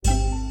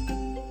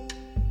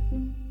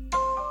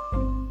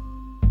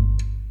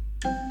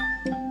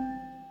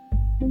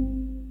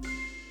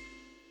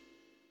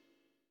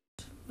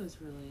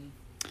was really...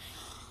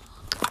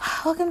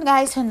 Welcome,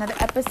 guys, to another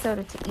episode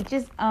of To Each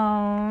His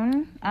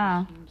Own.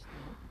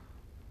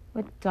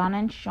 With Donna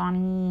and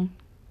Jeannie.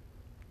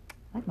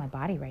 I like my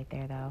body right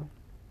there, though.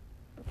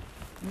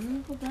 I'm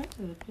going to go back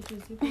to the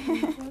pictures. See if we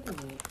can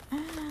photo it.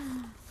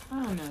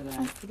 I don't know,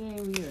 guys.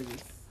 Today we are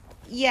just...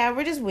 Yeah,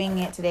 we're just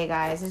winging it today,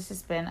 guys. It's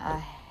just been a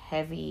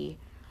heavy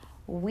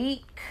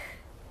week.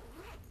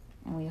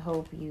 And we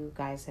hope you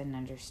guys can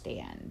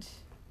understand.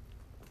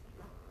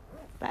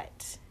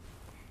 But,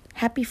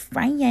 happy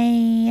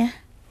Friday.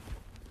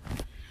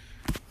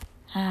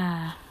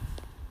 And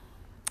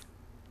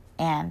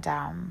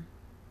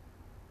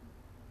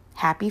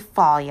happy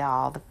fall,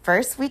 y'all. The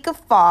first week of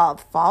fall,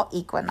 the fall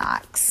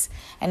equinox.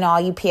 And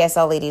all you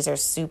PSL ladies are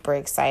super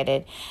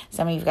excited.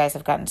 Some of you guys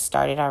have gotten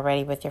started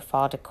already with your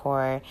fall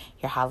decor,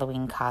 your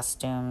Halloween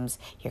costumes,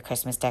 your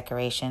Christmas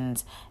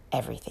decorations.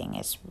 Everything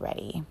is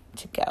ready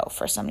to go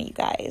for some of you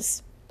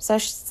guys. So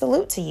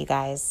salute to you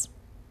guys.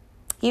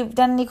 You've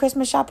done any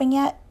Christmas shopping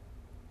yet?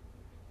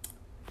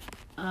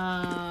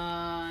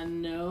 No,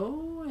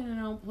 and I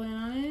don't plan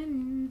on it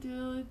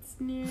until it's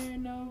near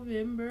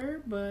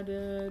November, but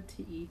to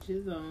each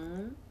his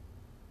own.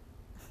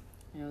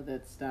 I know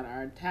that's not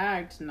our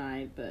tag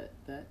tonight, but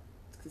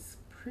that's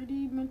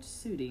pretty much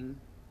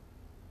suiting.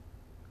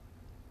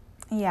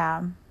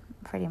 Yeah,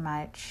 pretty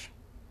much.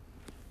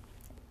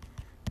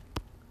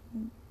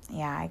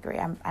 Yeah, I agree.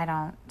 I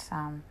don't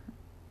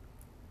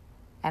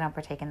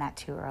partake in that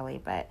too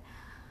early, but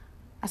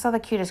I saw the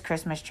cutest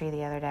Christmas tree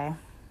the other day.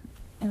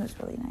 It was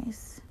really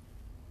nice.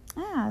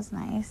 Yeah, it was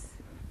nice.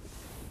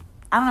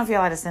 I don't know if you're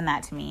allowed to send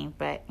that to me,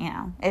 but, you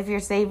know, if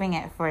you're saving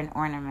it for an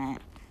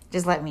ornament,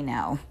 just let me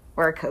know.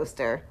 Or a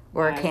coaster.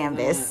 Or a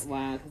canvas.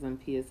 Why? Because I'm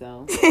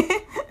PSL?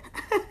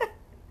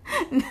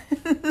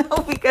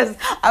 No, because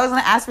I was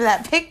going to ask for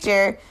that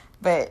picture,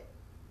 but...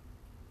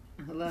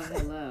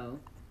 Hello.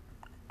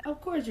 Of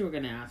course you were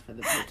going to ask for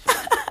the picture.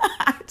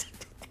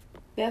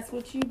 That's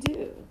what you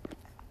do.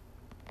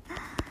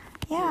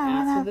 Yeah, you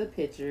ask for the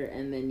picture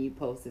and then you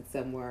post it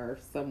somewhere.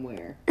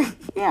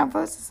 Yeah,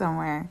 post it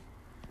somewhere.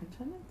 I'm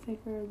trying to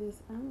figure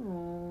this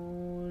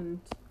out.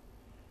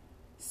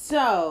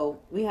 So,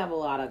 we have a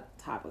lot of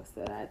topics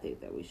that I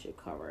think that we should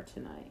cover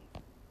tonight.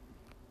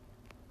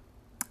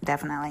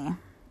 Definitely.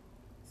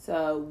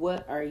 So,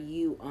 what are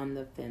you on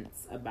the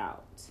fence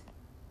about?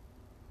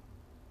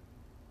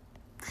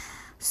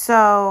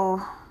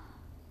 So,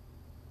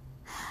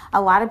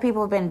 a lot of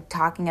people have been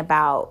talking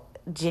about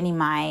Jeannie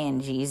Mai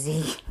and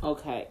Jeezy.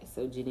 Okay,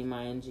 so Jeannie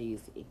Mai and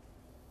Jeezy.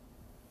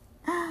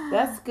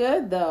 That's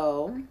good,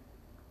 though.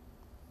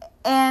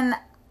 And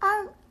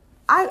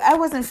I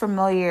wasn't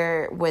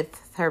familiar with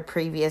her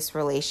previous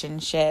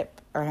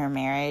relationship or her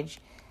marriage.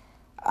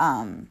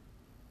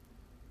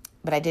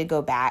 But I did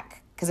go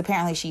back because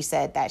apparently she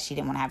said that she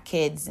didn't want to have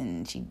kids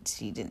and she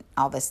didn't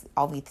all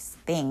these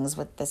things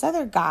with this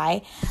other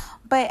guy.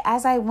 But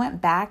as I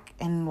went back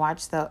and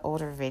watched the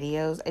older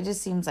videos, it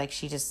just seems like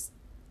she just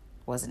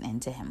wasn't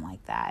into him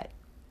like that.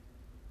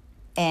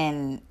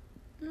 And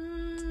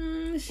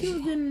she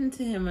was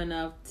into him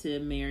enough to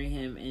marry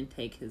him and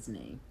take his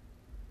name.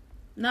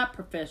 Not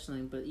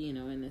professionally, but, you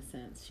know, in a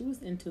sense. She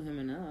was into him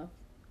enough.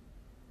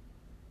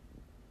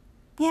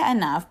 Yeah,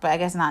 enough, but I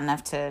guess not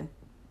enough to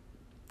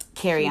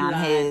carry on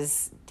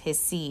his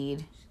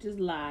seed. She just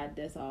lied,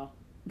 that's all.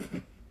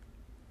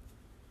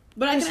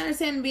 But I can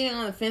understand being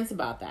on the fence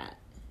about that.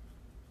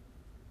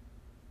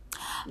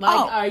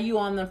 Like, Are you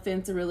on the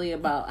fence really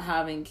about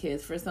having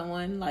kids for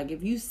someone? Like,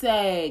 if you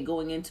say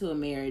going into a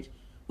marriage,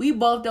 we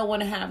both don't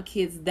want to have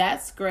kids,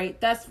 that's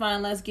great. That's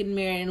fine. Let's get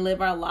married and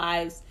live our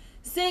lives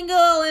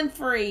single and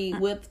free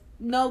with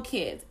no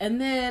kids. And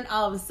then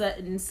all of a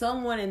sudden,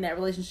 someone in that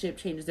relationship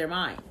changes their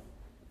mind.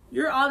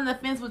 You're on the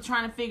fence with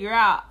trying to figure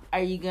out,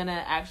 are you going to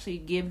actually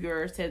give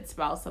your said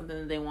spouse something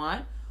that they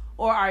want?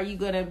 Or are you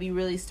going to be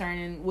really stern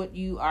in what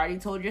you already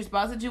told your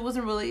spouse that you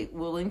wasn't really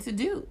willing to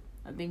do?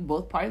 I think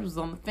both parties was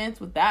on the fence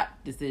with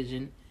that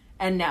decision.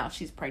 And now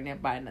she's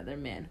pregnant by another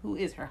man who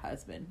is her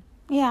husband.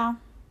 Yeah.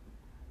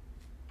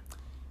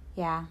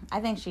 Yeah,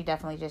 I think she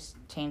definitely just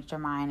changed her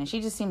mind. And she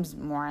just seems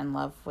more in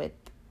love with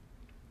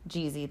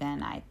Jeezy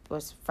than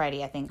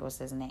Freddie, I think was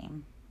his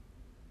name.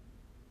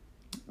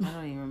 I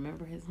don't even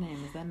remember his name.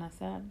 Is that not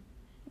sad?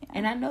 Yeah.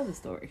 And I know the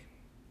story.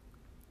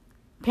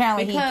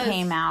 Apparently he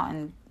came out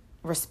and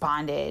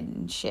responded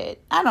and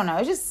shit. I don't know.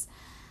 It's just...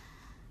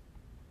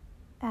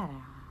 I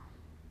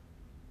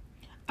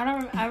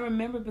don't know. I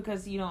remember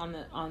because, you know,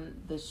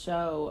 on the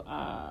show,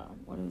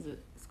 what is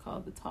it? It's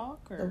called The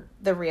Talk or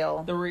the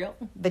Real,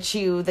 the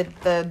Chew,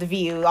 the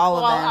View,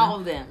 all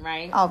of them,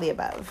 right? All the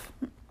above.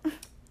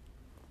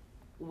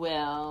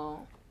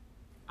 Well,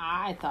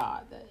 I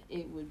thought that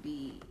it would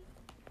be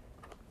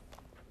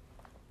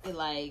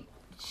like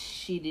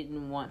she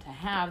didn't want to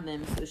have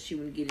them, so she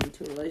would get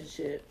into a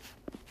relationship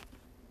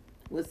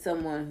with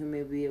someone who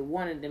maybe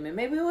wanted them, and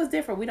maybe it was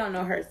different. We don't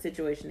know her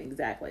situation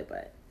exactly,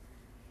 but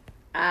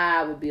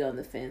I would be on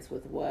the fence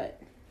with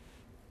what?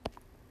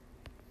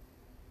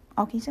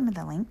 Oh, can you send me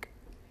the link?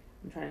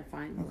 I'm trying to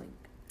find the link.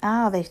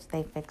 Oh, they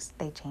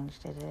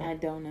changed it. I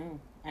don't know.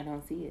 I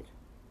don't see it.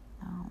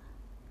 Oh.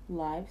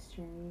 Live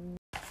stream.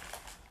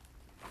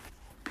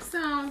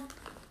 So,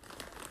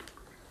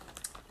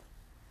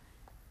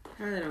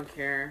 I really don't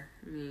care.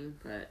 I mean,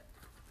 but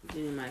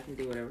Jeannie Mai can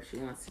do whatever she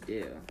wants to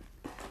do.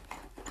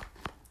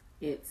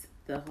 It's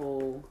the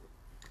whole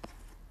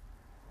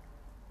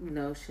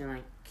notion,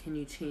 like, can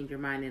you change your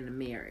mind in a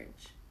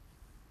marriage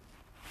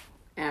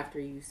after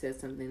you said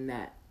something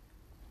that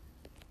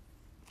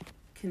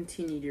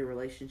continued your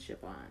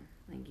relationship on?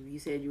 Like, if you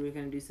said you were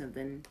going to do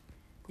something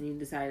and you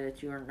decided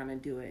that you weren't going to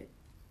do it,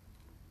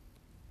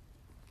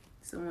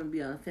 someone would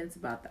be on the fence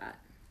about that.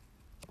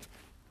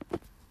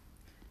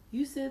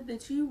 You said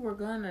that you were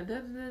going to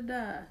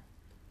da-da-da-da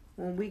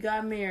when we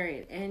got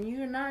married, and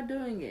you're not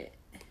doing it.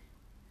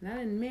 And I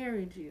didn't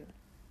marry you.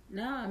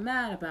 Now I'm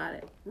mad about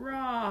it.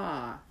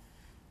 Raw.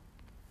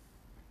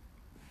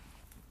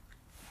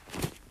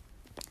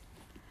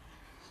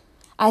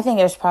 I think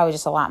there's probably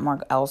just a lot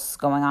more else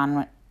going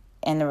on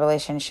in the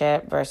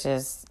relationship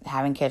versus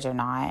having kids or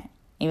not.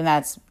 Even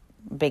that's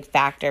a big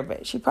factor,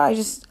 but she probably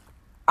just...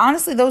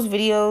 Honestly, those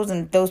videos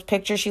and those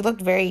pictures, she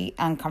looked very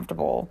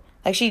uncomfortable.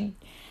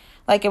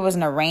 Like it was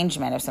an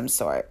arrangement of some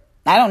sort.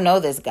 I don't know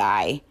this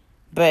guy,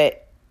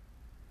 but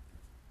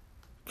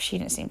she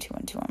didn't seem too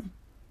into him.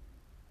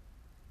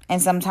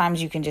 And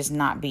sometimes you can just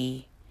not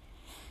be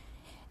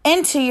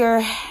into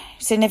your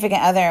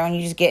significant other when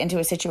you just get into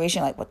a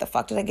situation like, what the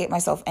fuck did I get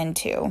myself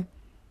into?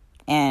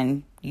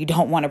 And you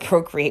don't want to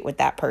procreate with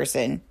that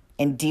person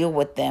and deal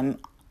with them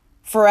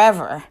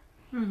forever.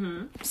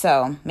 Mm-hmm.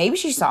 So maybe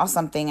she saw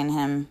something in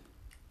him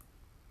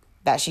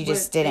that she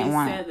just didn't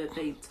want. They said that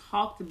they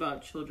talked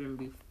about children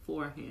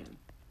beforehand.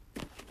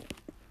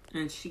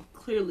 And she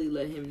clearly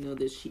let him know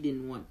that she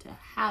didn't want to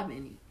have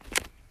any.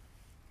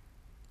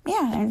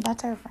 Yeah, and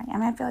that's her friend. I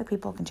mean, I feel like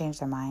people can change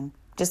their mind.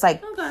 Just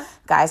like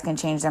guys can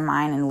change their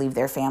mind and leave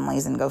their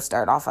families and go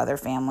start off other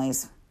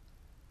families.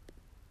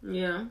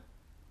 Yeah.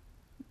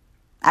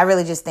 I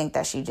really just think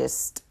that she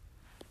just...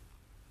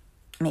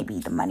 Maybe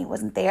the money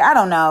wasn't there. I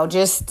don't know. I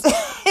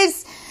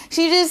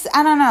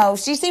don't know.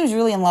 She seems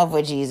really in love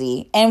with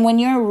Jeezy. And when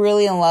you're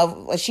really in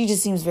love, she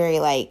just seems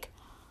very like...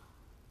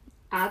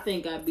 I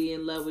think I'd be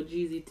in love with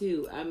Jeezy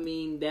too. I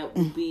mean, that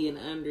would be an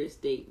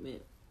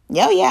understatement.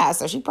 Yeah.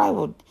 So she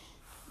probably would...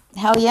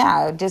 Hell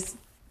yeah. Just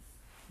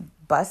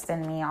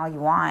busting me all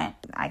you want.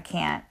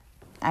 I'm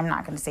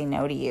not going to say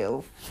no to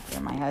you. You're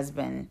my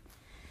husband.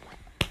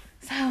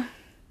 So...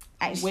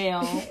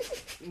 Well,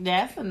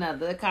 that's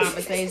another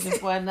conversation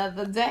for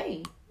another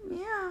day.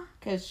 Yeah.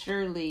 Because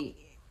surely,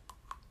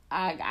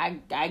 I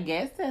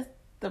guess that's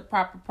the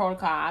proper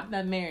protocol. I'm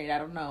not married. I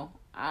don't know.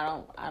 I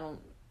don't.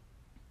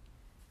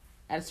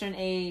 At a certain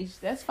age,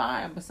 that's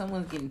fine, but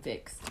someone's getting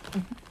fixed.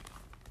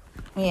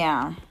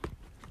 Yeah.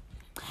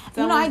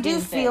 I do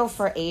feel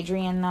for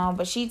Adrian, though,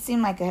 but she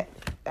seemed like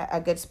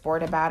a good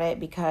sport about it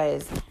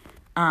because,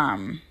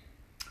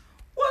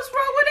 What's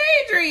wrong with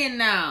Adrian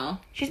now?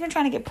 She's been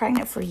trying to get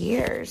pregnant for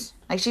years.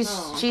 Like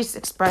she's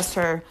expressed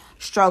her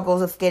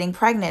struggles with getting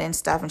pregnant and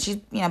stuff, and she's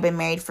been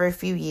married for a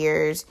few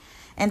years,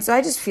 and so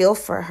I just feel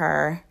for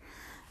her.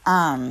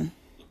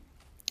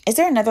 Is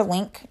there another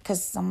link?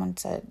 Because someone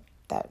said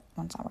that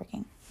one's not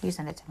working. You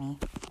send it to me.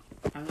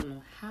 I don't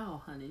know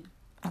how, honey.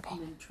 Okay. I've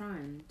been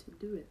trying to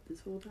do it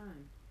this whole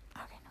time.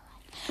 Okay, no.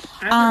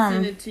 I can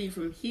send it to you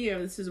from here.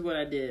 This is what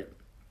I did.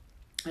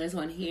 I just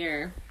went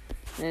here,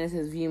 and it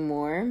says view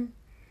more.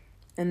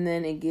 And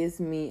then it gives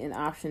me an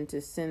option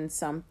to send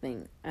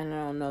something. And I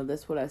don't know.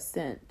 That's what I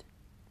sent.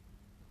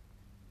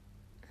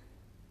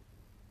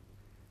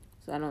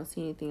 So I don't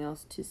see anything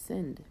else to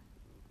send.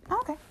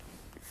 Okay.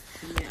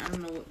 I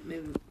don't know what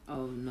maybe...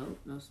 Oh, no.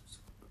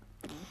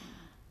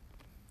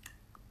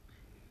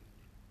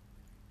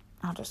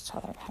 I'll just tell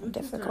her having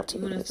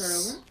difficulties. You want to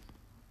start over?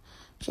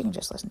 She can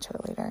just listen to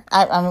it later.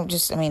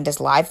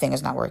 This live thing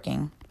is not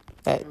working.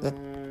 But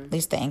at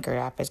least the Anchor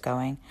app is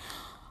going.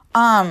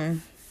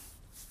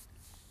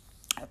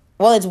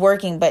 Well, it's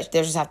working, but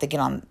they just have to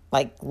get on,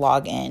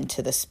 log in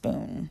to the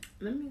Spoon.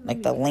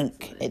 The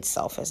link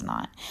itself is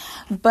not.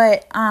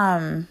 But, Yes,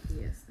 I'm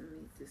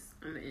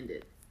going to end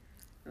it.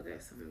 Okay,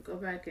 so I'm going to go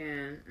back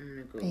in. I'm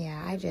going to go.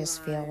 Yeah, I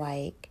just live, feel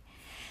like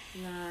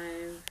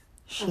live.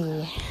 she...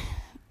 Okay.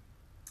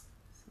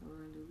 So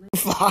we're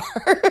far.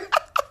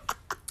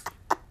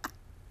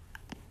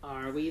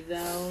 Are we,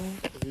 though?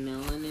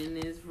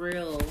 Melanin is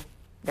real.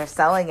 They're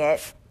selling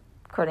it,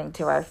 according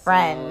to our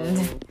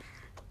friend.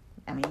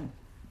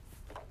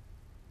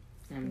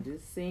 I'm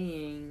just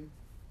saying.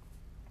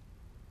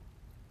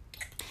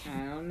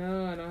 I don't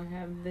know. I don't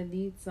have the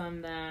deets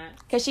on that.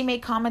 Because she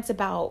made comments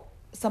about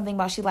something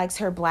about she likes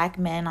her black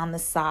men on the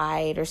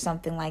side or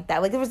something like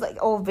that. There was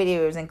old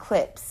videos and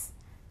clips.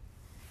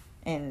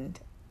 And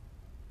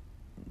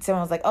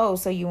someone was like, oh,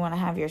 so you want to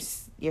have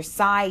your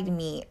side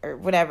meat or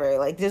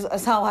whatever. There's a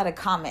lot of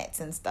comments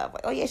and stuff.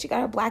 Oh, yeah, she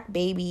got her black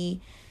baby.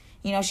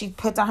 She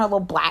puts on her little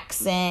black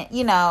scent,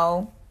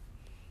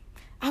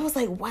 I was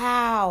like,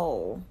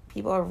 wow.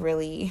 People are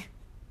really...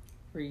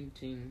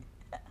 Preaching.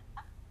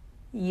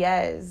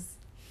 Yes.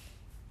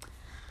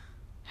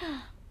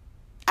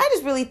 I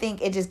just really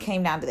think it just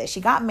came down to this. She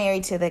got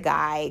married to the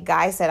guy.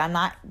 Guy said, I'm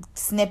not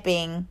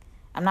snipping.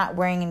 I'm not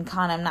wearing a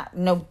condom.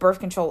 No birth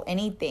control,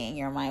 anything.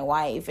 You're my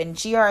wife. And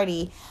she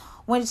already,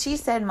 when she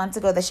said months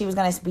ago that she was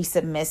going to be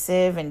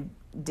submissive and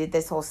did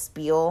this whole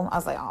spiel, I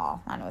was like,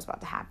 oh, I know what's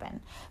about to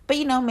happen. But,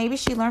 maybe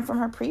she learned from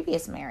her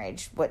previous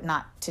marriage what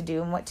not to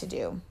do and what to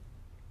do.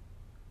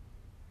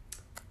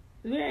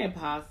 It's very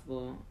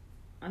impossible.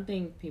 I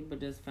think people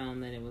just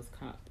found that it was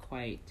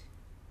quite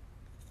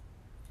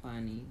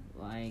funny.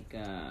 Why?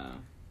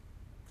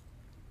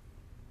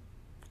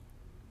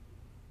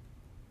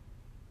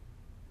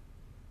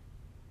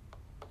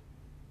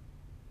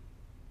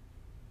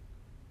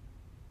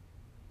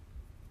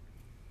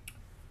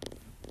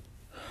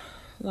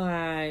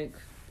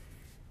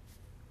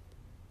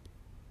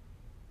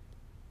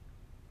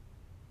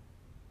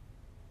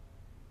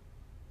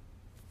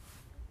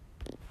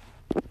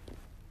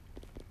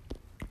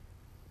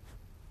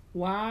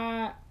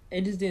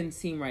 It just didn't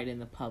seem right in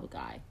the public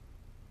eye.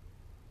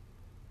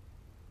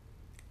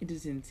 It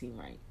just didn't seem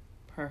right.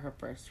 Per her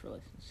first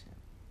relationship.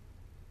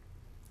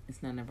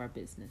 It's none of our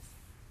business.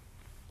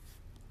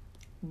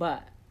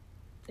 But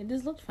it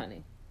just looked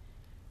funny.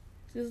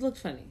 It just looked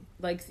funny.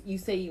 Like, you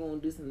say you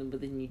won't do something,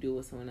 but then you do it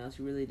with someone else.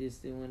 You really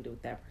just didn't want to do it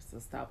with that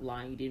person. Stop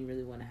lying. You didn't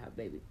really want to have a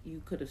baby.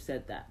 You could have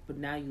said that. But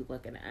now you look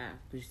like an ass.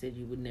 Because you said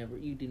you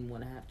didn't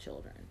want to have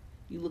children.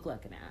 You look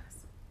like an ass.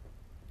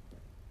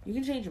 You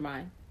can change your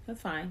mind.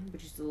 That's fine.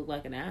 But you still look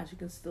like an ass. You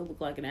can still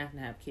look like an ass and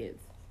have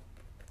kids.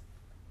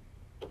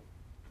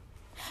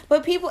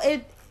 But people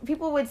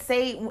would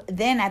say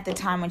then at the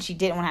time when she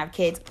didn't want to have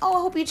kids, oh,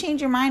 I hope you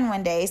change your mind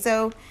one day.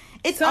 So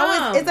it's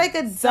always like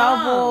a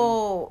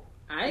double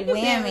I didn't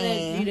whammy.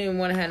 That you didn't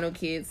want to have no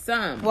kids.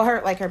 Some. Well,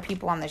 her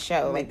people on the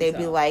show, like they'd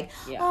be like,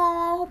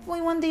 oh,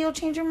 hopefully one day you'll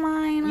change your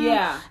mind.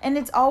 Yeah. And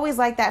it's always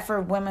like that for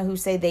women who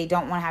say they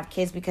don't want to have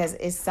kids because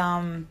it's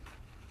I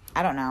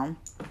don't know.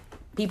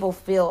 People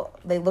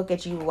they look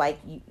at you like,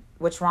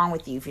 what's wrong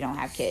with you if you don't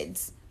have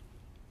kids?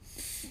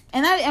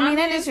 And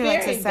that is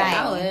what to say.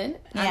 Valid.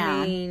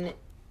 Yeah.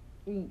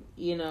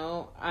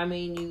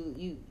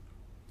 You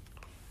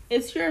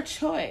it's your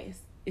choice.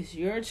 It's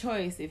your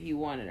choice if you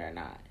want it or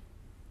not.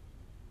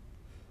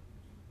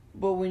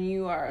 But when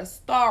you are a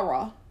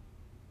star,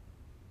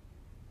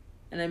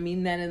 and I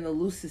mean that in the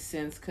loosest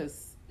sense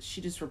because she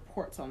just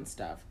reports on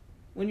stuff.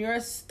 When you're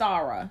a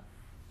star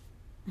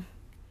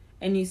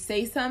and you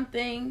say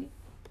something,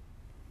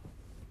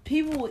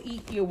 people will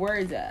eat your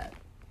words up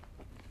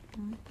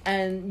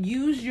and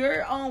use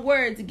your own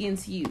words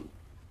against you.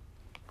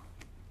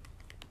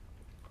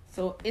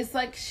 So it's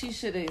like she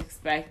should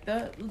expect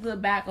the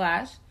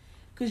backlash,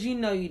 because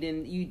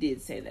you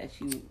did say that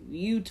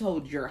you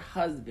told your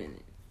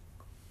husband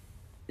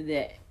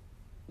that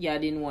y'all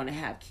didn't want to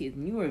have kids,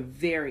 and you were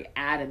very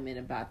adamant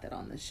about that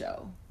on the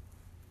show.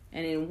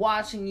 And in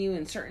watching you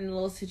in certain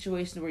little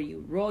situations where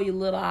you roll your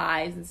little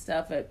eyes and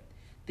stuff at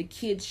the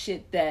kid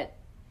shit that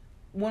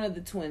one of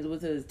the twins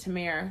was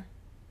Tamara,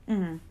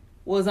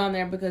 was on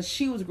there because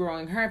she was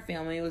growing her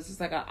family. It was just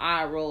like an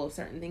eye roll of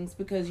certain things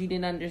because you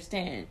didn't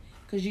understand,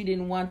 because you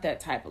didn't want that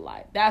type of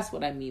life. That's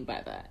what I mean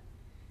by that.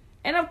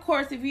 And of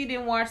course, if you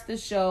didn't watch the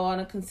show on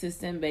a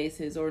consistent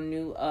basis or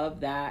knew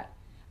of that,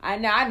 I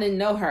didn't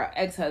know her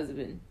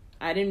ex-husband.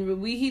 He didn't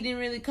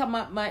really come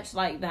up much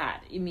like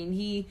that. I mean,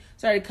 he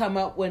started to come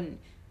up when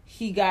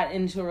he got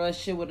into a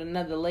relationship with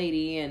another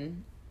lady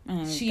and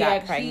she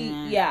got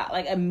pregnant. Yeah,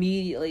 like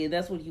immediately.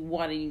 That's what he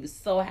wanted. He was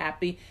so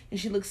happy, and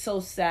she looked so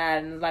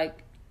sad. And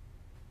like,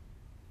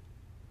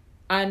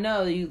 I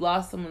know that you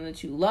lost someone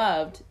that you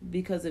loved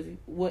because of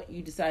what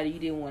you decided you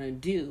didn't want to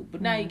do.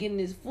 But now you're getting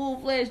this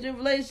full-fledged new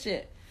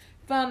relationship.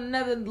 Found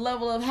another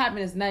level of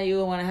happiness. Now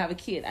you want to have a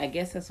kid. I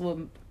guess that's what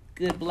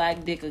good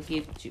black dick will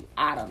give you.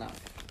 I don't know.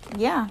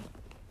 Yeah.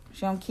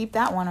 She don't keep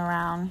that one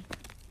around.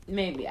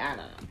 Maybe. I don't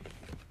know.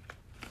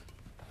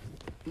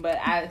 But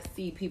I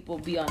see people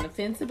be on the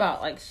fence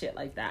about like shit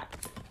like that.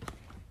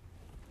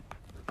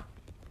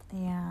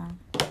 Yeah.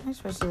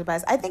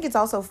 I think it's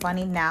also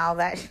funny now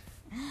that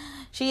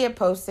she had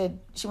posted,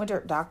 she went to her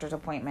doctor's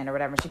appointment or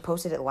whatever. She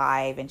posted it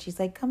live and she's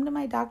like, come to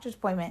my doctor's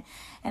appointment.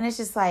 And it's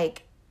just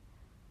like,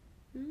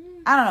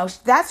 I don't know.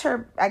 That's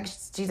her,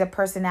 she's a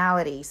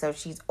personality. So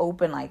she's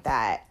open like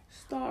that.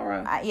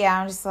 Stara. Yeah,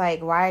 I'm just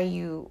like, what are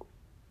you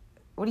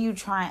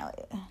trying?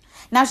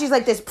 Now she's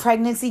like this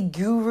pregnancy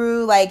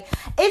guru. Like,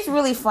 it's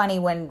really funny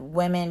when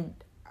women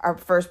are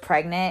first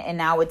pregnant and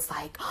now it's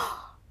like,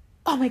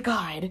 oh my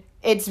God.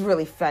 It's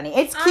really funny.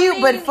 It's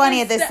cute, but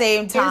funny at the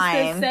same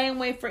time. It's the same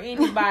way for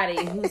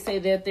anybody who say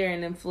that they're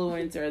an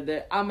influencer,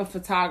 that I'm a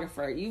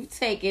photographer. You've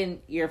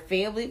taken your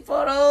family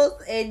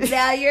photos and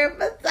now you're a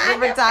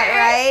photographer.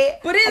 Right?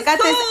 But it's I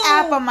got this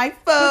app on my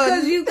phone.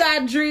 Because you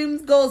got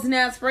dreams, goals, and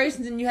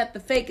aspirations, and you have to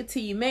fake it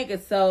till you make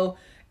it. So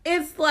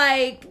it's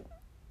like,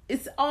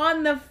 it's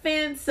on the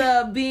fence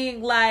of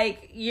being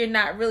like, you're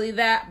not really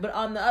that. But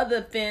on the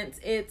other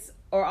fence,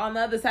 on the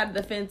other side of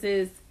the fence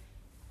is,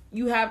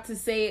 you have to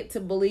say it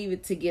to believe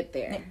it to get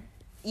there.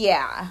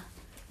 Yeah.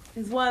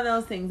 It's one of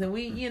those things. And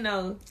we,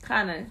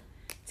 kind of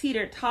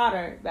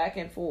teeter-totter back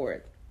and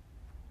forth.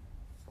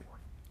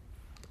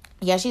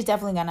 Yeah, she's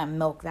definitely gonna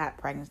milk that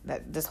pregnancy,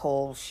 this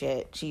whole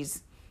shit.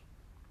 She's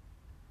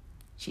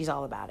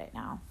all about it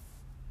now.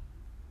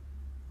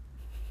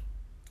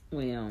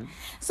 Well,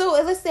 so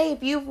let's say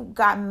if you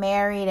got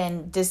married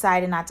and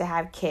decided not to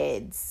have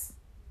kids,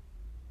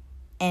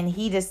 and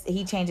he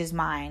changed his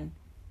mind,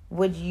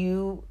 would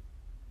you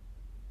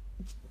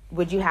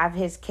have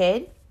his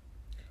kid?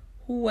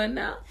 Who would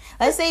now?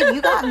 Let's say if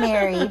you got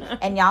married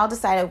and y'all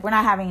decided we're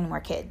not having any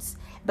more kids,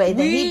 but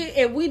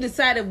if we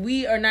decided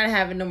we are not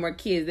having no more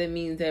kids, that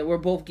means that we're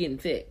both getting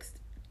fixed.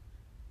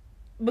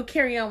 But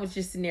carry on with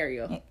your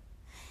scenario.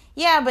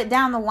 Yeah, but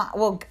down the line,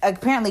 well,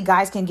 apparently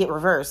guys can get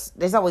reversed.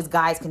 There's always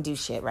guys can do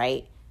shit,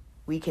 right?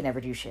 We can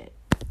never do shit.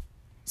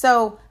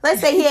 So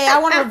let's say, hey, I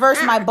want to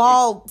reverse my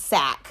ball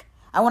sack.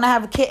 I want to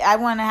have a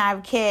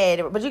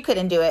kid. But you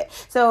couldn't do it.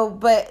 So,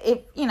 but if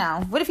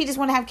what if you just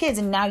want to have kids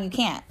and now you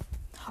can't?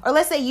 Or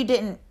let's say you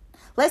didn't.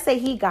 Let's say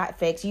he got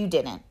fixed, you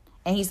didn't,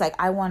 and he's like,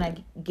 I want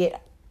to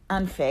get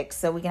unfixed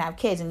so we can have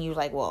kids, and you're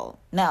like, well,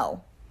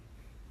 no.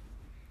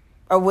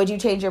 Or would you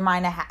change your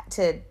mind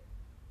to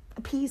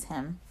appease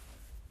him?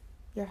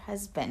 Your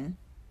husband.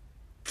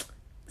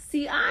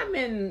 See,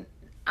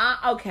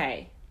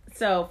 okay.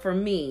 So for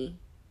me,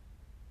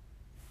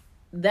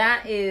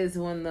 that is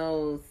one of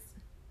those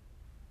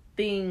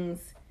things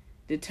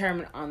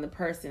determined on the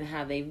person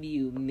how they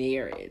view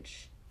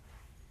marriage.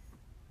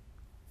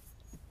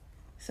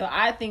 So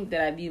I think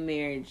that I view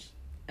marriage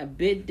a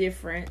bit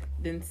different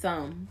than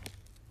some.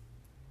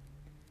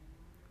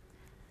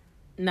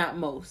 Not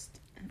most.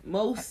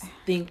 Most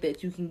think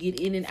that you can get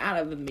in and out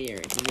of a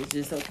marriage and it's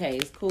just okay,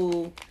 it's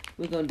cool.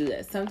 We're going to do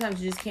that.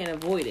 Sometimes you just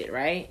can't avoid it,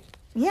 right?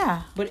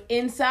 Yeah. But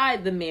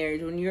inside the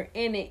marriage, when you're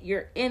in it,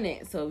 you're in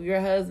it. So if your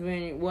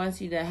husband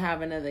wants you to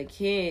have another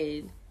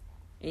kid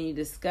and you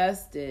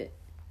discussed it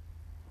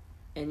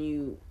and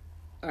you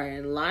are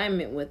in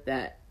alignment with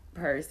that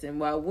person,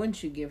 why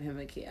wouldn't you give him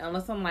a kid?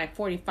 Unless I'm like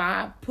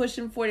 45,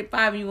 pushing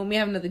 45 and you want me to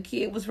have another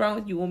kid. What's wrong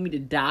with you? Want me to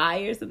die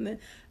or something?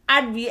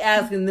 I'd be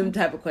asking them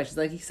type of questions.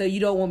 Like, so you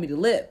don't want me to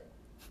live?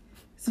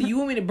 So you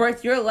want me to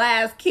birth your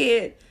last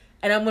kid?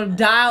 And I'm going to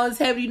die on this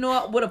head. You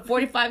know what a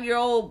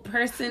 45-year-old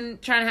person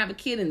trying to have a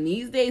kid in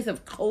these days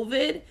of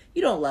COVID,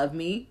 you don't love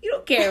me. You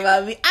don't care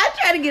about me. I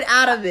try to get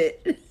out of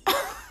it.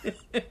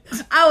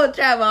 I would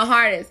try my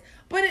hardest.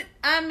 But,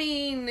 I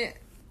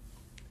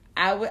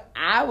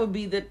would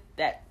be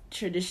that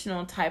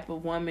traditional type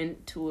of woman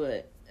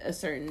to a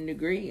certain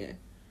degree.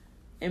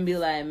 And be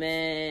like,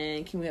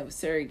 man, can we have a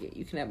surrogate?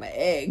 You can have my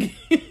egg.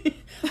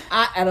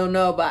 I don't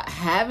know about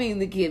having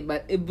the kid,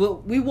 but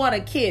we want a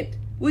kid.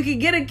 We can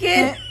get a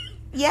kid.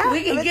 Yeah.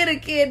 We can get a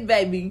kid,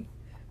 baby.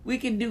 We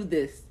can do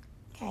this.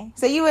 Okay.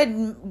 So you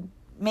would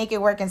make it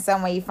work in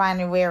some way. You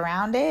find a way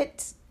around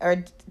it?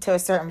 Or to a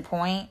certain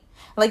point?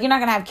 Like, you're not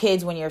going to have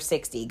kids when you're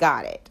 60.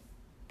 Got it.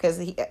 Because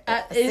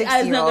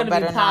it's not going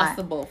to be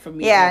possible for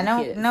me. Yeah,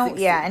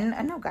 yeah.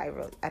 And no guy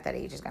really at that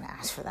age is going to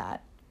ask for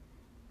that.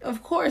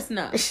 Of course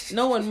not.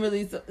 No one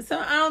really. So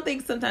I don't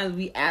think sometimes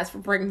we ask for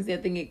pregnancy. I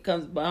think it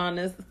comes upon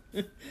us.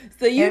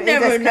 So you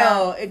never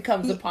know. It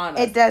comes upon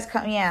us. It does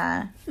come,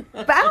 yeah.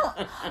 But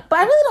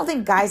I really don't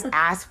think guys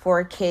ask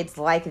for kids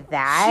like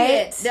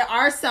that. Shit. There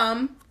are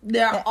some.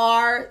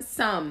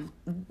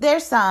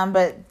 There's some,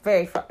 but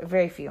very,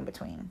 very few in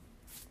between.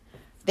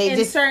 They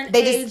just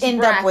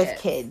end up with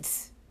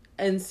kids.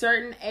 In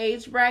certain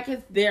age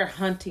brackets, they're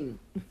hunting.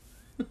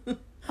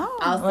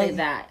 I'll say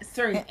that.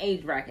 Certain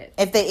age brackets.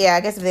 I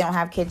guess if they don't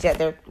have kids yet,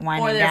 they're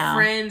winding down. Or their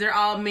friends are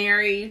all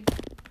married.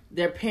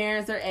 Their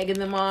parents are egging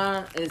them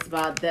on. It's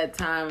about that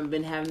time. I've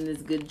been having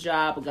this good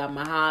job. I got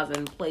my house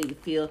and played the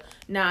field.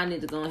 Now I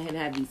need to go ahead and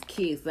have these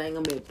kids. I ain't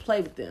going to be able to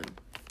play with them.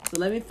 So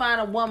let me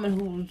find a woman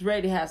who's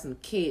ready to have some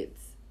kids.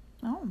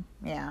 Oh,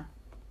 yeah.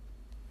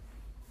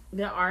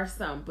 There are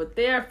some, but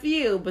there are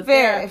few. But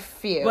very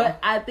few. But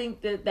I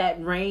think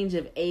that range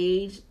of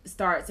age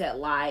starts at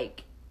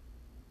like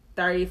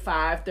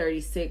 35,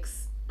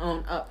 36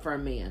 on up for a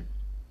man.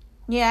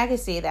 Yeah, I can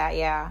see that,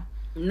 yeah.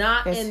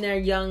 Not in their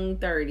young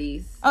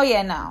 30s. Oh,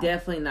 yeah, no.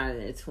 Definitely not in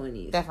their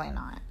 20s. Definitely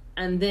not.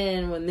 And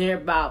then when they're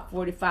about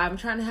 45, I'm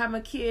trying to have a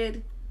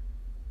kid.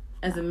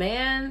 As a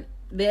man,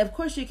 of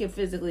course you can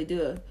physically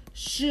do it.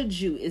 Should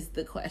you is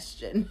the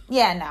question.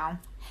 Yeah, no.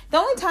 The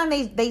only time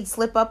they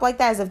slip up like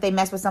that is if they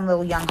mess with some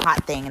little young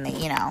hot thing and they, they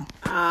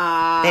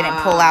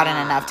didn't pull out in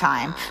enough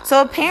time.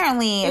 So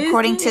apparently,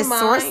 according to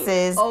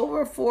sources,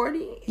 over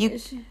 40.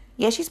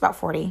 Yeah, she's about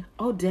 40.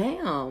 Oh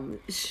damn!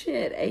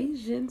 Shit,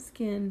 Asian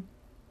skin.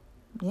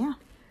 Yeah.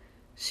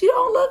 She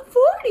don't look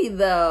 40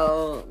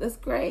 though. That's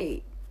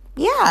great.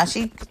 Yeah, I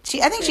think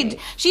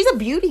she's a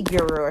beauty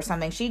guru or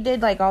something. She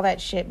did like all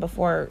that shit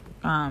before.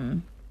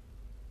 Oh,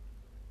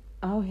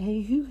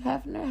 hey, Hugh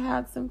Hefner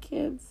had some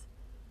kids.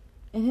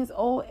 In his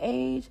old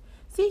age.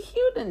 See,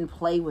 Hugh didn't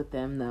play with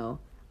them, though.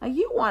 Like,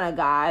 you want a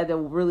guy that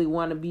really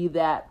want to be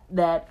that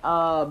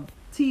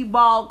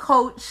T-ball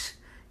coach.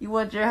 You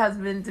want your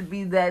husband to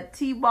be that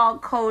T-ball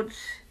coach.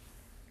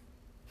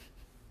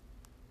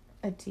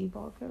 A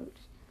T-ball coach?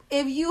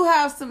 if you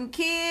have some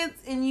kids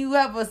and you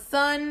have a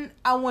son,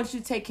 I want you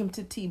to take him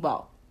to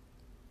T-ball.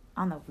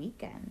 On the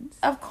weekends?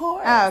 Of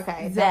course. Oh,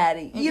 okay.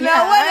 Daddy. You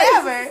know,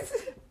 whatever.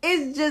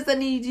 It's just I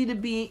need you to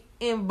be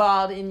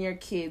involved in your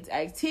kids'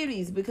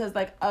 activities because,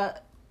 like,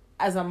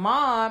 as a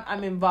mom,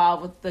 I'm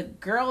involved with the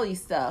girly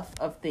stuff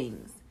of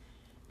things.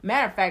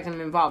 Matter of fact, I'm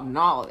involved in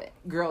all of it,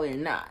 girly or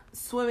not.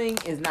 Swimming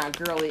is not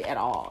girly at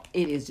all.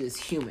 It is just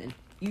human.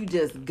 You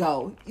just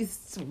go.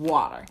 It's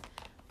water.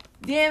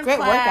 Dance Great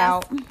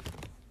class, workout.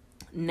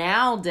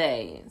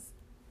 nowadays,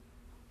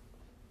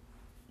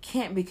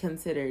 can't be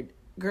considered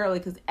girly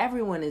because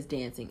everyone is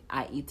dancing,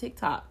 i.e.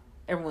 TikTok.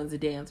 Everyone's a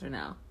dancer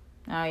now.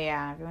 Oh,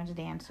 yeah. Everyone's a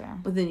dancer.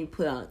 But then you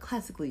put on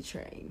classically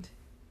trained.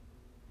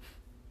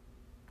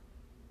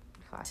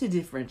 To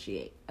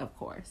differentiate, of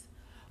course.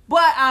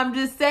 But I'm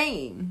just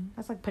saying.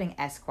 That's like putting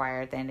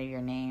Esquire at the end of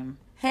your name.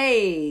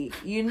 Hey,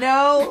 you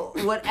know,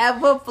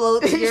 whatever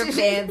floats your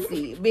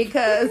fancy.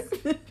 Because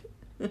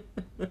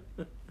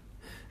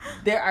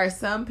there are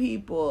some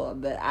people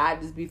that I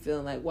just be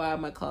feeling like, why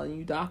am I calling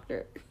you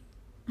doctor?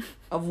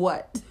 Of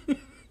what?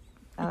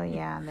 Oh,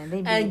 yeah. And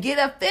then they get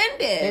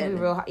offended. They be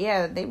real.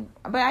 Yeah,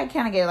 but I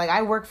kind of get it. Like,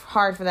 I worked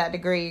hard for that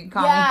degree.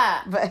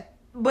 Yeah.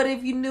 But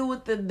if you knew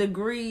what the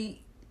degree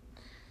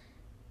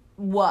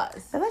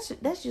was. So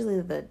that's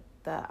usually the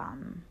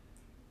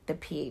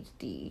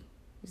PhD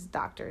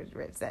doctors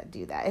that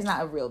do that. It's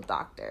not a real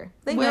doctor.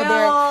 They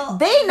know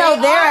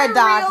they're a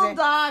doctor. Real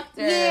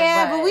doctor.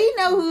 Yeah, but we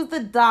know who's the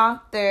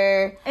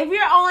doctor. If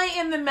you're only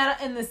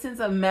in the sense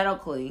of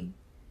medically.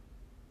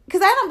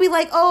 Because I don't be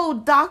like,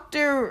 oh,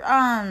 doctor.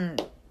 I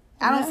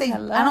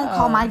don't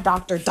call my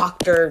doctor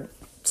Dr.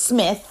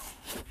 Smith.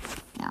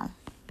 You know,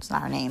 it's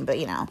not her name, but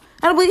you know,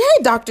 I don't be like,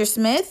 hey, Dr.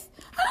 Smith.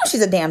 I know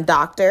she's a damn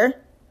doctor.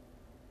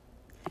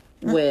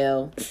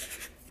 Well,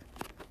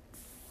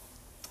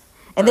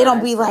 and they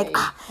don't be like,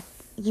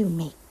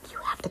 you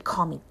have to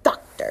call me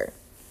doctor.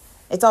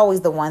 It's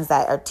always the ones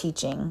that are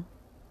teaching.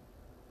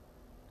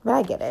 But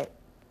I get it.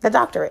 The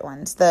doctorate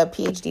ones, the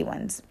PhD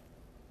ones.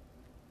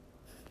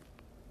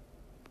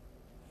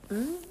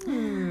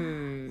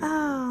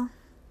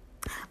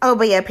 Oh,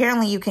 but yeah,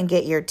 apparently you can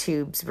get your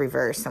tubes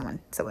reversed. Someone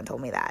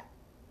told me that.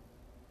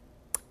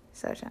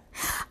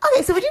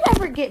 Okay, so would you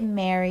ever get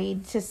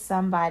married to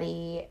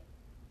somebody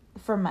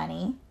for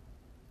money?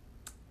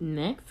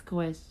 Next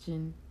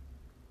question.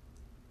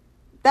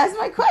 That's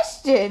my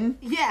question.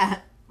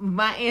 Yeah,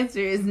 my answer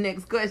is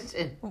next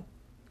question.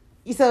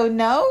 So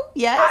no?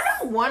 Yes? I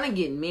don't want to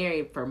get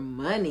married for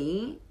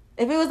money.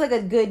 If it was like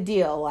a good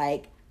deal,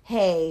 like,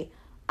 hey,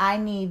 I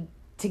need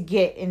to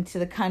get into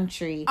the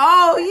country.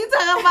 Oh, you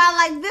talking about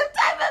like this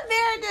type of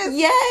marriages?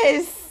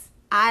 Yes.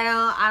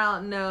 I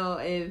don't know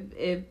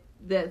if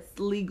that's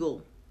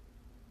legal.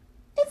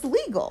 It's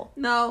legal.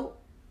 No.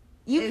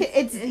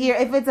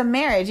 If it's a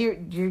marriage, you're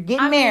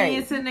getting married.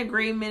 It's an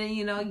agreement,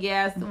 and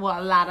yes,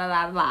 well,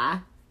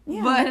 la.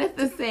 Yeah. But at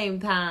the same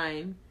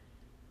time,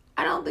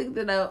 I don't think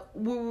that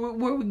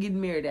where we getting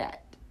married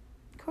at?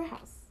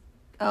 Courthouse.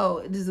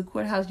 Oh, does the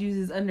courthouse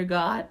use this under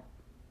God?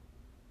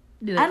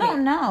 I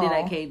don't know.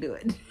 I can't do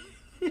it.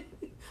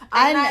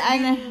 I'm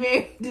not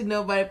married to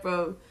nobody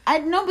from. I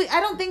know, but I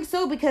don't think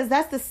so because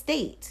that's the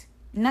state.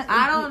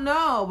 I don't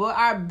know, but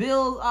our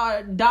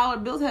dollar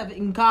bills have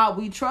 "In God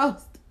We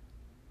Trust."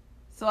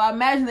 So I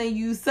imagine they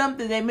use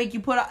something. They make you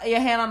put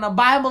your hand on the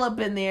Bible up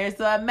in there.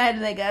 So I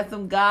imagine they got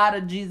some God or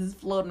Jesus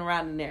floating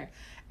around in there.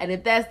 And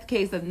if that's the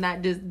case, of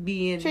not just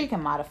being... Sure, you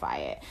can modify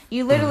it.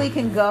 You literally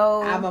can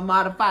go... I'm a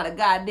modify the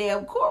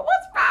goddamn court.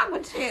 What's wrong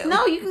with you?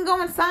 No, you can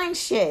go and sign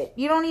shit.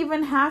 You don't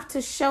even have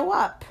to show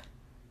up.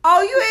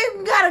 Oh, you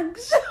ain't gotta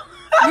show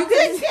up. You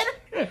can...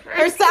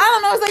 Or so, I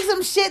don't know. It's like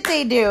some shit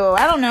they do.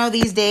 I don't know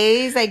these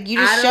days. Like, you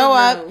just show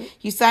up.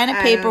 You sign a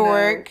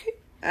paperwork.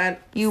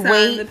 You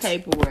wait. The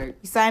paperwork.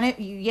 You sign it.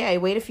 You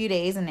wait a few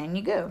days and then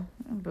you go.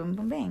 Boom,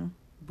 boom, bang.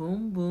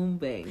 Boom, boom,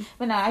 bang.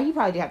 But no, you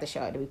probably do have to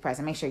show it to be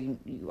present. Make sure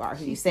you are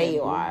who you say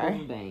you are.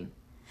 Boom, bang.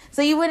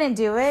 So you wouldn't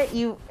do it?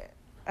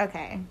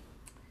 Okay.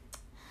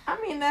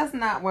 I mean, that's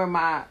not where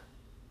my...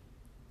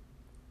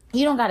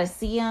 You don't got to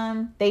see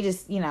them. They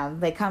just,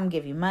 they come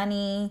give you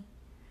money.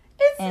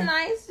 It's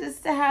nice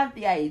just to have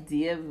the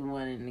idea of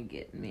wanting to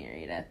get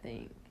married, I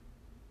think.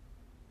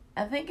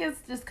 I think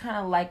it's just kind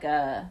of like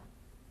a...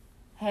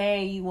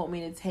 Hey, you want me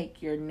to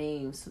take your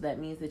name, so that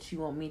means that you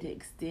want me to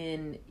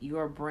extend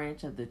your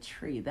branch of the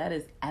tree. That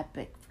is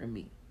epic for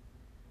me.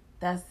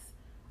 That's,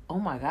 oh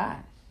my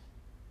gosh.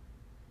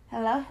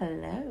 Hello.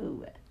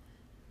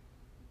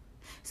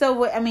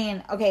 So,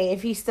 okay,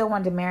 if he still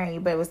wanted to marry you,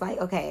 but it was like,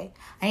 okay,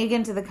 I need to get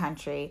into the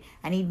country.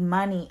 I need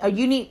money. Oh,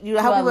 you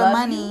help me with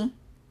money. You?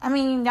 I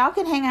mean, y'all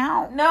can hang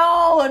out.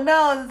 No,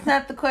 that's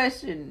not the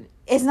question.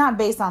 It's not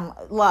based on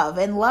love,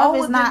 and love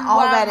is not all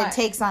that it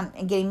takes on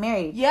getting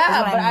married.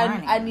 Yeah, but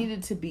I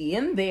needed to be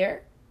in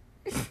there.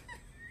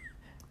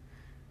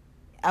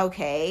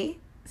 Okay.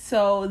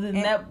 So then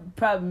that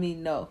probably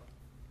mean no.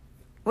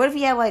 What if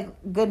he had like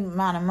good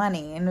amount of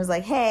money and was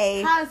like,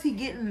 hey, how is he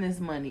getting this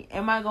money?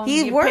 Am I going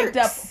to get picked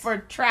up for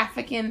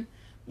trafficking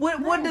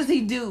What does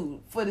he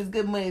do for this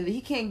good money that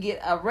he can't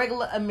get a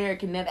regular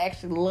American that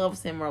actually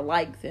loves him or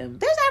likes him?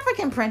 There's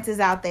African princes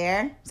out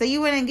there. So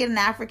you wouldn't get an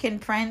African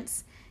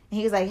prince. And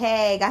he was like,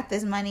 hey, got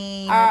this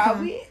money.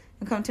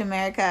 Come to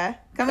America.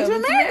 Coming to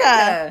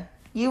America.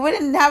 You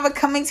wouldn't have a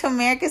coming to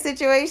America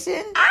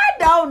situation? I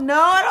don't know.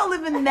 I don't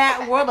live in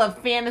that world of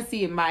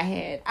fantasy in my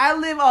head. I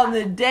live on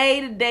the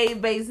day-to-day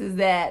basis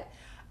that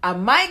I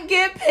might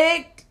get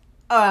picked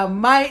or I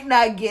might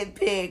not get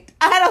picked.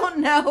 I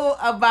don't know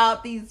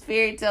about these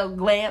fairy tale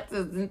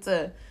glances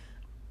into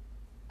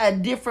a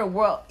different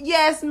world.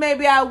 Yes,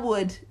 maybe I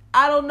would.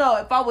 I don't know.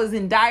 If I was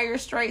in dire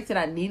straits and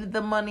I needed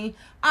the money,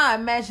 I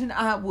imagine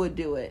I would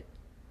do it.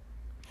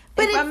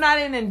 But if I'm not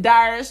in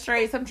dire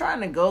straits, I'm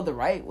trying to go the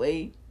right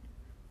way.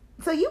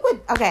 So you would,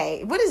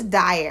 okay, what is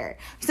dire?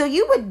 So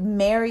you would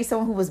marry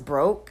someone who was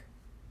broke?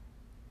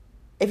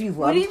 If you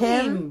loved him? What do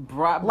you mean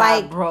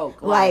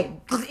broke?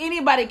 Like, because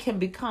anybody can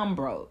become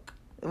broke.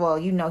 Well,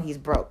 you know he's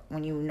broke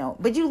when you know.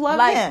 But you love him.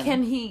 Like,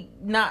 can he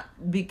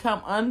not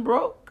become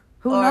unbroke?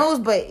 Who knows?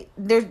 But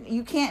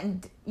you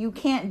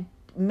can't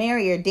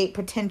marry or date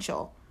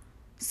potential.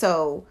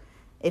 So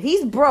if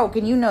he's broke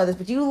and you know this,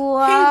 but you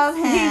love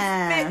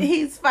him.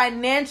 He's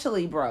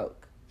financially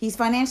broke. He's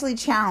financially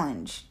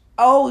challenged.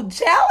 Oh,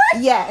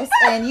 challenge? Yes.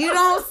 And you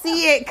don't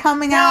see it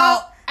coming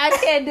out. I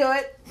can't do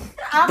it.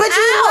 But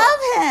you love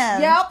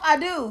him. Yep, I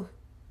do.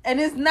 And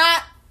it's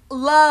not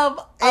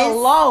love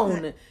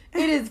alone.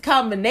 It is a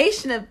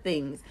combination of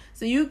things.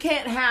 So you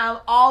can't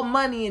have all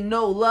money and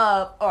no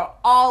love, or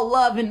all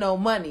love and no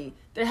money.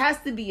 There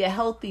has to be a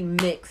healthy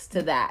mix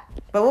to that.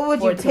 But what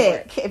would you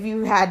pick if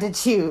you had to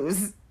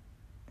choose?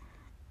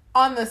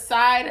 On the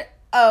side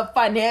of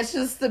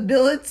financial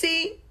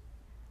stability,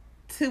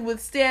 to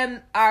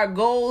withstand our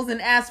goals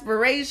and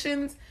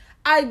aspirations,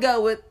 I'd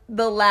go with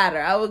the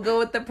latter. I would go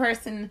with the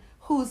person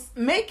who's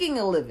making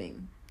a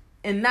living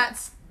and not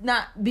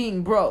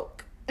being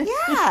broke.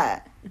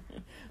 Yeah.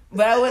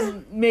 But I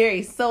wouldn't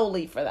marry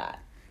solely for that.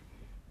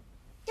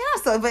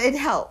 Yeah, but it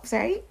helps,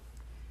 right?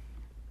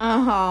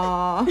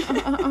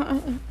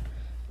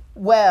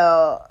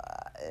 Well,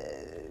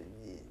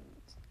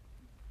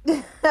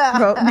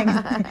 broke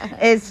niggas.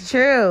 It's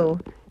true.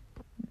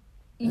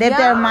 If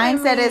their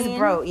mindset is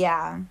broke,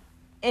 yeah.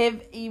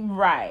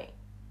 Right.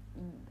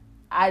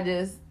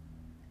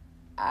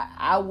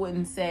 I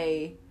wouldn't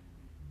say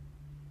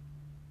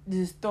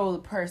just throw the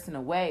person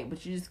away,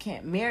 but you just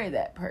can't marry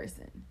that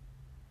person.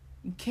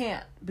 You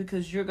can't,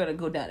 because you're going to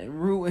go down in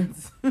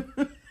ruins.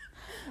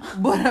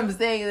 But I'm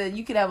saying that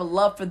you could have a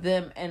love for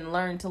them and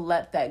learn to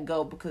let that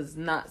go, because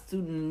not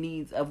suiting the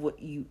needs of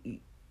what you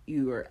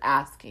are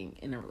asking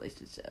in a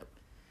relationship.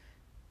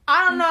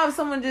 I don't know if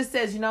someone just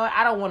says, you know what,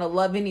 I don't want to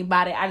love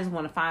anybody. I just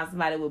want to find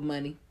somebody with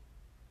money.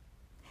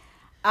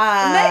 Maybe there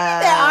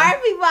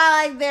are people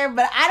I like there,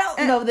 but I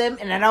don't know them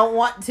and I don't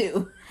want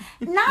to.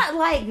 Not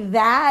like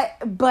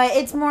that, but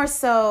it's more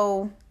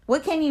so,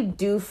 what can you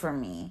do for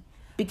me?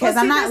 Because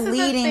I'm not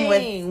leading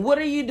with... What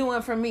are you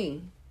doing for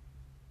me?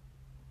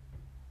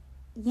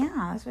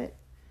 Yeah, that's what...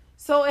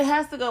 So it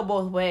has to go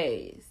both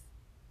ways.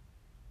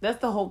 That's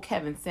the whole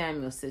Kevin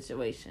Samuels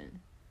situation.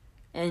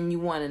 And you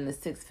wanting a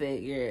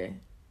 6-figure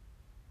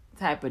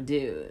type of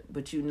dude,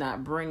 but you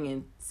not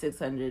bringing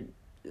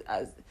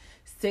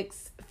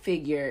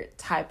 6-figure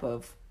type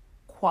of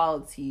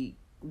quality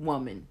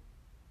woman.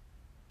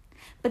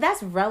 But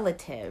that's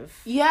relative.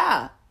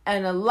 Yeah.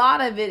 And a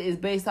lot of it is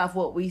based off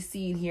what we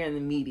see here in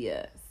the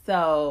media.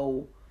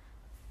 So,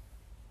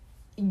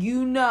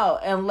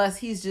 unless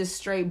he's just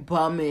straight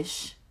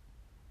bummish,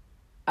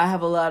 I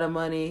have a lot of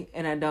money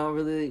and I don't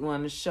really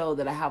want to show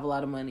that I have a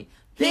lot of money.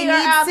 They are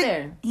out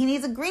there. He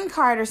needs a green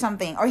card or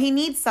something, or he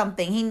needs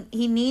something.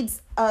 He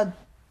needs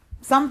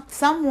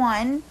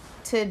someone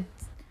to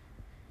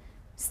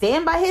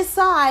stand by his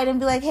side and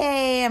be like,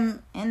 hey,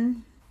 I'm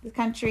in the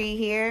country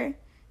here.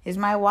 Here's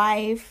my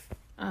wife.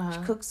 She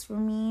cooks for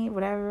me,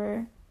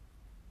 whatever.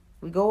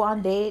 We go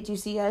on dates. You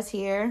see us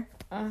here.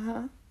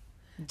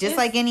 Just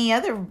like any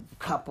other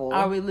couple.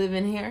 Are we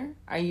living here?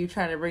 Are you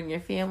trying to bring your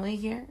family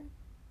here?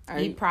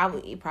 He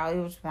probably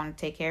just want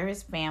to take care of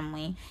his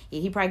family.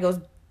 He probably goes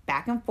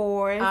back and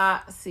forth. Or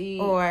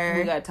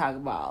we gotta talk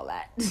about all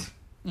that.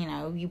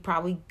 You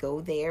probably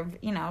go there.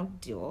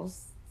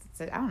 Duels.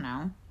 I don't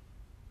know.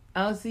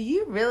 Oh, so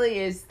you really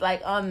is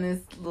like on this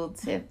little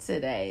tip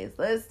today.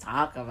 So let's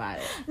talk about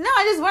it. No,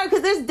 I just wonder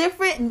because there's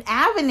different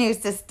avenues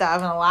to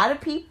stuff, and a lot of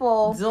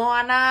people.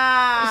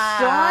 Donna.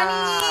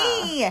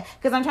 Shawnee.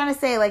 Because I'm trying to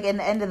say, like, in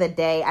the end of the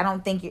day, I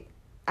don't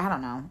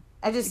know.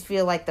 I just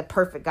feel like the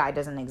perfect guy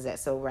doesn't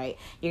exist. So, right,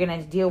 you're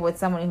gonna deal with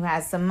someone who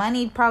has some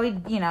money.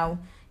 Probably, you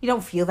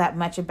don't feel that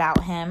much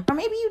about him, or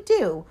maybe you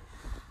do.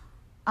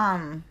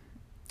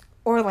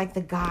 Or like the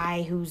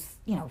guy who's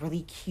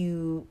really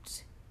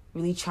cute.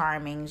 Really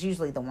charming is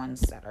usually the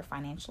ones that are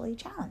financially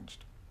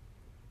challenged.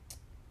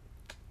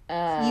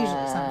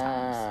 Usually,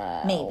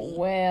 sometimes. Maybe.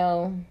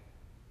 Well.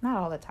 Not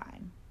all the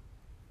time.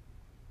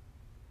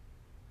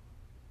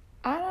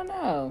 I don't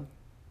know.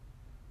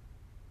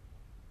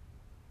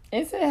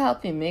 It's a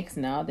healthy mix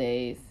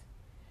nowadays.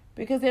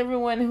 Because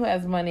everyone who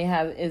has money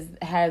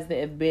has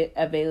the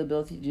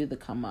availability to do the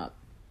come up.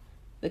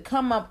 The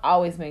come up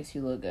always makes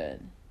you look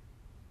good.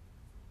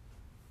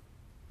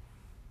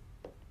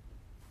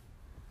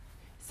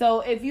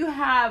 So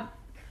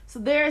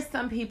there are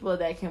some people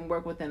that can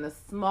work within a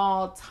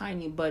small,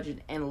 tiny budget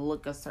and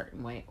look a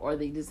certain way, or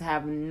they just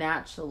have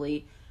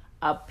naturally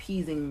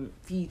appeasing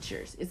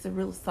features. It's a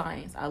real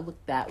science. I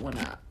looked that one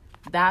up.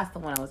 That's the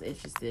one I was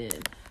interested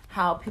in.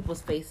 How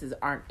people's faces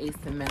aren't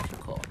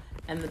asymmetrical.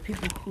 And the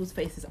people whose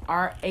faces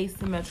are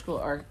asymmetrical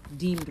are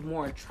deemed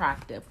more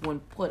attractive when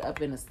put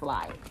up in a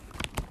slide.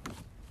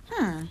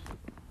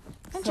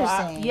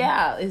 Interesting.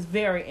 So it's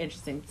very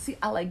interesting. See,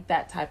 I like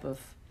that type of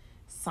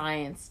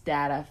science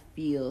data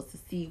fields to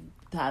see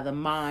how the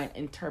mind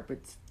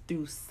interprets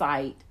through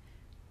sight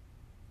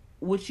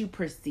what you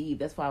perceive.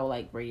 That's why I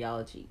like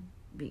radiology.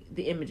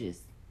 The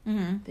images.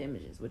 Mm-hmm. The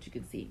images, what you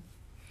can see.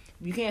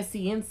 If you can't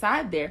see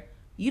inside there,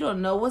 you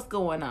don't know what's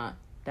going on.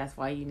 That's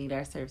why you need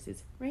our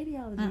services.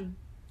 Radiology.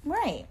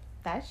 Right.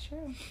 That's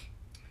true.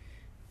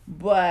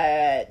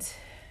 But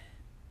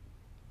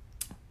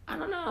I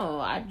don't know.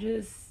 I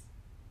just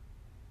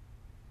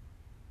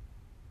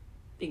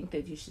think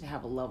that you should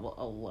have a level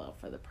of love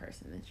for the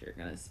person that you're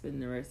going to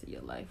spend the rest of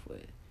your life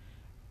with.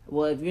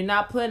 Well, if you're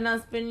not planning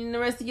on spending the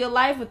rest of your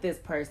life with this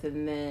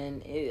person,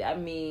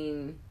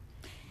 then,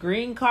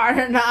 green card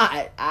or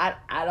not,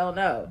 I don't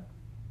know.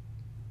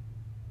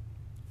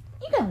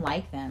 You can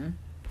like them.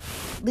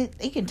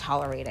 You can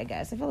tolerate, I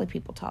guess. I feel like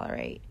people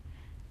tolerate.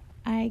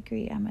 I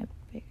agree. I'm a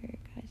bigger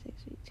guy,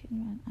 6 feet 2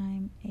 1.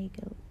 I'm a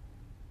goat.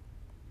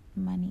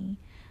 Money.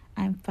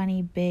 I'm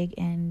funny, big,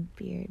 and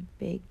beard.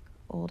 Big,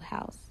 old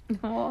house.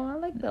 Oh, I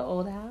like the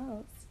old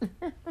house.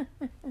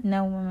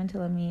 No woman to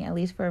love me, at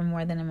least for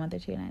more than a month or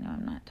two, and I know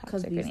I'm not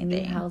toxic or anything. Because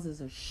these new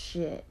houses are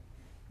shit.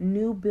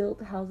 New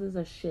built houses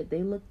are shit.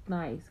 They look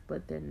nice,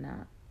 but they're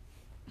not.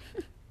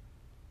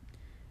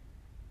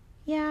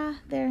 Yeah,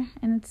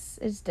 and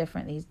it's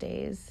different these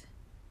days.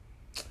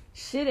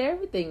 Shit,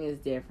 everything is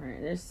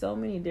different. There's so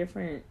many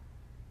different...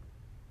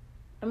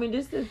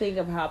 just to think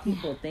of how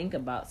people think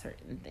about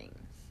certain things.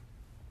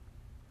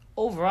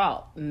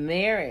 Overall,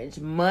 marriage,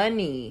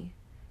 money,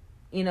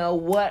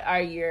 what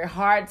are your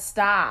hard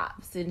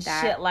stops and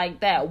shit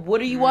like that?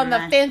 What are you on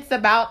the fence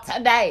about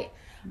today?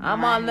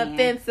 I'm on the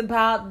fence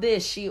about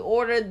this. She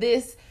ordered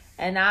this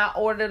and I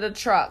ordered a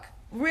truck.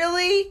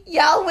 Really?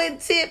 Y'all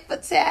went tit for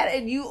tat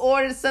and you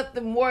ordered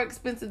something more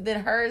expensive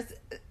than her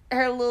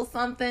little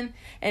something,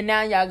 and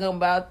now y'all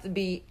about to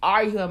be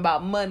arguing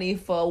about money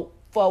for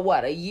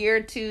what, a year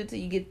or two till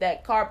you get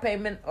that car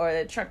payment or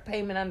that truck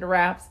payment under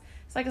wraps.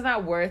 It's like, it's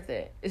not worth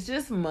it. It's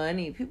just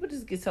money. People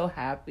just get so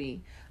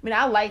happy.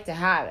 I like to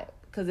have it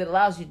because it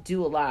allows you to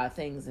do a lot of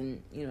things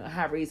and,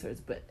 have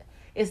resources, but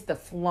it's the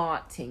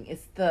flaunting.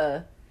 It's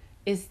the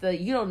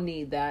you don't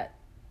need that.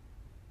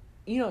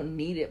 You don't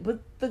need it. But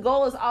the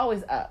goal is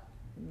always up.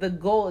 The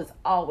goal is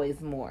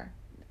always more.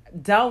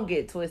 Don't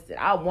get twisted.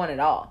 I want it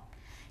all.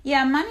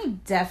 Yeah, money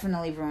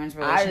definitely ruins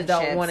relationships. I just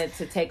don't want it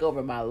to take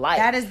over my life.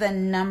 That is the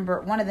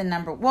number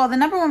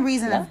one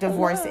reason of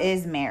divorce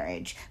is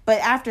marriage. But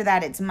after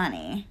that, it's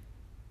money.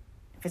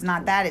 If it's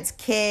not that, it's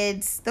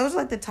kids. Those are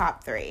like the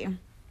top 3.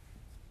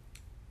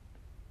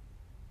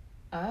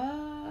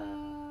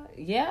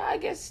 Yeah, I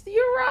guess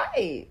you're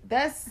right.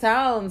 That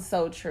sounds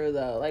so true,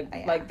 though.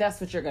 Like that's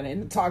what you're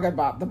gonna talk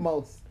about the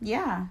most.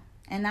 Yeah,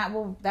 and that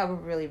will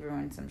really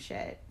ruin some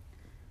shit.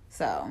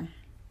 So,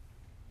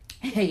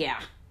 yeah.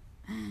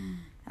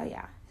 Oh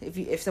yeah.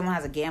 If someone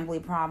has a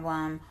gambling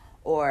problem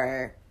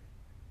or,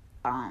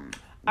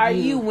 are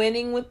you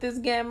winning with this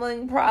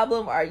gambling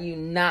problem? Or are you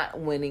not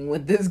winning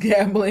with this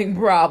gambling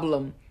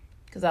problem?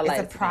 Because I like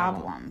it's a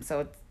problem.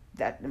 So it's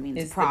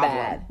a problem.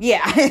 Bad.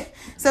 Yeah.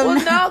 So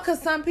no,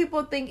 because some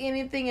people think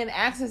anything in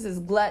excess is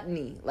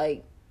gluttony.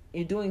 Like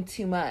you're doing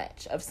too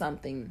much of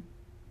something,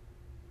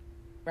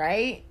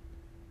 right?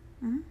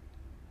 Mm-hmm.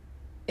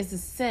 It's a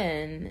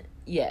sin,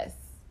 yes,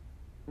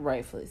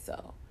 rightfully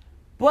so.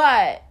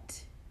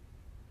 But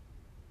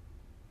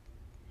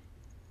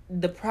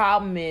the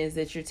problem is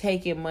that you're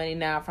taking money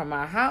now from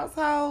our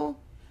household.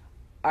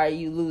 Are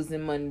you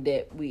losing money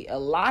that we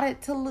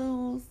allotted to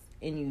lose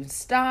and you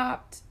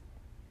stopped?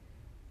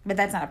 But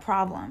that's not a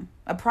problem.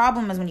 A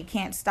problem is when you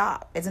can't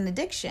stop. It's an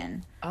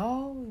addiction.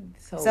 Oh,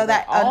 so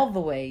that all the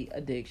way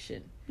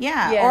addiction.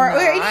 Yeah, or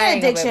any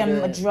addiction,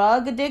 a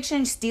drug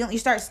addiction. You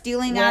start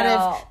stealing out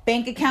of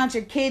bank accounts,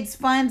 your kids'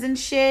 funds and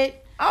shit.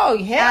 Oh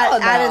hell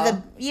no! Out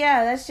of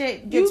that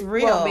shit gets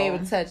real. You won't be able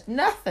to touch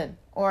nothing.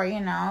 Or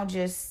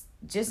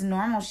just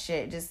normal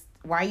shit. Just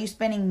why are you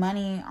spending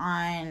money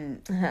on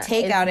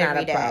takeout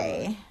every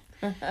day?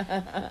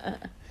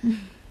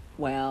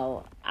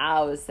 Well,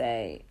 I would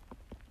say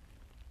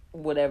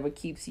whatever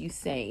keeps you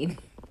sane.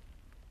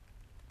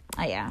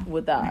 Oh yeah.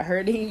 Without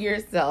hurting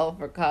yourself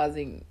or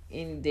causing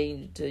any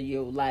danger to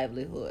your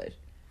livelihood.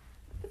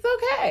 It's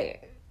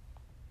okay.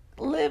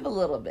 Live a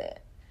little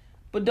bit.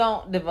 But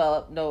don't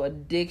develop no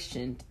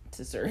addiction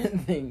to certain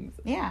things.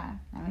 Yeah,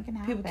 that can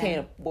happen. People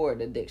can't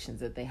afford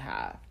addictions that they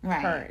have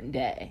current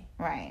day.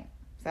 Right.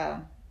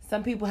 So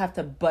Some people have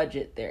to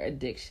budget their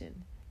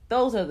addiction.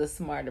 Those are the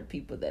smarter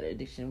people that are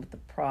addiction with the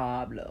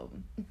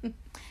problem. But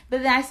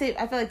then I feel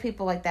like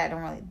people like that don't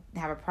really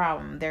have a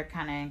problem. They're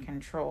kind of in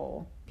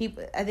control.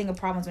 I think a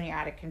problem is when you're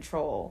out of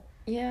control.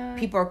 Yeah.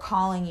 People are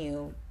calling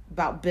you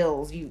about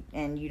bills,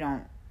 and you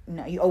don't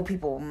know. You owe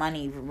people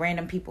money.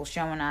 Random people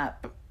showing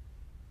up.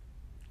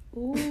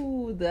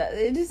 Ooh,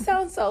 it just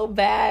sounds so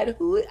bad.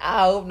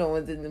 I hope no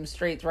one's in them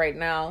streets right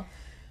now.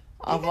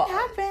 It can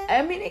happen.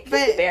 I mean, it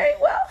could very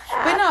well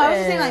happen. But no, I was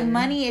just saying, like,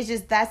 money is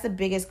just, that's the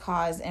biggest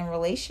cause in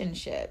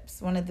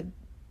relationships. One of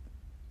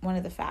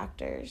the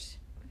factors.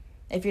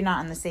 If you're not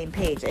on the same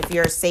page. If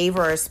you're a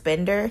saver or a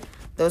spender,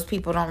 those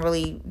people don't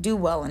really do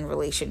well in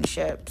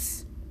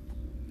relationships.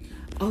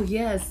 Oh,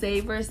 yeah,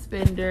 saver,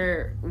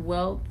 spender,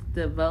 wealth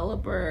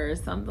developer, or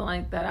something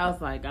like that. I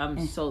was like,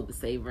 I'm so the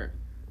saver.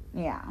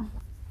 Yeah.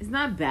 It's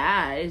not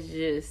bad. It's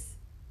just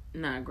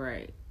not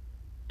great.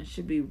 I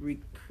should be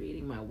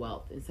recreating my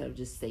wealth instead of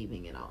just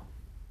saving it all.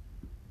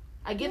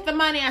 I get the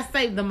money, I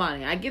save the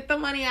money. I get the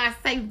money, I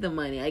save the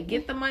money. I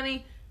get the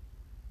money,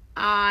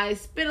 I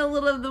spend a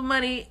little of the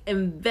money,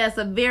 invest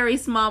a very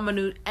small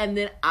minute, and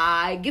then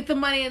I get the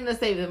money and then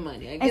save the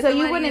money. And so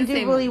you wouldn't do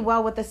really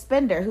well with a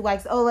spender who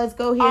likes, let's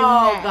go here.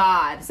 Oh,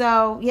 God.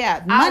 So,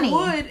 yeah, money.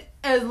 I would,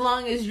 as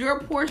long as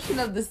your portion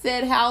of the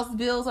said house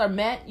bills are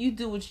met, you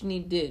do what you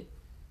need to do.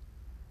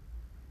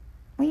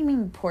 What do you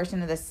mean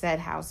portion of the said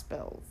house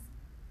bills?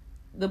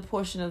 The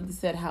portion of the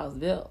said house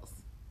bills.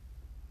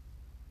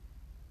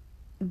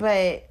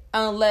 But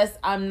unless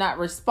I'm not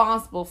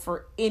responsible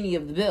for any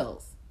of the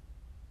bills.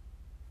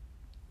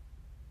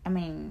 I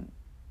mean,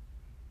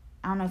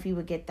 I don't know if you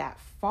would get that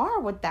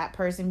far with that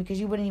person because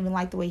you wouldn't even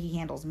like the way he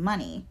handles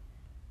money.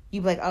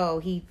 You'd be like, oh,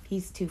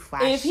 he's too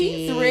flashy. If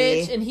he's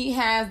rich and he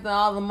has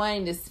all the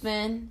money to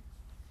spend,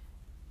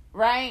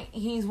 right?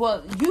 You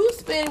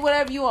spend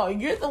whatever you want.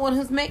 You're the one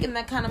who's making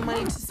that kind of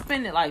money to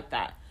spend it like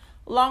that.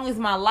 As long as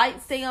my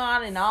lights stay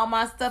on and all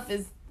my stuff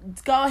is,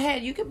 go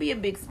ahead. You could be a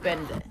big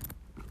spender.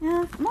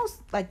 Yeah,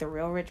 most, like, the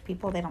real rich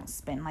people, they don't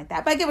spend like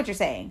that. But I get what you're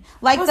saying.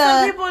 Like, well, the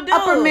some people do.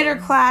 Upper middle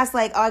class,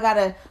 like, oh, I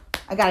gotta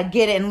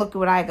get it and look at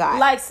what I got.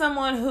 Like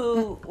someone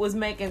who was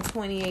making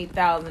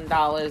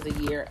 $28,000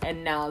 a year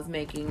and now is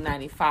making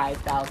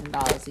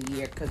 $95,000 a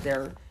year because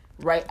they're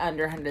right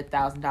under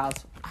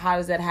 $100,000. How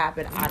does that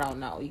happen? I don't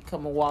know. You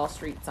come on Wall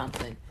Street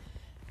something.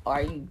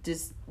 Or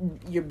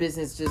your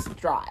business just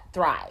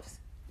thrives.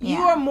 Yeah.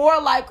 You are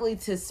more likely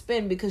to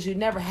spend because you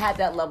never had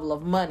that level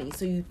of money.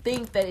 So you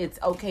think that it's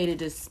okay to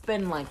just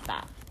spend like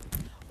that.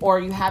 Or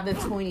you have the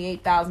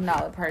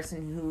 $28,000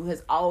 person who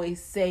has always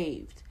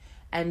saved.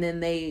 And then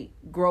they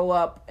grow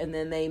up and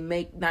then they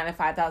make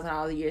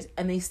 $95,000 a year.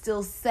 And they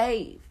still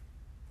save.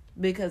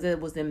 Because it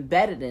was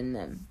embedded in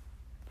them.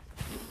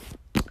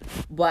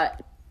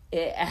 But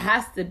it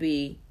has to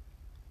be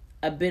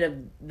a bit of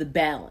the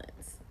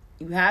balance.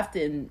 You have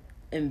to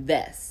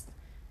invest.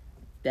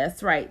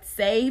 That's right.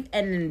 Save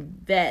and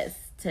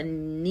invest.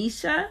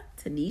 Tanisha.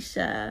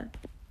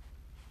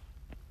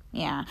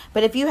 Yeah.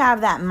 But if you have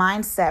that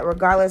mindset,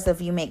 regardless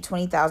if you make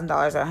 $20,000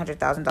 or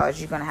 $100,000,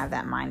 you're going to have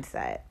that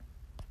mindset.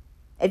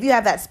 If you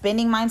have that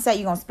spending mindset,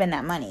 you're going to spend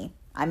that money.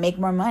 I make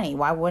more money.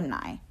 Why wouldn't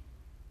I?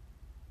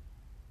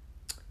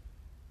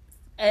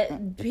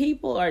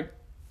 People are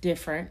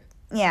different.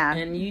 Yeah.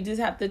 And you just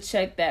have to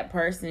check that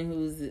person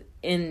who's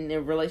in a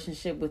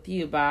relationship with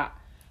you about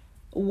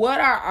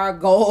what are our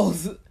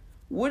goals.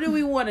 What do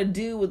we want to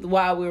do with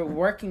while we're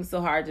working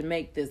so hard to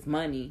make this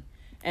money?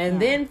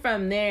 And then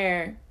from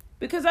there,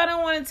 because I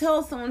don't want to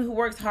tell someone who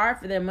works hard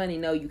for their money,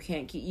 no, you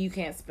can't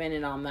spend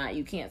it on that.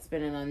 You can't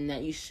spend it on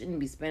that. You shouldn't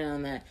be spending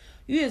on that.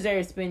 You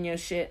deserve to spend your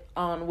shit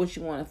on what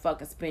you want to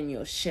fucking spend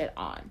your shit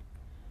on.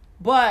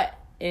 But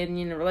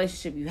in a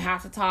relationship, you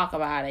have to talk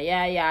about it.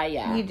 Yeah.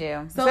 You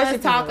do. So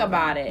let's talk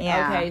about it.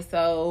 Yeah. Okay,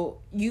 so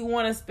you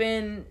want to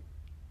spend,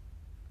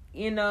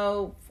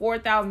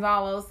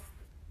 $4,000,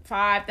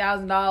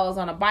 $5,000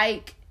 on a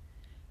bike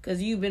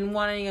because you've been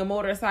wanting a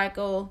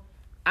motorcycle.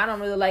 I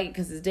don't really like it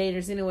because it's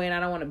dangerous anyway and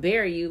I don't want to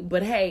bury you.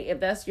 But hey, if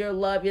that's your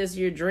love, yes,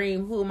 your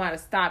dream, who am I to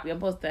stop you? I'm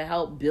supposed to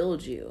help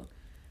build you.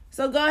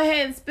 So go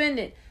ahead and spend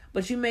it.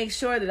 But you make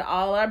sure that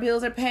all our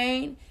bills are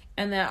paid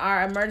and that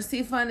our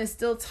emergency fund is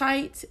still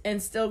tight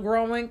and still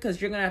growing because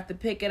you're going to have to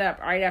pick it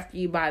up right after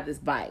you buy this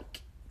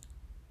bike.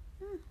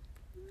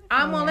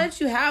 I'm going to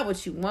let you have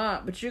what you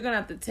want, but you're going to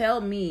have to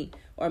tell me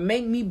or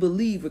make me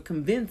believe or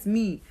convince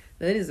me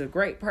that it is a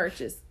great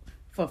purchase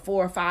for $4,000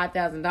 or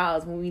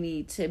 $5,000 when we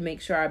need to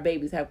make sure our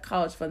babies have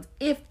college funds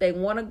if they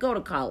want to go to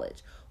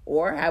college.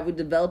 Or have we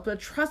developed a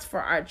trust for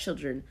our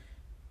children?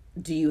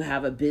 Do you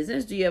have a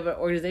business? Do you have an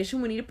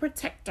organization? We need to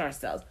protect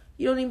ourselves.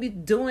 You don't need to be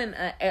doing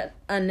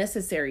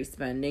unnecessary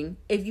spending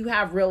if you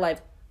have real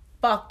life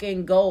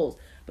fucking goals.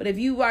 But if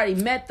you've already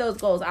met those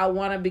goals, I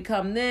want to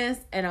become this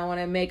and I want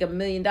to make $1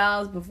 million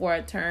before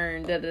I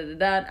turn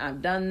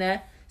I've done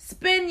that.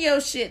 Spend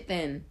your shit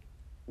then.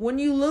 When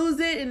you lose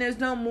it and there's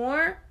no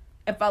more,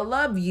 if I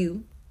love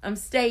you, I'm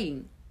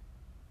staying.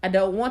 I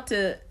don't want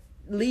to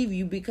leave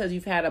you because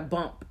you've had a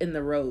bump in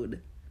the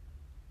road.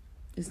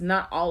 It's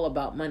not all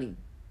about money.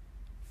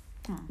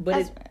 But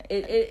right.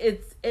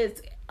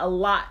 it's a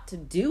lot to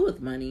do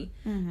with money.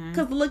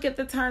 Because look at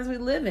the times we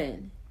live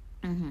in.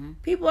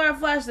 People are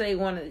flashy. You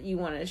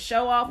want to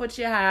show off what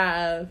you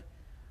have.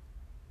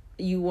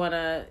 You want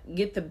to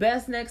get the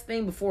best next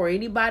thing before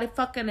anybody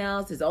fucking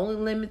else. There's only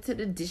limited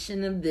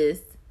edition of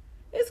this.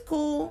 It's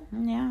cool.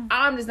 Yeah.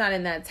 I'm just not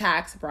in that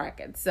tax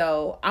bracket.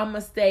 So I'm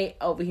going to stay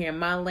over here in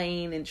my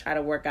lane and try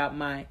to work out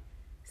my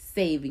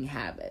saving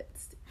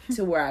habits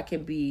to where I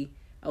can be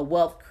a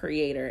wealth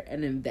creator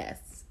and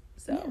invest.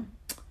 So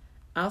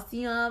I'll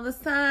see you on the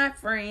other side,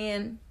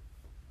 friend.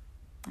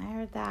 I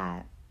heard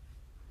that.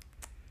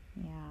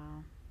 Yeah.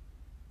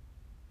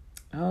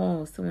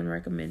 Oh, someone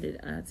recommended,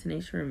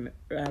 Tanisha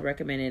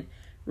recommended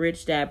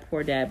Rich Dad,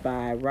 Poor Dad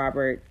by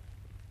Robert,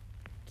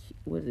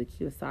 what is it,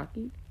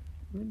 Kiyosaki?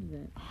 What is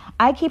that?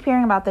 I keep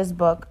hearing about this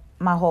book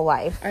my whole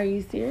life. Are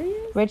you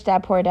serious? Rich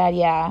Dad, Poor Dad,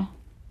 yeah.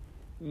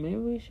 Maybe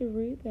we should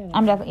read that.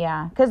 I'm definitely,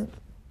 yeah. Because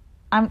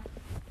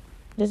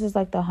this is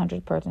like the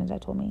 100th person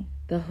that told me.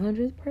 The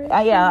 100th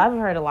person? Yeah, I've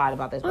heard a lot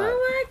about this book.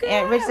 Oh my God.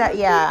 And Rich Dad,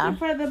 yeah.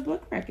 Thank you for the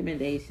book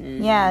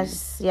recommendation.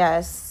 Yes.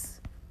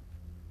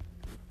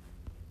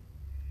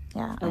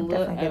 Yeah, a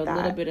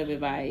little bit of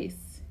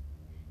advice.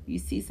 You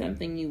see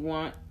something you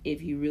want,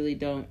 if you really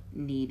don't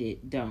need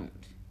it, don't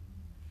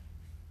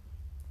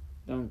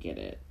get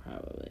it,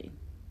 probably.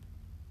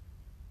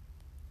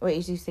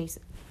 Wait, you see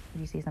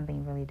something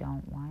you really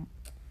don't want?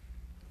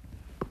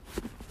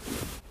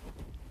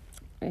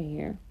 Right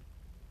here.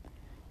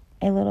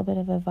 A little bit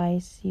of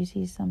advice. You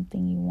see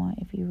something you want,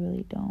 if you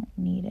really don't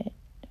need it,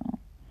 don't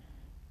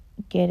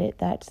get it.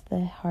 That's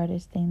the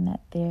hardest thing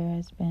that there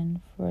has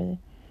been for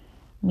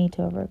me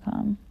to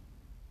overcome.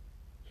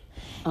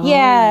 Oh,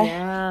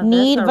 yeah.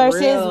 Need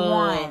versus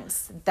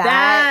wants.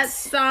 That's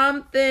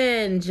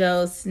something.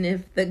 Joe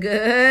Sniff the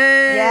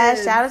Good. Yeah,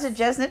 shout out to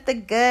Joe Sniff the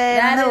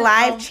Good on the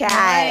live chat.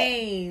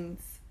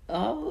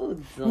 Oh,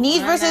 Donna.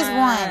 Need versus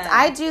wants.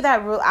 I do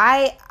that rule.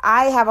 I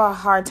have a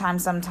hard time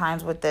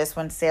sometimes with this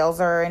when sales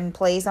are in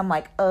place. I'm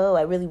like, oh,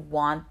 I really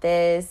want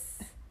this,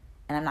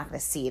 and I'm not going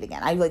to see it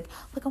again. I like,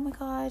 oh my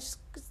gosh,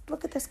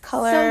 look at this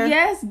color. So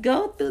yes,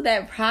 go through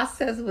that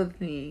process with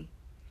me.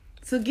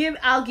 So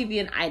I'll give you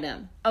an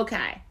item.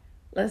 Okay,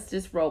 let's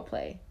just role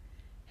play.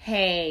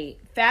 Hey,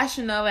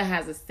 Fashion Nova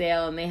has a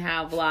sale and they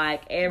have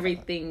like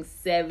everything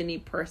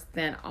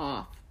 70%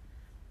 off.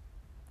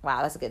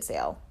 Wow, that's a good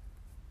sale.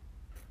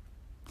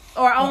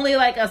 Or only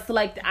like a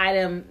select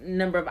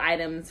number of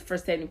items for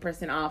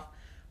 70% off.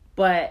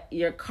 But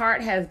your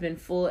cart has been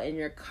full and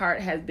your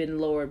cart has been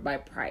lowered by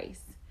price.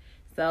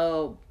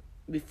 So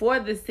before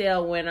the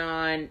sale went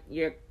on,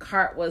 your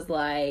cart was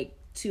like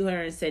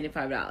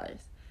 $275.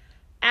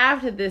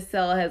 After this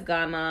sale has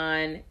gone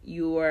on,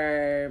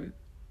 your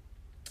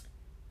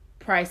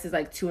price is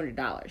like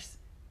 $200.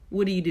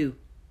 What do you do?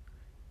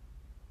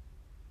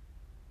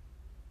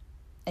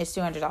 It's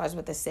 $200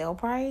 with the sale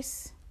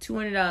price?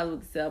 $200 with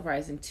the sale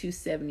price and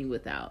 $270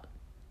 without.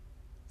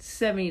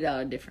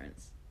 $70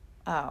 difference.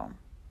 Oh.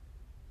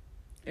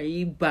 Are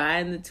you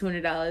buying the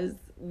 $200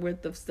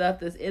 worth of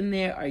stuff that's in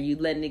there, or are you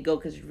letting it go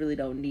because you really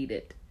don't need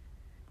it?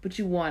 But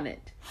you want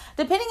it.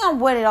 Depending on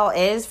what it all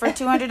is for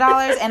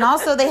 $200. And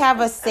also they have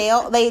a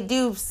sale.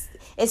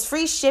 It's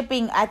free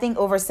shipping, I think,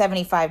 over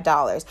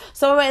 $75.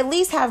 So I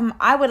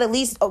would at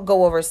least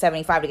go over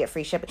 $75 to get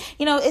free shipping.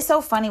 You know, it's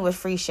so funny with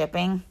free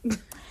shipping.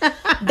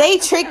 They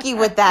trick you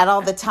with that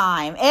all the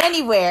time.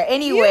 Anywhere.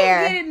 You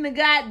get in the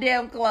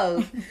goddamn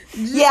clothes.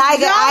 Yeah,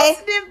 I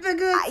sniff the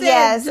good sense.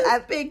 Yes, I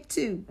pick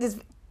two.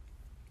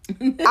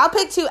 I'll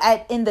pick two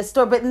in the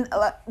store, but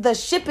the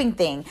shipping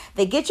thing,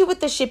 they get you with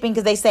the shipping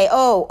because they say,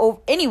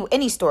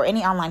 any store,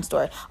 any online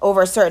store,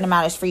 over a certain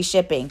amount is free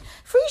shipping.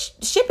 Free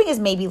shipping is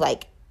maybe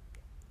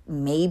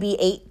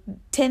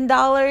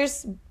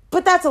 $8-10,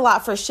 but that's a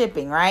lot for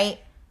shipping, right?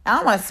 I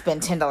don't want to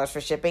spend $10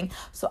 for shipping,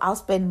 so I'll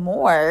spend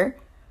more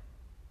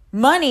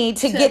money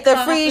to get the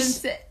free.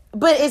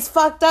 But it's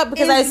fucked up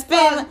because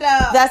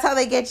that's how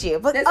they get you.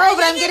 But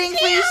I'm getting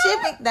free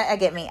shipping. That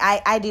get me.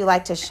 I do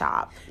like to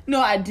shop.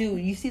 No, I do.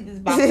 You see this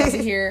box over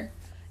here,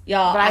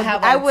 y'all? I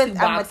have two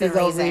boxes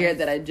over here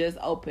that I just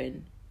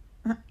opened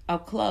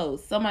of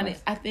clothes. I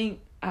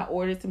think I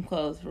ordered some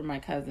clothes for my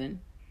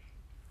cousin.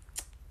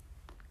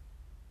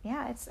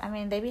 Yeah,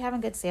 they be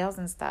having good sales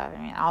and stuff.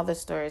 All the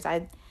stores.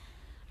 I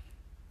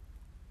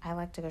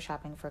like to go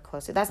shopping for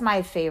clothes. That's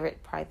my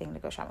favorite probably thing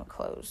to go shopping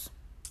clothes.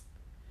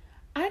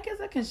 I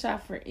guess I can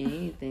shop for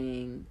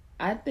anything.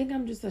 I think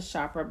I'm just a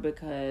shopper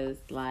because,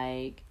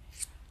 I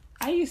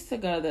used to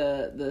go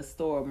to the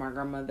store with my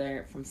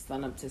grandmother from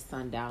sun up to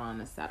sundown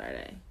on a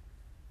Saturday.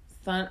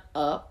 Sun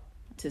up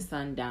to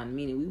sundown,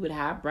 meaning we would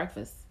have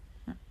breakfast,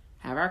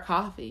 have our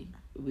coffee.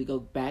 We go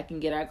back and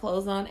get our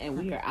clothes on, and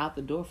we are out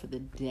the door for the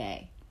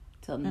day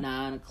till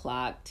 9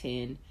 o'clock,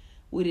 10.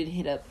 We did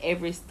hit up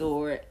every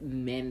store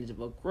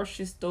manageable.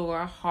 Grocery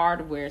store,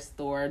 hardware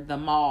store, the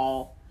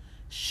mall,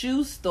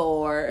 shoe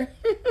store.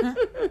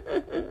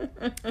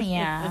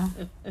 Yeah.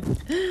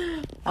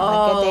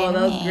 Oh,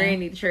 those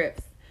granny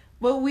trips.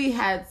 But we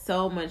had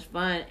so much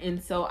fun.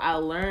 And so I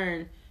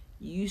learned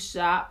you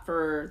shop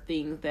for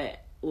things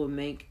that will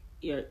make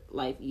your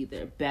life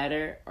either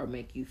better or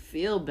make you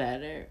feel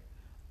better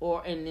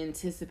or in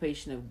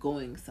anticipation of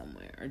going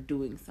somewhere or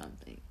doing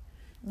something.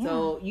 Yeah.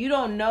 So you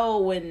don't know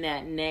when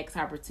that next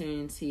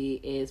opportunity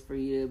is for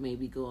you to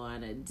maybe go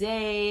on a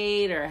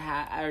date or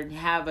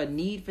have a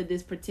need for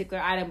this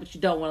particular item, but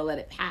you don't want to let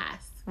it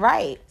pass.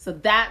 Right. So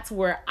that's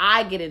where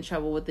I get in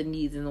trouble with the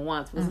needs and the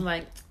wants. Because I'm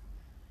like,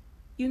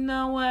 you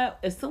know what?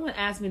 If someone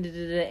asks me to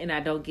do that and I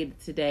don't get it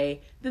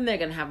today, then they're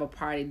going to have a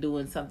party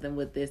doing something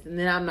with this. And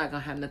then I'm not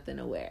going to have nothing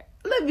to wear.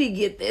 Let me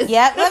get this.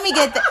 Yep, let me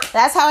get that.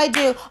 That's how I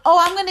do. Oh,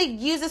 I'm going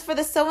to use this for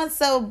the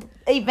so-and-so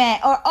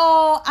event.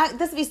 Or,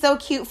 this would be so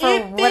cute for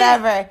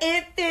whatever.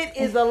 If it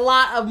is a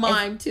lot of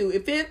mine, too.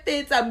 If it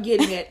fits, I'm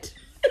getting it.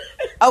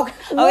 Okay,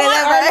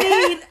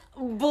 I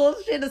mean,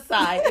 bullshit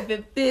aside. If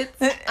it fits,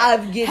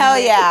 I'm getting it. Hell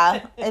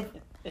yeah.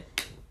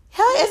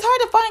 It's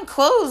hard to find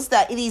clothes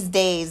these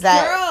days.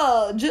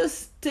 Girl,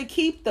 just to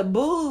keep the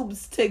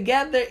boobs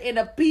together in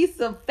a piece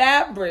of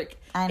fabric.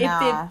 I know.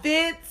 If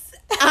it fits,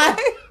 I'm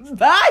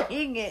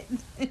buying it.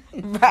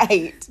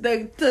 Right.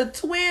 The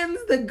twins,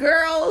 the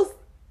girls,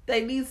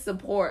 they need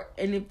support.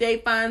 And if they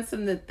find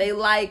something that they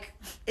like,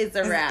 it's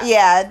a wrap.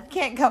 Yeah,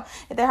 they're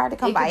hard to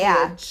come by, It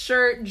could be a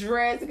shirt,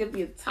 dress, it could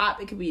be a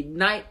top, it could be a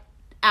night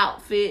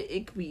outfit,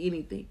 it could be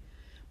anything.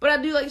 But I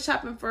do like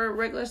shopping for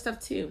regular stuff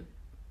too.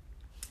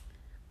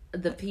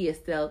 The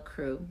PSL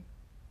crew.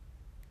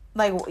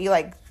 Like, you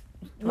like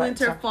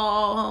winter,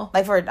 fall.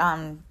 Like for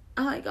I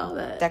like all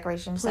that.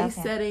 Decoration place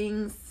stuff.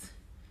 settings.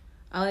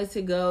 I like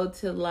to go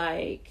to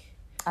like.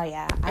 Oh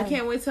yeah. I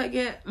can't wait till I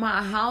get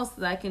my house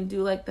that I can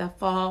do like the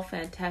fall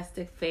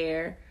fantastic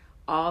fair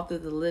all through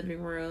the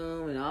living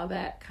room and all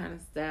that kind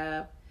of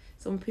stuff.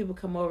 So when people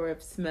come over,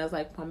 it smells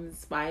like pumpkin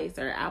spice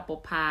or apple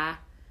pie.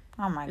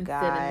 Oh my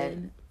god.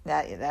 Cinnamon.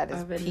 That is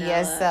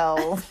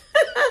PSL.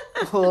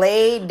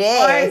 Lady.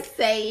 Or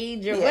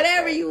sage or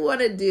whatever you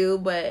want to do,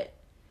 but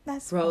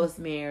that's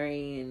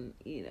rosemary and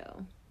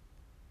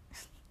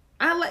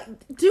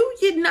do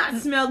you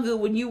not smell good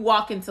when you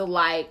walk into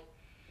like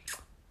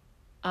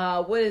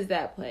what is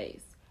that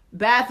place?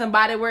 Bath and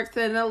Body Works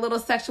in a little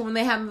section when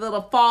they have the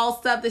little fall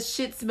stuff. The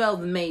shit smells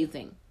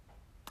amazing.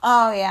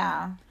 Oh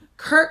yeah.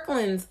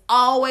 Kirkland's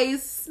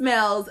always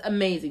smells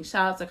amazing.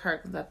 Shout out to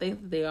Kirkland's. I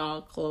think they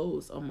all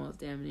closed almost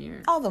damn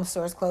near. All them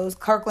stores closed.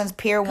 Kirkland's,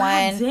 Pier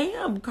 1.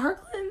 Damn,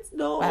 Kirkland's?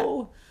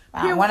 No.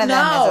 Wow, one of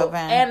them is open.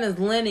 Anna's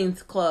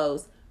Linens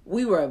closed.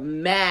 We were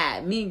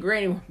mad. Me and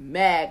Granny were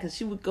mad because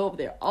she would go over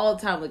there all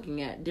the time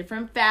looking at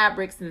different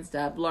fabrics and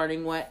stuff,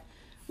 learning what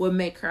would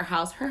make her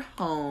house her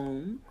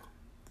home.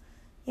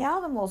 Yeah,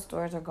 all them little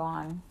stores are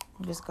gone.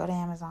 You just go to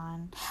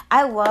Amazon.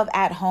 I love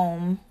At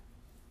Home.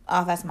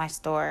 Oh, that's my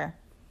store.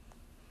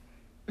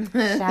 Shout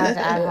out to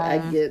At Home. I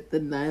get the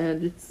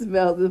 900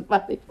 smells in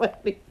Body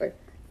Works.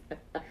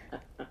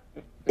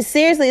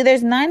 Seriously,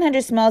 there's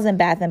 900 smells in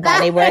Bath and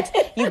Body Works.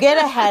 You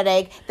get a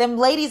headache. Them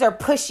ladies are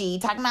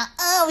pushy, talking about,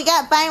 we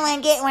got buy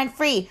one, get one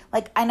free.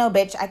 Like, I know,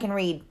 bitch, I can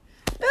read.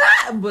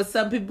 But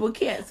some people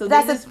can't. So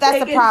that's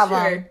the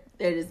problem. Sure.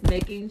 They're just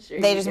making sure.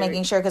 They're just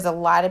making sure because a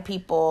lot of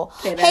people.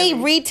 Hey,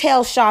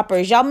 retail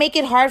shoppers, y'all make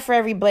it hard for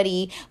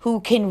everybody who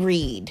can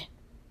read.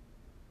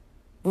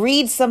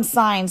 Read some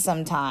signs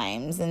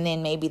sometimes, and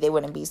then maybe they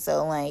wouldn't be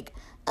so like,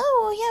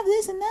 we have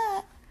this and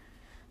that.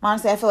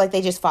 Honestly, I feel like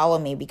they just follow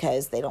me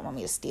because they don't want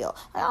me to steal.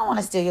 I don't want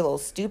to steal your little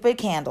stupid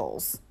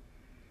candles.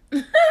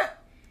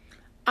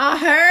 I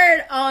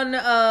heard on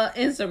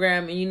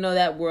Instagram, and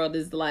that world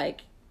is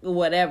like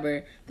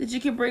whatever, that you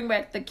can bring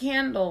back the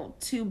candle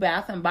to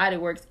Bath and Body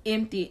Works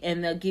empty,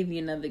 and they'll give you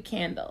another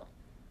candle.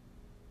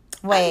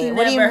 Wait,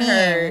 what do you mean? I've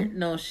never heard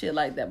no shit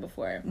like that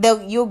before.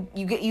 You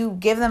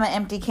give them an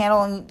empty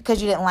candle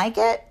because you didn't like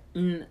it?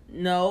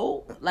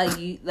 No, like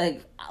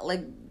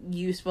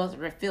you're supposed to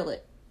refill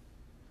it.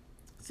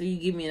 So you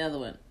give me another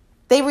one.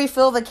 They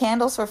refill the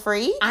candles for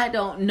free? I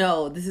don't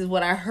know. This is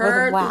what I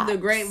heard through the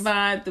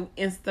grapevine through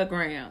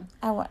Instagram.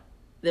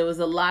 There was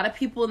a lot of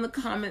people in the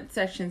comment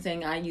section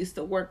saying I used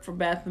to work for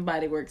Bath and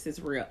Body Works. It's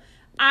real.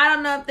 I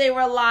don't know if they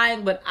were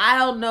lying, but I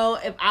don't know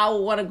if I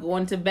would want to go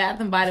into Bath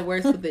and Body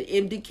Works with an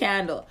empty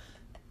candle.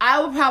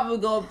 I would probably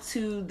go up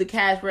to the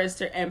cash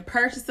register and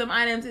purchase some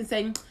items and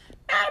say, matter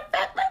of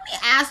fact, let me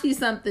ask you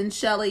something,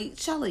 Shelly.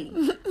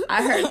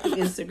 I heard through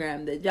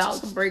Instagram that y'all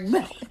can bring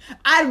back.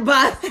 I'd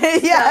buy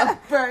stuff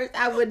first.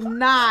 I would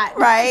not.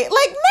 Right?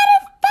 Like,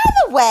 by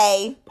the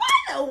way.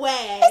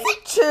 Is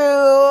it true?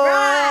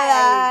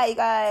 Right. You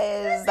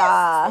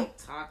guys.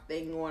 TikTok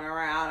thing going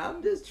around.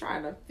 I'm just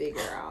trying to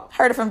figure out.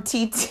 Heard it from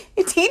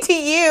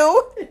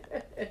TTU.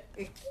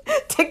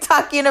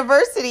 TikTok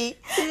University.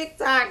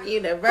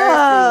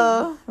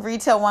 Oh,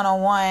 Retail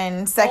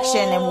 101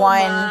 section in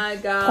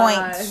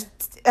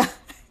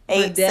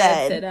 1.8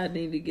 said I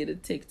need to get a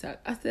TikTok.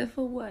 I said,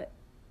 for what?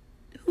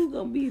 Who's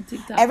gonna be a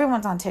TikTok?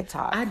 Everyone's on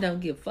TikTok. I don't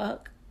give a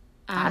fuck.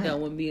 I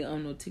don't want to be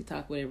on no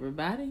TikTok with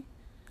everybody.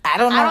 I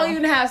don't know. I don't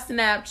even have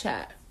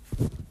Snapchat.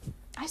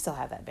 I still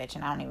have that bitch,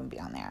 and I don't even be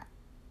on there.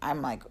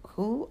 I'm like,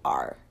 who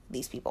are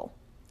these people.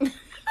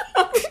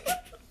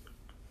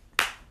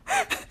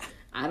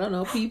 I don't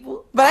know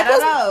people. But I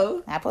don't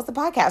know. I post the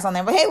podcast on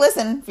there. But hey,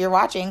 listen, if you're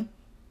watching,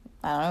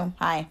 I don't know.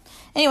 Hi.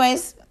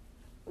 Anyways,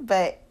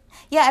 but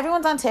yeah,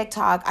 everyone's on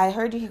TikTok. I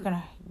heard you're going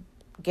to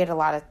get a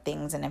lot of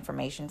things and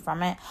information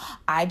from it.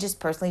 I just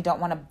personally don't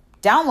want to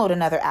download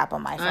another app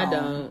on my phone. I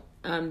don't.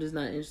 I'm just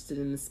not interested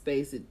in the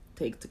space it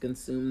takes to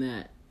consume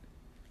that.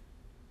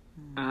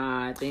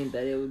 I think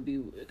that it would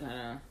be kind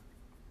of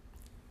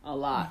a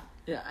lot.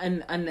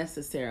 And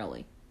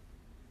unnecessarily.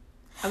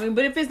 I mean,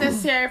 but if it's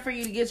necessary for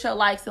you to get your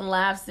likes and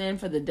laughs in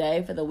for the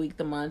day, for the week,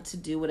 the month, to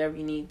do whatever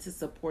you need to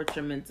support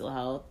your mental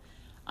health,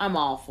 I'm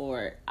all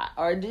for it.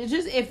 Or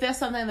just if that's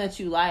something that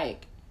you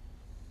like,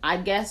 I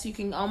guess you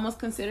can almost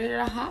consider it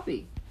a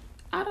hobby.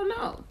 I don't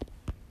know.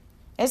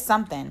 It's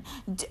something.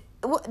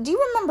 Do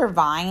you remember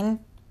Vine?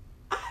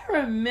 I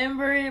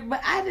remember it,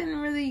 but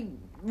I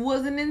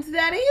wasn't into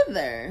that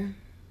either.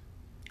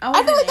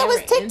 I feel like that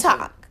was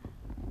TikTok.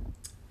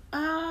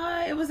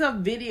 It was a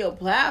video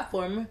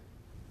platform.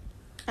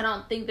 I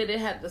don't think that it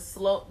had the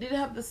slow. Did it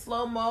have the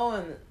slow mo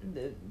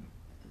and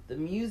the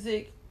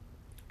music?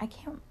 I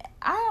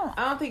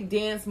don't think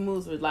dance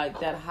moves were like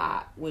that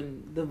hot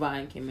when the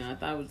Vine came out. I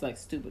thought it was like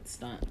stupid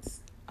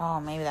stunts. Oh,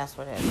 maybe that's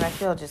what it is. But I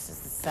feel just as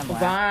similar.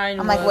 Vine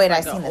I'm like, wait,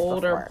 I've an seen this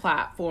older before.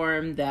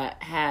 Platform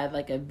that had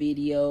like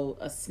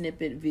a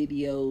snippet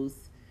videos.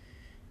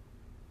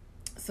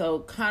 So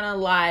kind of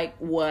like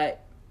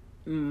what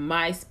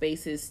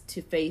MySpace is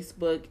to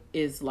Facebook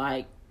is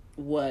like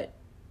what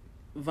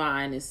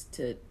Vine is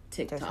to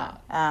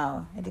TikTok.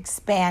 Oh, it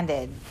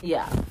expanded.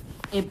 Yeah.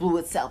 It blew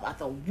itself out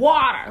the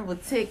water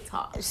with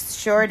TikTok. It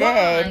sure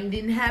Vine did.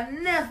 didn't have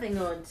nothing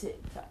on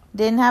TikTok.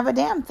 Didn't have a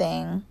damn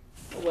thing.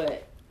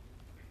 What?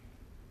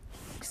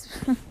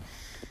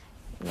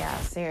 Yeah,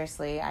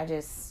 seriously.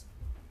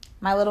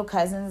 My little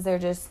cousins, they're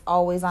just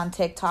always on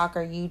TikTok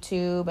or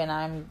YouTube, and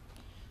I'm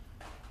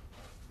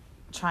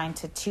trying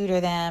to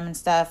tutor them and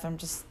stuff. I'm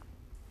just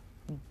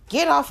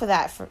get off of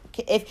that.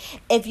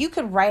 If you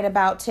could write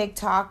about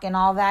TikTok and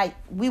all that,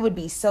 we would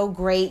be so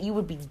great. You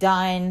would be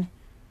done.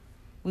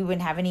 We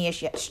wouldn't have any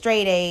issue.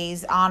 Straight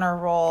A's, honor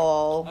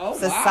roll,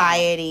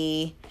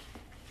 society.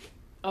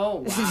 Wow.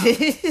 Oh, wow.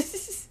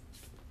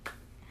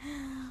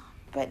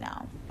 But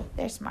no,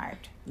 they're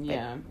smart.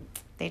 Yeah. But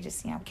they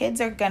just,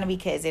 kids are going to be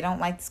kids. They don't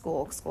like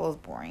school. School is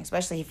boring,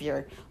 especially if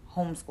you're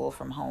homeschool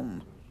from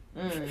home.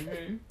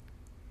 Mm-hmm.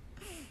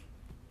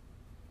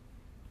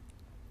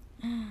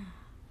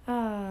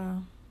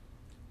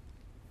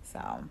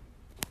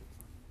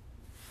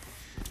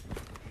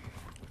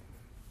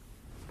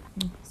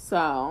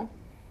 So.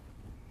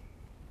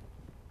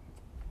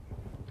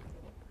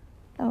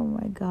 Oh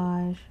my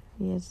gosh,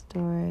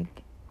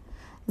 historic.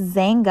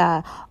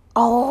 Xanga.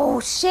 Oh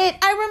shit,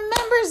 I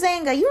remember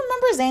Xanga. You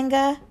remember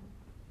Xanga?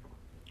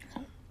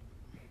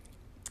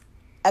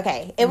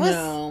 Okay, it was.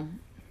 No.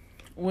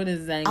 What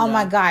is Xanga? Oh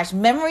my gosh,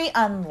 memory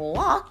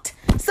unlocked.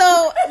 So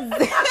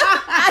I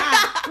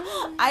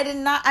did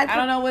not. I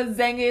don't know what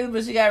Xanga is,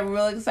 but she got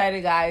real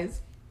excited, guys.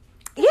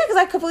 Yeah, because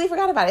I completely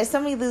forgot about it. It's so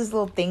many of those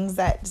little things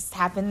that just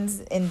happens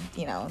in,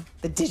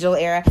 the digital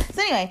era.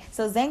 So anyway,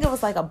 Xanga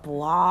was like a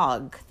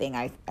blog thing.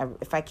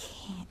 If I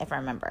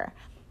remember,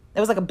 it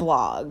was like a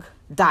blog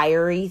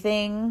diary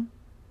thing,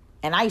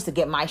 and I used to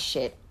get my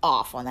shit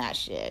off on that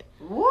shit.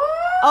 What?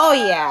 Oh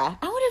yeah.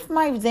 I wonder if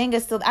my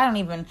Xanga still. I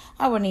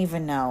wouldn't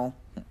even know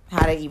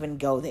how to even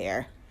go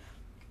there.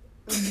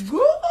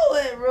 Google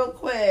it real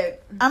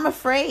quick. I'm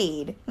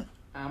afraid.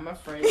 I'm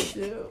afraid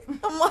too.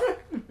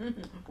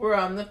 We're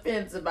on the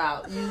fence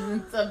about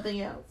using something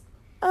else.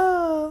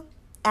 Oh,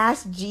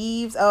 Ask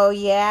Jeeves. Oh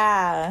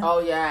yeah. Oh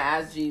yeah,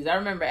 Ask Jeeves. I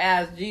remember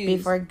Ask Jeeves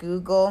before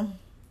Google.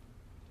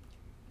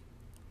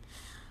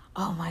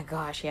 Oh my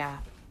gosh, yeah.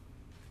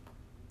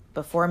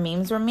 Before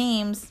memes were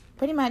memes,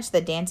 pretty much the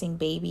dancing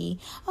baby.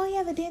 Oh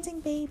yeah, the dancing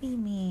baby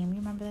meme. You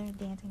remember the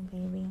dancing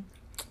baby?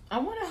 I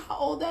wonder how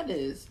old that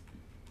is.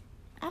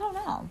 I don't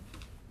know.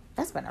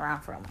 That's been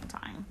around for a long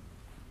time.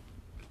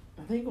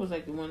 I think it was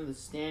like one of the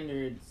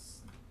standards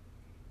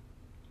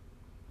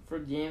for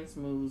dance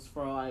moves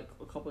for like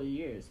a couple of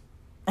years.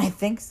 I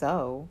think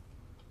so.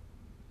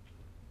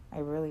 I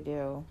really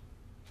do.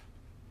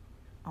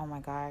 Oh my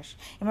gosh.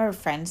 You remember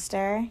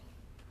Friendster?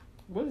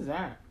 What is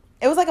that?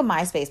 It was like a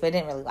MySpace, but it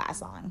didn't really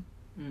last long.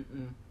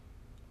 Mm-mm.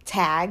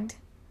 Tagged?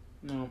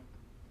 No.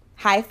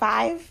 High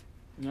Five?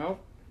 Nope.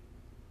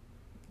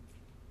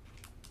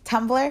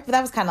 Tumblr? But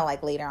that was kind of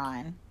like later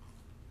on.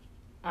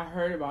 I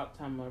heard about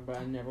Tumblr, but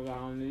I never got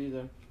on it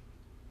either.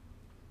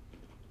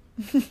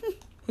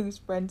 Who's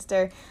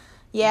Friendster?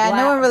 Yeah,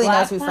 no one really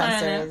knows who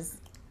Planet. Friendster is.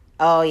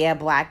 Oh, yeah,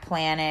 Black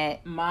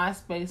Planet.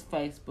 MySpace,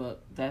 Facebook.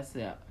 That's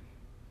it.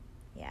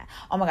 Yeah.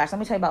 Oh, my gosh. Let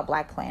me tell you about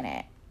Black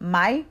Planet.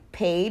 My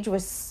page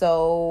was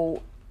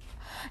so...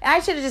 I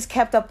should have just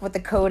kept up with the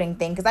coding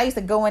thing because I used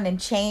to go in and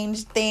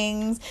change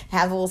things,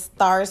 have the little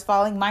stars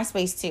falling.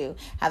 MySpace, too.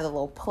 Have the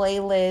little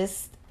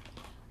playlist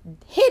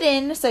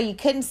hidden so you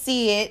couldn't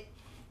see it.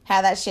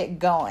 Have that shit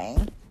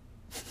going.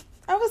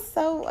 I was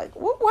so like,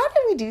 why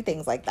did we do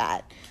things like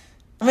that?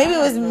 Maybe it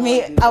was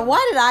me.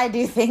 Why did I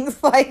do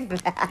things like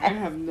that? I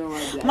have no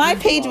idea. My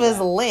page was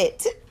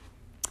lit.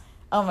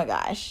 Oh my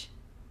gosh.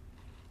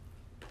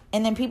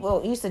 And then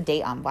people used to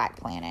date on Black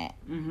Planet.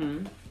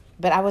 Mm-hmm.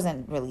 But I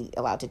wasn't really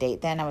allowed to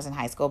date then. I was in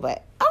high school,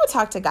 but I would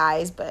talk to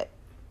guys, but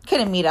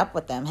couldn't meet up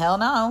with them. Hell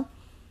no.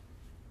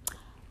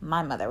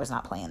 My mother was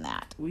not playing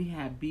that. We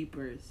had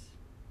beepers.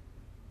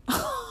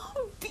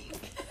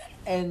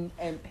 And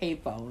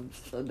payphones.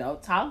 So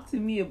don't talk to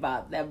me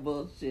about that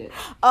bullshit.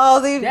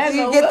 Oh, you get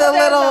the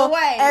little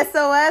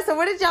SOS. Or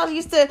what did y'all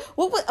used to...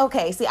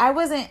 Okay, see, I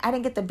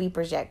didn't get the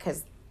beepers yet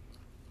because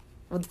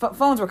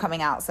phones were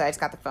coming out, so I just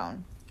got the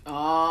phone.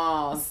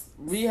 Oh,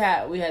 we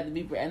had the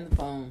beeper and the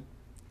phone.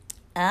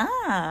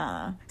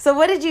 Ah. So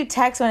what did you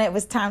text when it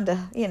was time to,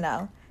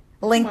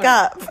 link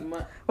up?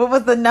 What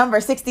was the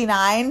number?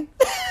 69?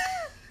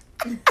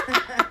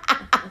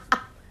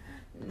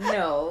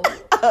 No.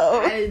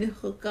 Oh. I didn't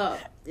hook up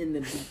in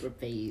the beeper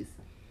phase.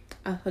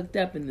 I hooked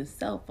up in the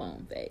cell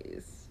phone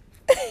phase.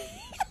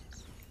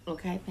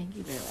 Okay, thank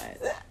you very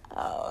much.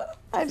 Oh,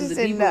 I just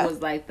didn't know. The beeper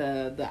was like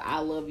the I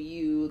love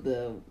you,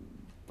 the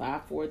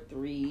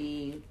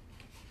 543...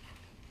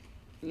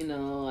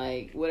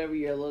 like whatever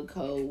your little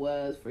code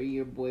was for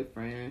your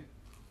boyfriend.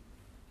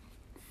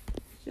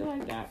 Shit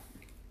like that.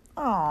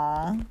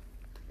 Aww.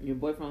 Your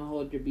boyfriend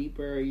hold your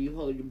beeper, or you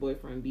hold your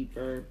boyfriend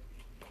beeper.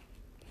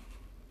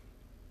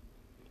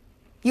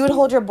 You would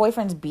hold your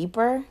boyfriend's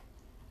beeper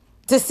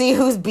to see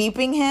who's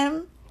beeping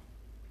him?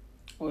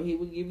 Or he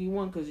would give you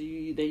one, because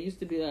they used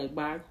to be like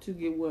buy two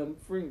get one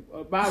free,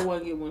 or buy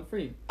one get one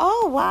free.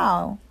 Oh,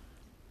 wow.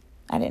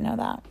 I didn't know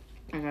that.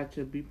 I got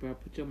your beeper. I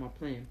put you on my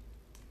plan.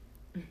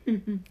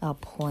 A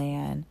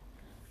plan.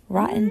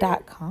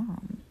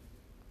 Rotten.com.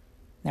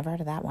 Never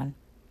heard of that one.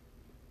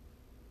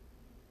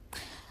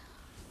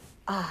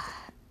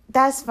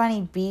 That's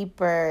funny.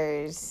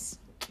 Beepers.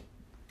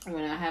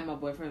 When I had my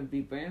boyfriend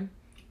beeper,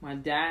 my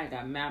dad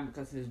got mad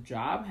because his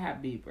job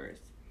had beepers.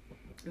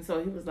 And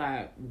so he was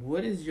like,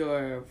 what does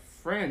your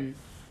friend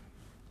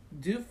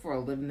do for a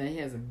living that he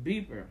has a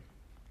beeper?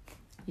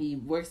 He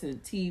works in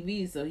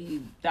TV, so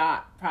he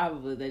thought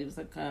probably that he was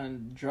a kind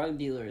of drug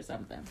dealer or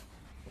something.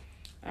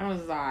 I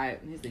was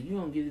like, he said, you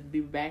don't give the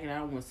beeper back, and I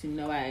don't want to see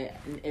nobody.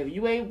 If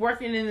you ain't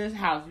working in this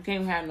house, you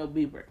can't have no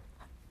beeper.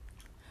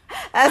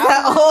 That's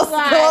an old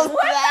school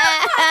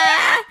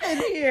in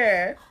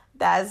here.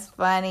 That's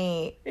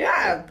funny.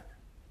 Yeah.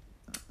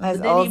 That's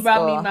but then he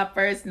brought me my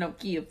first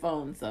Nokia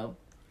phone, so.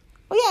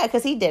 Well, yeah,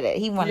 because he did it.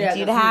 He wanted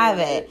you to have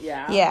it.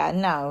 Yeah. Yeah,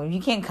 no,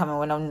 you can't come in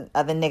with no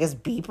other nigga's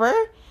beeper.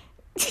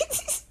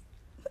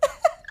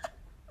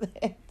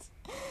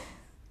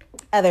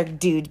 Other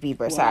dude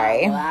beeper,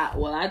 sorry.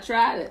 Well, I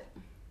tried it.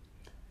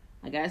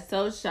 I got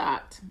so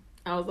shocked.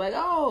 I was like,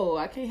 oh,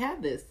 I can't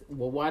have this.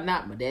 Well, why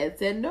not? My dad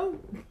said no.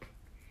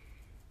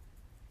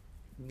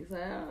 He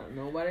said,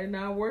 nobody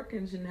not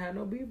working shouldn't have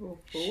no beeper.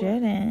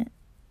 Shouldn't.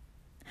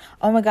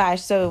 Oh my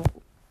gosh, so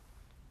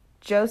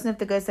Joe Sniff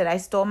the Good said, I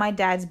stole my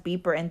dad's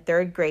beeper in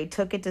 3rd grade,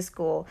 took it to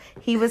school.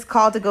 He was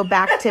called to go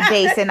back to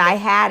base, and I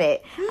had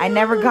it. I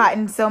never got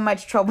in so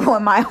much trouble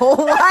in my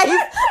whole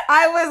life.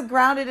 I was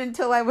grounded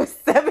until I was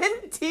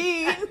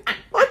 17.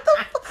 What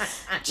the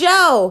fuck?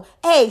 Joe,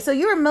 hey, so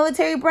you're a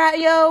military brat,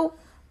 yo?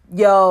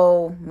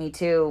 Yo, me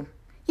too.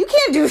 You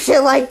can't do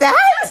shit like that.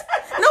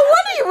 No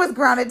wonder you was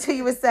grounded till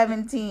you was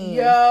 17.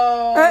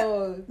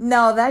 Yo.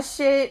 No, that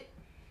shit...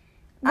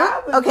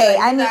 Okay,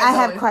 I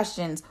have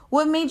questions.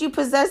 What made you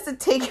possess to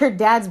take your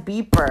dad's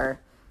beeper?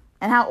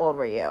 And how old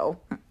were you?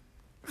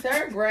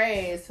 3rd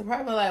grade, so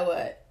probably like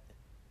what?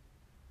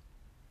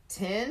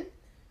 10?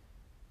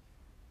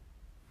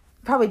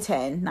 Probably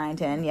 10, 9,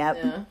 10, yep.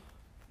 Yeah.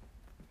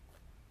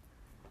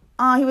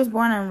 Oh, he was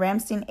born on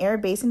Ramstein Air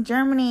Base in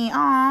Germany.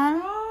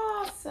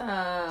 Aw.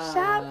 Awesome.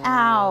 Shout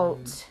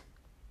out.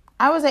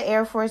 I was an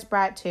Air Force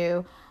brat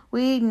too.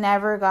 We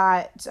never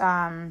got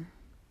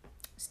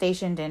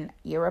stationed in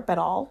Europe at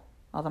all,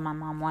 although my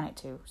mom wanted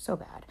to so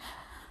bad,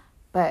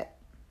 but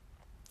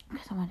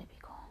because I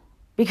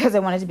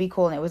wanted to be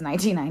cool, and it was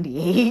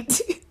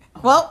 1998.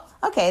 Well,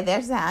 okay,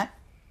 there's that.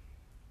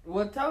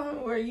 Well, tell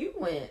him where you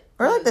went.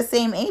 We're like the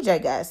same age, I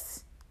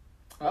guess.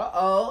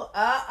 Uh-oh.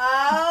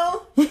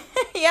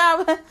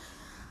 Yeah, but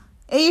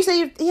you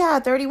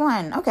said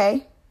 31.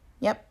 Okay,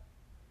 yep.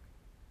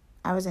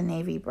 I was a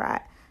Navy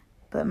brat,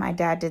 but my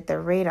dad did the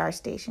radar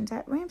stations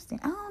at Ramstein.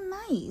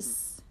 Oh,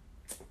 nice.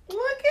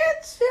 Look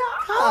at you.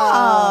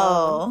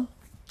 Oh.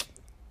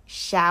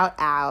 Shout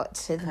out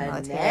to the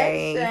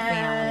military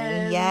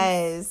family.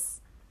 Yes.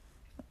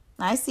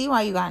 I see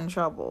why you got in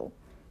trouble.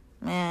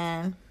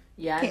 Man.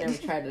 Yeah, I never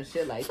tried no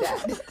shit like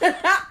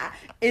that.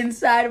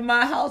 Inside of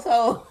my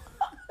household.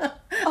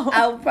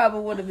 I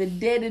probably would have been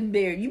dead and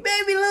buried. You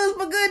made me lose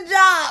my good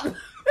job.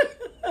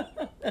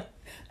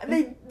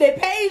 They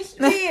paged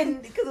me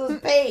because it was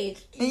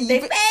paged. They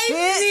paged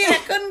me and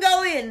I couldn't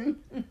go in.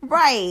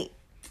 Right.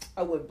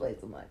 I wouldn't play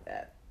something like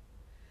that.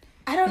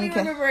 I don't even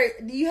remember.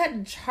 You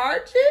had to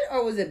charge it,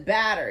 or was it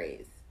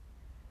batteries?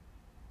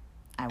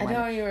 I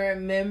don't even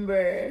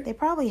remember. They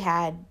probably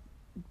had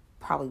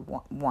probably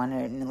one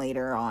and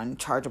later on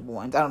chargeable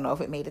ones. I don't know if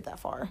it made it that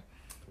far.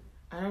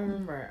 I don't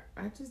remember.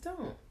 I just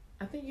don't.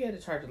 I think you had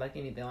to charge it like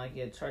anything. Like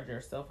you had to charge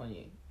your cell phone.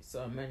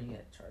 So money you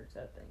had to charge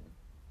that thing.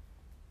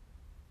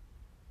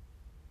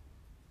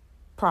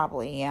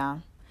 Probably, yeah.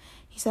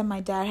 He said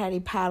my dad had a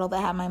paddle that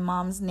had my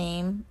mom's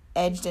name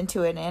edged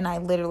into it, and I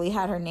literally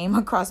had her name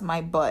across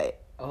my butt.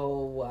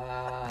 Oh,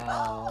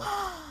 wow.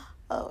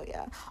 Oh,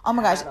 yeah. Oh,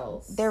 my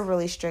Paddles. gosh. They're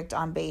really strict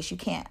on base. You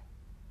can't.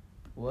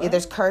 What? Yeah,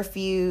 there's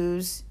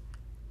curfews.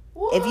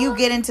 What? If you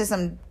get into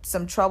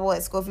some trouble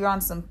at school, if you're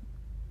on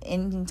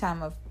any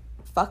time of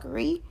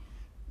fuckery,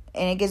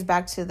 and it gets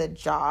back to the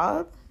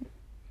job,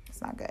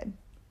 it's not good.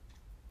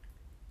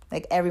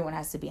 Like, everyone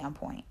has to be on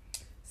point.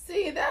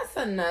 See, that's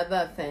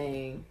another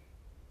thing.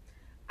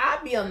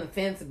 I'd be on the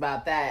fence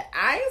about that.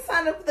 I ain't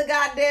signed up for the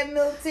goddamn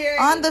military.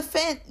 On the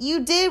fence,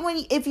 you did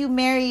if you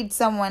married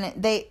someone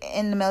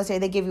in the military,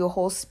 they give you a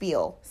whole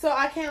spiel. So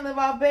I can't live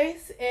off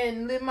base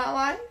and live my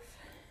life?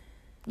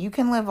 You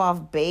can live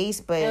off base,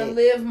 but And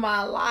live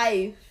my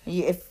life.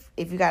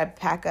 if you gotta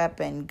pack up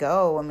and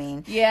go, I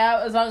mean,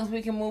 Yeah, as long as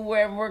we can move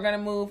wherever we're gonna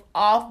move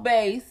off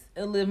base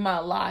and live my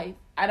life.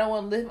 I don't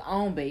want to live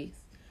on base.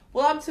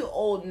 Well, I'm too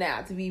old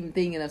now to be even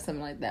thinking of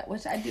something like that.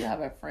 Which I do have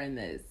a friend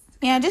that is.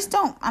 yeah, just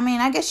don't. I mean,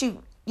 I guess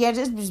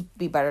just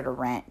be better to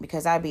rent,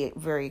 because that'd be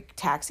very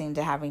taxing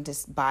to having to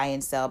buy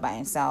and sell.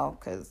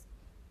 Because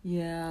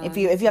Yeah. if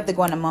you have to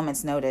go on a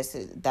moment's notice,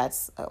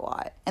 that's a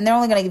lot, and they're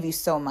only gonna give you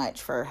so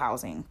much for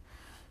housing.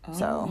 Oh,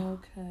 So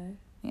okay.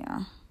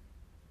 yeah.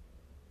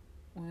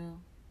 Well,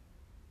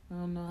 I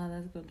don't know how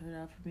that's going to turn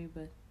out for me,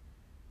 but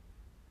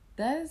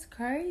that is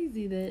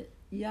crazy that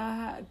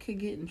y'all could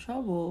get in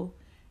trouble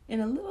in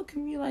a little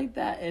community like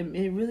that, and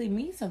it really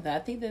means something. I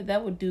think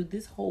that would do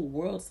this whole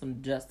world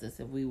some justice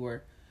if we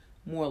were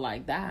more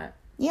like that.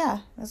 Yeah,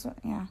 that's what.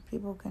 Yeah,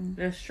 people can.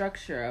 The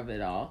structure of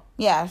it all.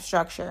 Yeah,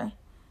 structure.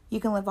 You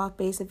can live off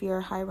base if you're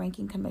a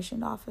high-ranking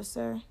commissioned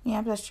officer.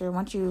 Yeah, that's true.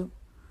 Once you.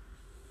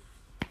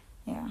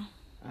 Yeah.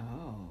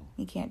 Oh.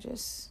 You can't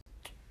just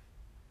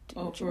do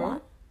what you for real?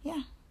 want.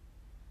 Yeah.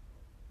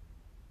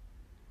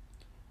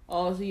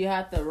 Oh, so you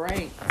have to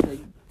rank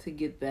to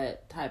get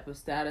that type of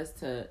status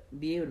to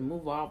be able to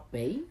move off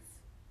base?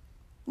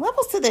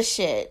 Levels to this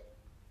shit.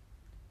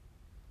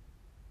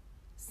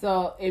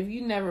 So if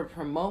you never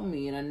promote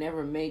me and I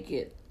never make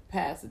it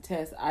past the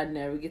test, I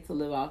never get to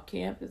live off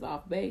campus,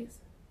 off base?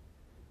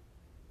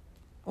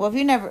 Well,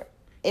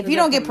 if you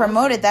don't get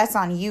promoted, that's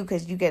on you,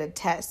 because you get a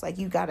test. Like,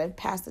 you got to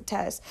pass the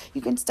test.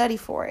 You can study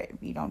for it.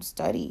 If you don't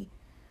study,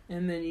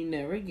 and then you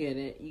never get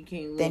it, you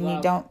can't live then you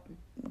off. don't.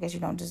 I guess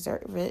you don't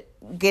deserve it.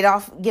 Get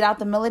out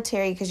the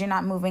military, because you're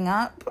not moving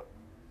up.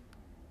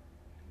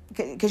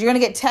 Because you're gonna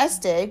get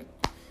tested,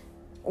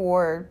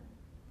 or,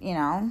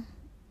 yeah,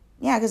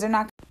 because they're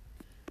not.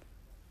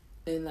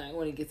 And like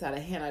when it gets out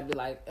of hand, I'd be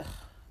like, ugh,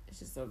 it's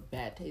just a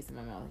bad taste in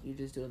my mouth. You're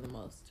just doing the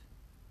most.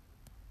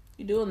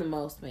 You're doing the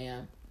most,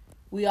 man.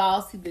 We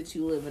all see that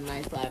you live a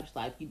nice, lavish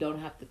life. You don't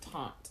have to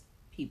taunt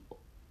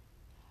people.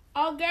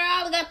 Oh, girl,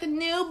 I got the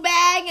new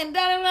bag and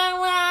da-da-da-da.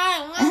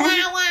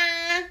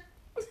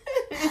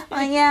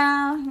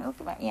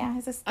 Yeah,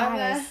 it's a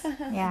status.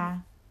 Yeah.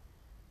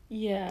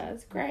 Yeah,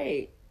 it's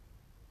great.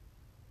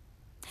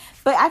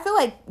 But I feel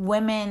like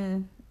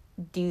women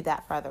do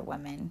that for other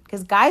women,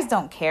 because guys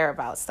don't care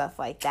about stuff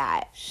like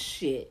that.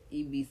 Shit,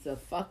 you'd be so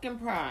fucking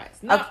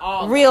prized. Not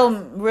all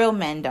real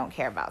men don't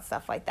care about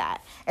stuff like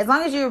that. As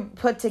long as you're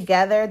put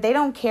together, they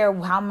don't care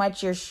how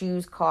much your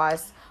shoes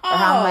cost or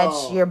how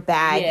much your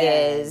bag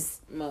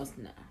is. Most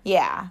no.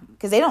 Yeah,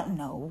 because they don't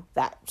know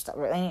that stuff.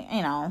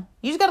 You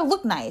just gotta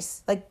look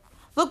nice, like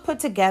look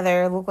put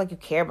together, look like you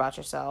care about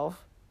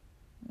yourself.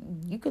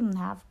 You can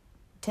have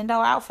 $10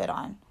 outfit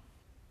on,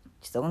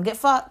 still gonna get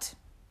fucked.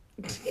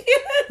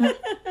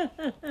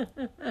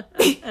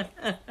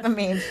 I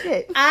mean,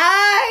 shit.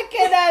 I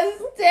cannot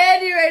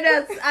stand you right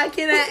now. I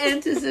cannot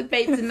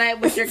anticipate tonight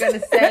what you're gonna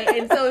say,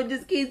 and so it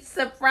just keeps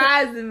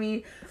surprising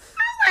me.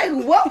 I'm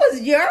like, what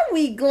was your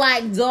week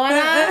like,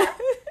 Donna?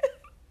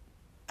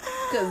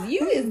 Because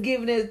you is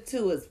giving it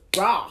to us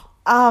raw.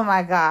 Oh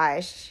my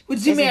gosh.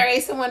 Would you marry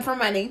someone for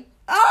money?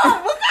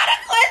 Oh, what kind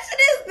of question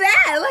is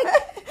that? Like,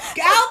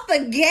 out the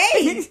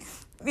gate.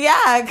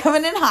 Yeah,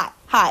 coming in hot.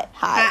 I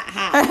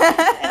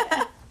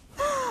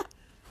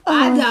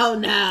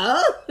don't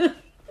know.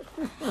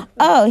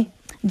 Oh,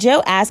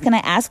 Joe asked, can I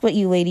ask what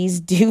you ladies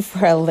do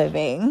for a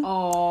living?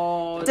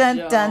 Oh, dun,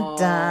 Joe. dun,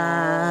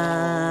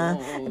 dun.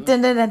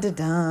 Dun, dun, dun, dun,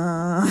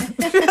 dun.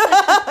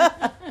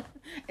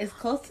 It's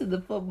close to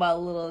the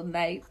football little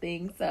night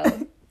thing, so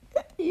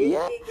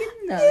yeah. You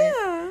can know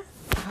it.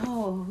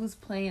 Oh, who's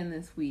playing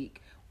this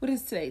week? What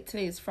is today?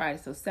 Today is Friday,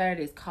 so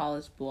Saturday is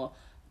College Bowl.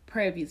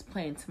 Prairie View's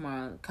playing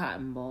tomorrow,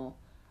 Cotton Bowl.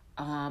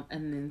 And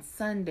then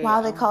Sunday.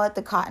 Wow, they call it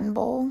the Cotton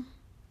Bowl?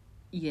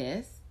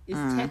 Yes,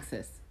 it's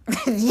Texas.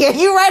 Yeah,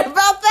 you're right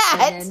about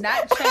that. And they're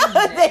not changing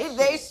that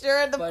they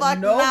sure the fuck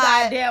no not.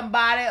 goddamn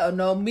body or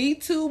no Me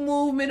Too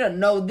movement or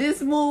no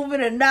this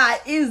movement or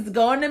not is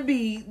going to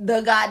be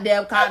the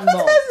goddamn Cotton Bowl.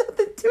 That has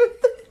nothing to do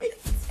with the Me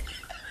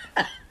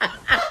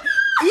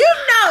Too. You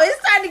know,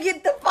 it's starting to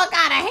get the fuck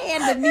out of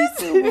hand. The Me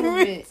Too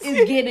movement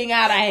is getting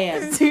out of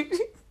hand.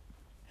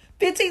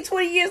 15,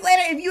 20 years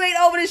later, if you ain't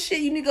over this shit,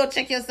 you need to go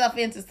check yourself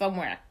into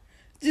somewhere.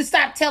 Just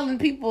stop telling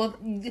people.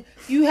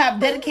 You have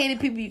dedicated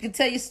people you can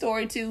tell your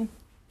story to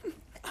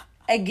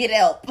and get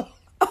help.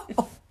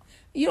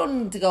 You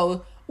don't need to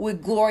go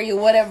with Glory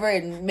or whatever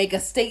and make a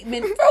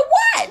statement. For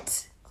what?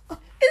 It's been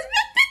 50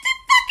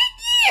 fucking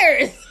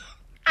years.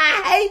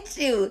 I hate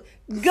you.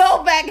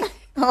 Go back.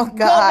 Oh, God.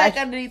 Go back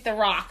underneath the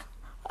rock.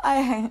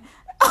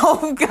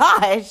 Oh,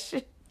 gosh.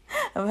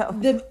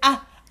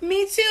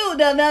 Me too.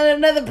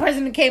 Another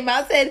person that came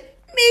out said,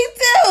 me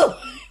too.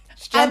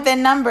 Strength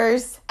in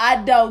numbers.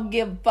 I don't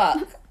give a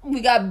fuck.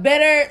 We got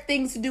better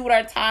things to do with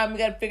our time. We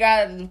got to figure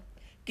out how to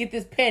get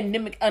this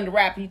pandemic under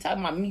wrap. You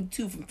talking about Me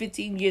Too from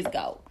 15 years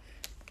ago.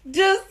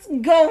 Just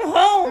go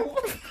home.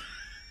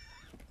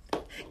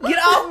 Get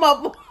off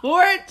my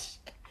porch.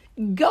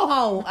 Go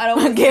home. I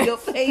don't want to see your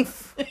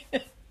face.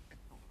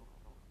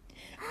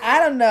 I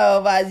don't know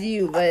about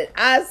you, but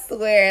I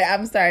swear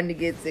I'm starting to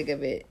get sick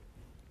of it.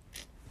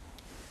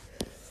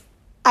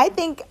 I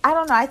think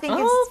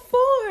it's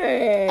for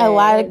it. a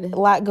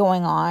lot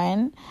going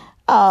on.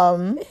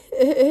 Oh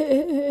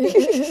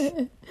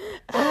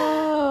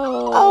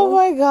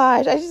my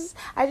gosh.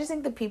 I just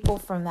think the people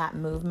from that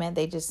movement,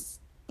 they just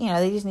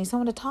need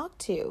someone to talk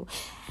to.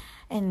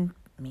 And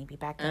maybe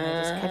back then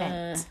I just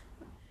couldn't.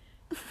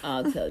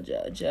 I'll tell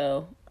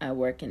Joe, I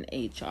work in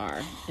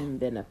HR and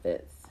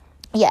benefits.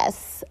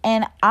 Yes.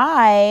 And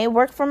I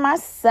work for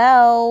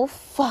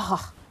myself.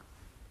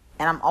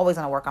 And I'm always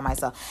going to work for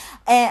myself.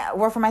 And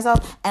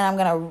I'm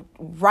going to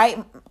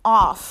write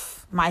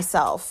off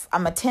myself.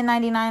 I'm a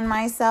 1099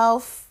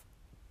 myself.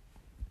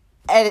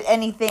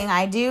 Anything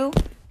I do,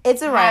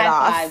 it's a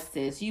write-off. High five,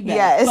 sis. You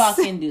better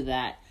fucking do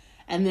that.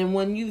 And then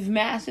when you've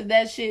mastered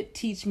that shit,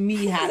 teach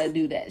me how to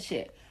do that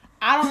shit.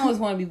 I don't always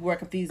want to be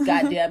working for these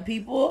goddamn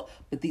people,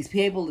 but these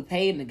people are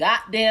paying the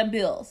goddamn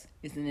bills.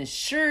 It's an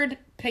assured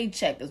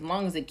paycheck as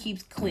long as it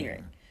keeps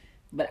clearing.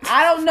 But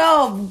I don't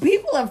know.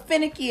 People are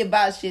finicky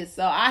about shit,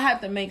 so I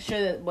have to make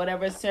sure that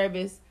whatever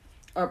service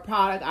or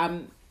product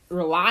I'm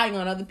relying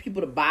on other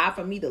people to buy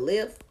for me to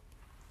live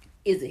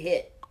is a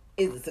hit,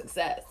 is a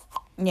success.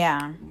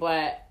 Yeah.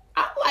 But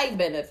I like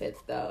benefits,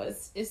 though.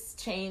 It's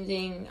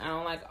changing. I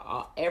don't like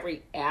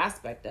every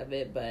aspect of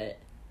it, but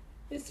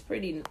it's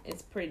pretty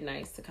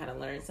nice to kind of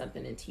learn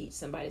something and teach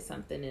somebody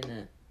something in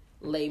a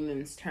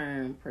layman's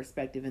term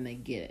perspective, and they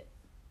get it.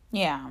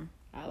 Yeah.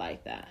 I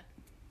like that.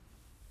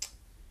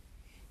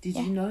 Did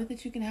you know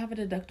that you can have a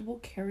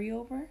deductible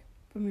carryover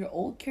from your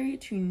old carrier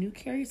to your new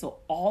carrier? So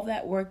all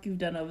that work you've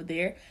done over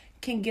there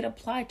can get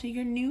applied to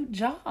your new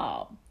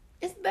job.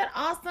 Isn't that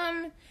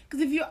awesome?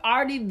 Because if you're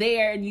already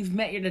there and you've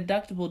met your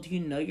deductible, do you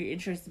know your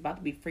insurance is about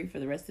to be free for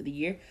the rest of the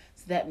year?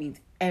 So that means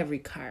every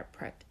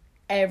chiropractic,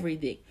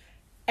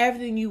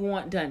 everything you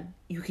want done,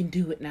 you can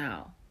do it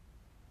now.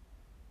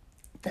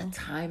 The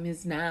time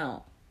is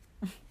now.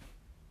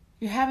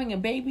 You're having a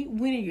baby?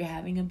 When are you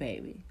having a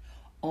baby?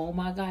 Oh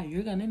my God,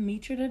 you're going to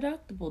meet your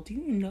deductible. Do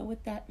you know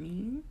what that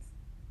means?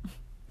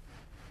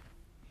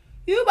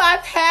 You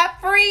about to have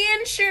free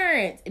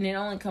insurance. And it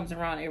only comes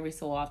around every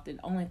so often.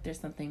 Only if there's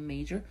something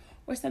major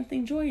or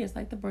something joyous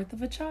like the birth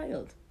of a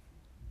child.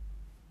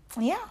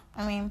 Yeah,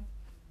 I mean,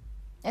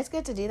 it's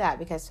good to do that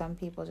because some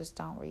people just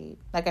don't read.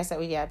 Like I said,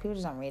 people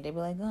just don't read. They be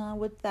like, oh,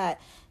 what's that?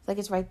 It's like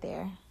it's right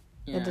there.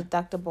 Yeah. The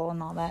deductible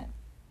and all that.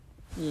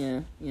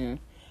 Yeah.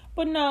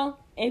 But no,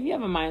 if you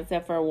have a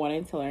mindset for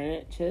wanting to learn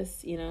it,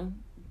 just,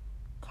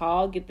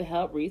 call, get the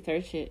help,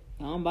 research it.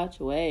 Go about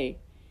your way.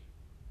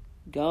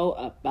 Go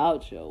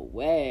about your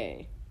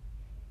way.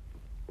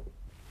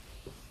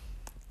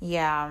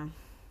 Yeah.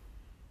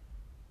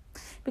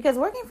 Because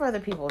working for other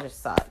people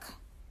just suck.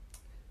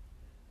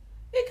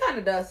 It kind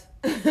of does.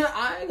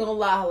 I ain't gonna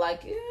lie.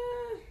 Like,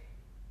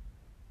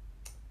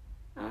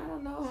 I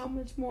don't know how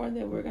much more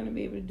that we're gonna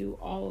be able to do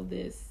all of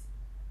this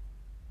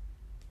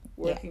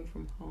working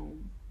from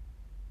home.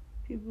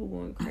 People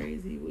going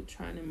crazy with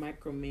trying to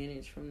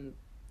micromanage from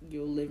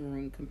your living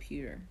room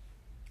computer.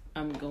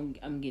 I'm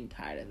getting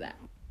tired of that.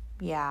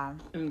 Yeah.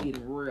 I'm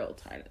getting real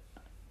tired of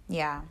that.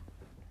 Yeah.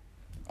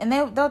 And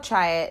they'll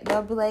try it.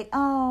 They'll be like,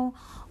 oh,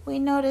 we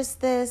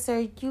noticed this, or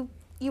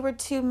you were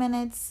 2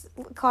 minutes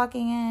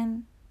clocking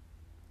in.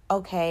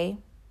 Okay.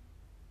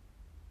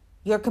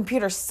 Your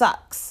computer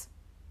sucks.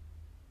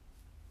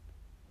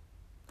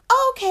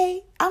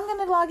 Okay, I'm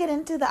going to log it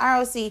into the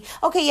ROC.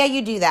 Okay, yeah,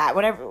 you do that.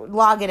 Whatever,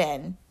 log it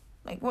in.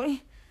 Like, what?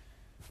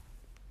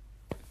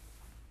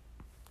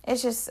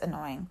 It's just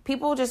annoying.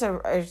 People just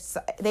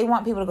they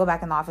want people to go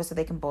back in the office so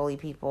they can bully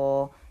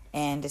people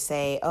and to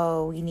say,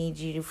 oh, we need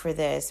you for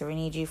this or we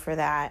need you for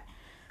that.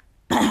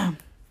 Well,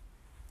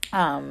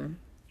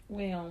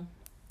 and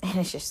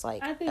it's just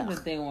like, I think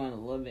that they want a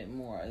little bit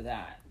more of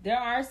that. There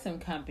are some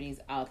companies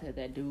out there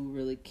that do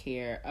really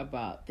care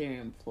about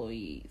their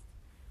employees.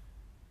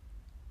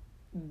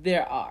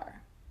 There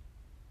are.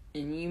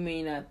 And you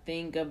may not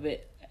think of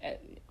it.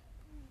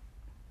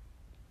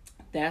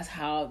 That's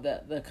how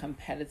the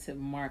competitive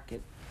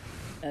market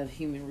of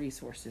human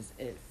resources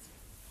is,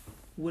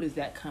 what is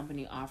that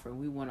company offering?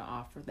 We want to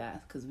offer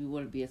that because we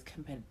want to be as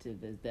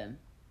competitive as them.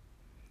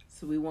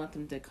 So we want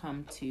them to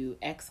come to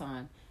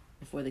Exxon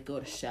before they go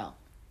to Shell.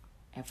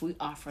 If we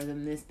offer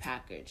them this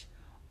package,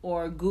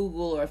 or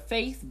Google or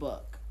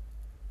Facebook,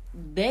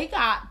 they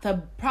got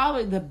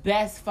probably the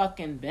best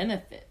fucking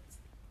benefits.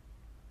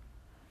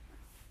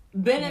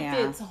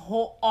 Benefits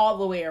all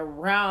the way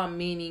around,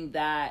 meaning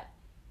that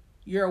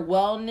your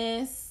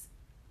wellness,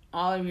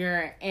 all of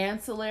your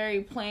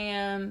ancillary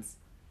plans,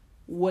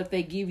 what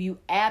they give you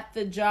at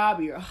the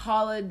job, your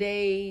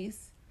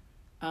holidays,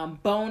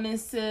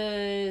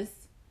 bonuses,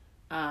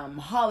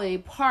 holiday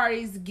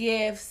parties,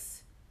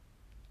 gifts,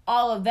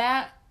 all of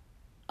that,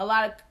 a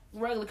lot of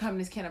regular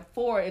companies can't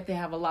afford if they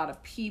have a lot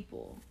of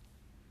people.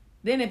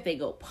 Then if they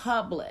go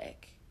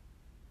public,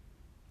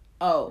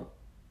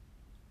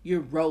 you're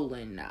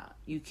rolling now.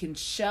 You can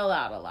shell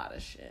out a lot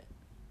of shit.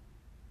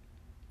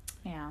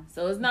 Yeah.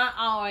 So it's not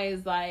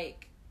always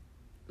like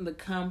the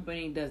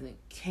company doesn't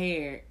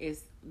care.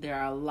 There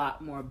are a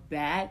lot more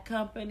bad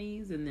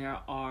companies than there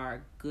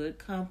are good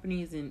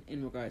companies in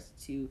regards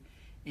to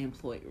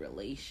employee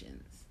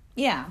relations.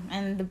 Yeah,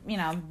 and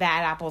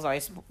bad apples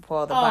always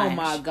spoil the bunch. Oh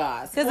my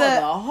God, spoil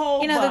the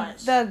whole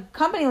bunch. The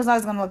company was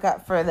always going to look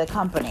up for the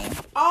company.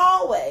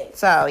 Always.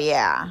 So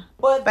yeah,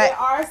 but there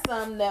are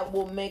some that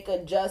will make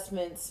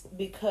adjustments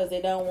because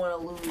they don't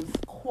want to lose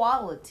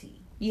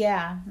quality.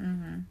 Yeah.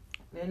 Mm-hmm.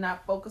 They're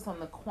not focused on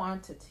the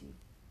quantity.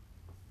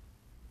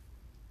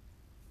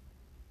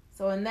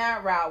 So in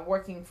that route,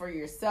 working for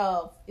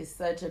yourself is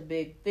such a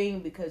big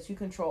thing because you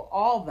control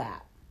all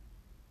that.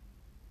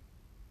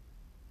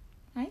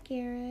 Hi,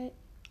 Garrett.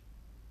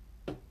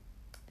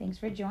 Thanks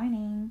for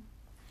joining.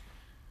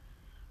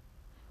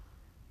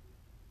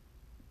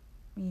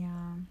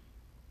 Yeah.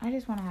 I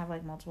just want to have,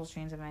 multiple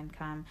streams of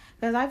income.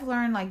 Because I've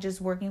learned,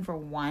 just working for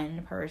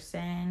one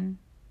person,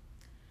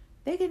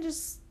 they can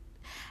just...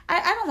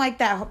 I don't like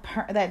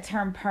that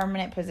term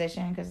permanent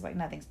position because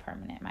nothing's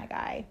permanent, my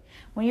guy.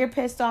 When you're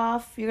pissed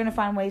off, you're gonna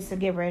find ways to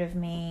get rid of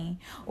me.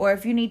 Or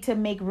if you need to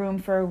make room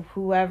for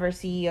whoever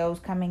CEO's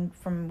coming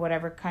from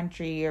whatever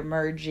country or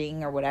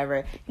merging or whatever,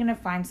 you're gonna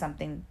find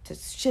something to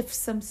shift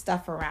some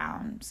stuff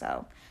around.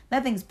 So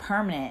nothing's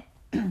permanent.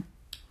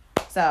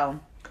 So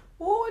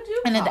what would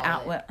you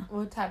call it?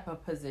 What type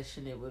of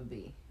position it would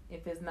be?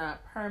 If it's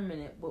not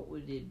permanent, what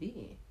would it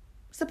be?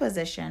 It's a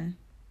position.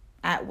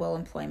 At will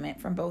employment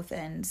from both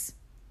ends.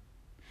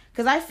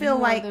 Because I feel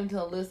you want them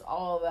to list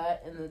all of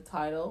that in the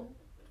title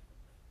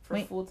for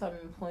full-time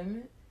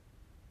employment?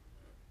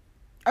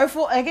 Or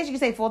I guess you could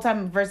say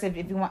full-time versus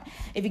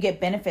if you get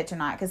benefits or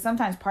not. Because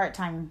sometimes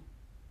part-time,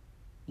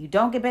 you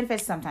don't get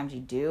benefits. Sometimes you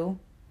do.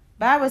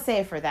 But I would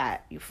say for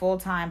that, you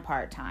full-time,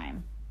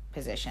 part-time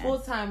position.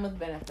 Full-time with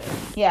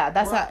benefits.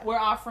 Yeah, we're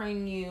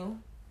offering you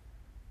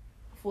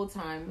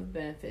full-time with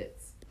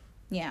benefits.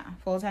 Yeah,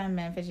 full-time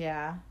benefits,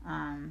 yeah.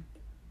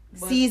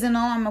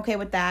 Seasonal, I'm okay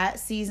with that.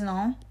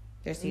 Seasonal.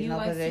 There's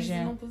seasonal position.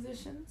 Seasonal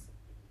positions?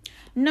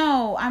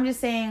 No, I'm just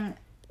saying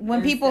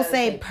when people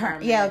say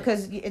yeah,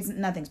 because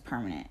nothing's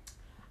permanent.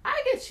 I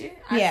get you.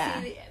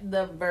 I see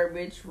the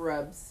verbiage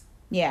rubs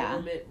a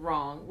little bit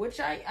wrong,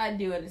 which I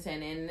do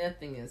understand, and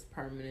nothing is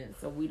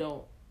permanent, so we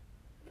don't.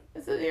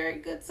 It's a very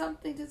good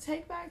something to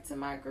take back to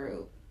my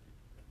group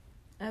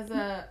as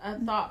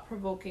a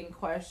thought-provoking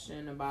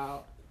question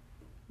about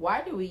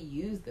why do we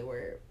use the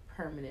word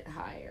permanent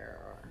hire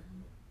or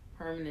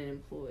permanent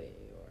employee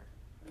or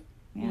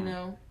when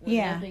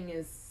nothing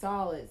is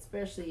solid,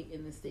 especially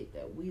in the state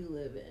that we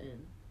live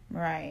in.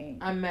 Right.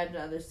 I imagine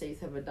other states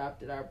have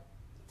adopted our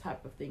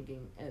type of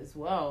thinking as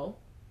well,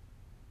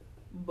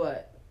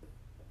 but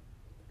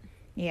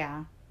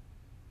yeah.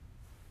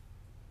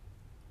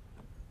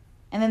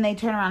 And then they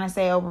turn around and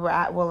say, we're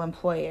at will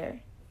employer.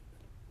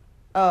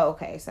 Oh,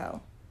 okay,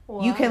 so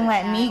you can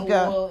let me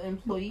go. Will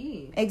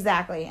employee.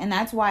 Exactly, and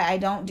that's why I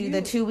don't do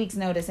the 2 weeks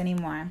notice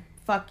anymore.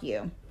 Fuck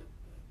you.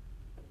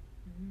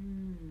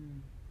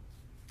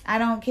 I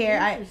don't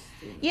care.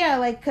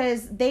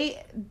 Because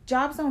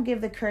jobs don't give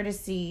the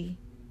courtesy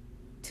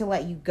to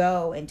let you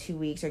go in 2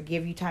 weeks or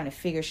give you time to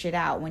figure shit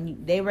out.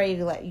 When they ready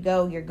to let you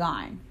go, you're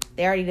gone.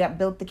 They already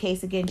built the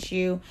case against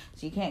you,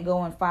 so you can't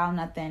go and file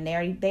nothing. They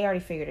already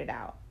figured it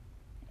out.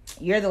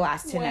 You're the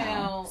last to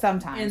know.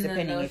 Sometimes,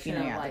 depending if you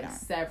know you're out.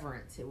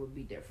 Severance, it would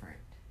be different.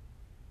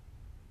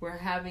 We're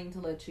having to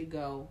let you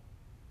go.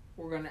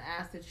 We're going to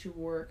ask that you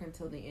work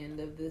until the end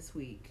of this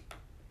week.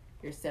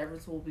 Your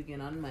severance will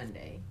begin on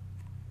Monday.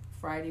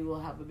 Friday we'll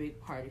have a big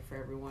party for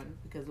everyone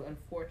because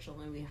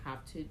unfortunately we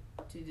have to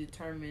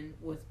determine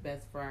what's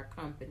best for our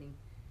company.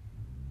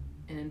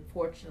 And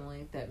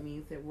unfortunately that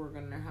means that we're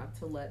going to have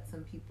to let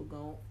some people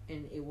go,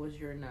 and it was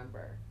your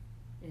number.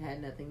 It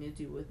had nothing to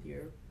do with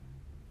your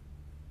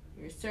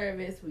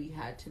service. We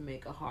had to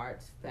make a hard,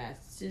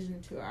 fast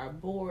decision to our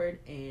board,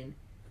 and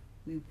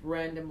we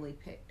randomly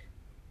picked.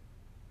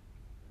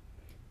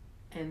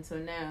 And so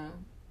now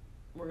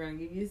we're going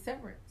to give you a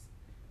severance.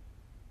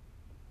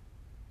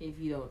 If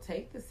you don't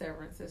take the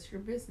severance, that's your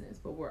business,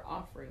 but we're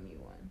offering you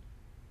one.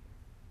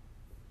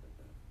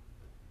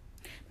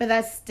 But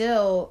that's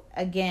still,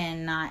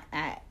 again, not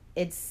at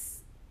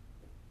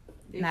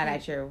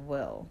your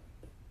will.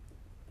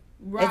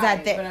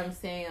 Right, but I'm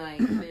saying, like,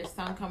 there's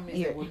some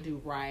companies that will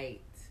do right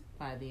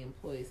by the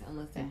employees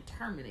unless they're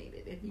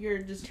terminated. If you're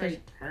just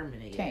straight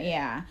terminated.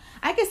 Yeah.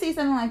 I could see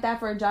something like that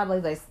for a job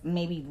like this,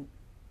 maybe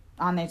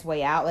on its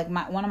way out. Like,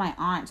 one of my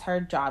aunts, her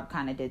job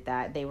kind of did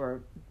that. They were a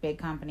big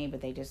company,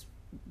 but they just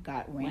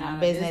ran out of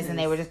business, and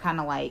they were just kind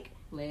of like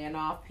laying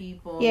off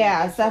people.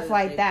 Yeah, stuff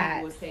like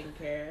that. Was taken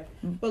care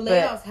of. But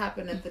layoffs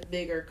happen at the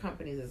bigger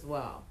companies as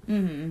well.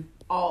 Mm-hmm.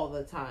 All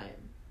the time.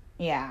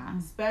 Yeah.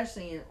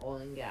 Especially in oil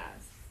and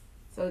gas.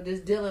 So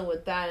just dealing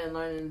with that and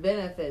learning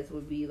benefits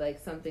would be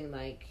like something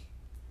that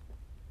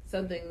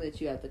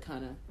you have to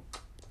kind of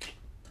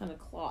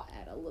claw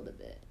at a little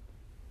bit.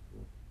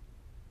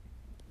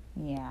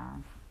 Yeah.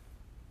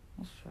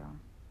 That's true.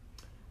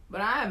 But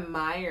I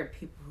admire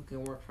people who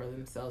can work for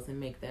themselves and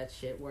make that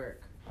shit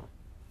work.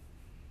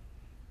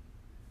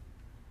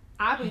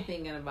 I be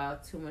thinking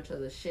about too much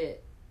of the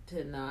shit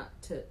to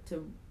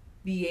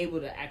be able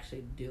to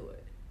actually do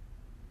it.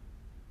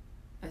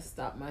 I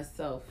stop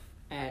myself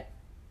at.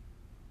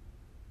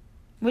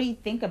 What do you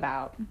think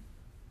about?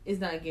 It's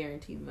not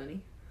guaranteed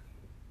money.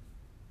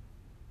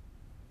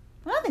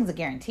 Well, nothing's a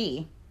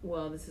guarantee.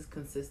 Well, this is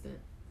consistent.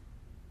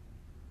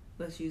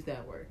 Let's use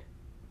that word.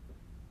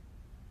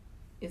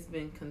 It's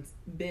been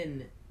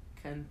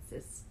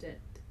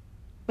consistent.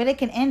 But it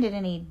can end at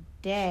any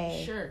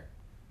day. Sure.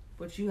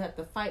 But you have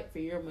to fight for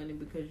your money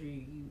because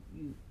you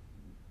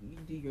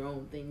do your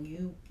own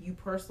thing. You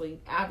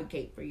personally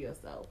advocate for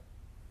yourself,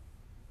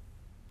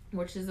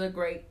 which is a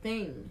great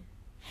thing.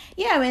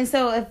 Yeah, I mean,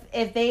 so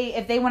if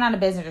they went out of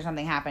business or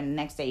something happened the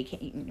next day, you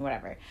can't,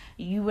 whatever,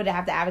 you would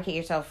have to advocate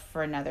yourself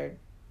for another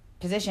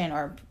position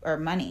or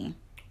money.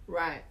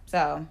 Right.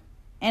 So,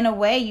 in a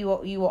way, you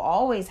will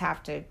always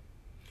have to.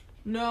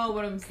 No,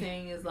 what I'm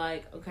saying is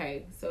like,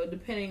 okay, so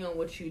depending on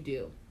what you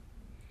do.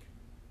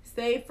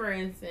 Say, for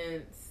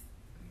instance,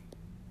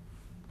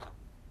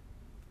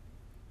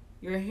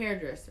 you're a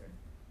hairdresser.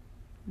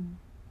 Mm-hmm.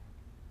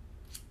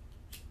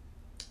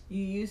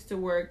 You used to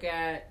work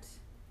at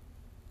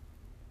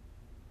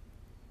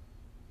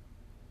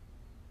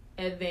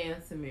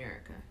Advance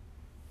America.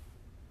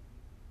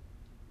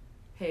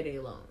 Payday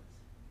loans.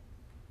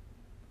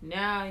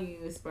 Now you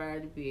aspire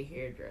to be a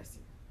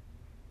hairdresser.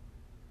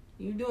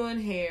 You're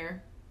doing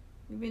hair.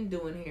 You've been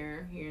doing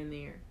hair here and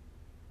there.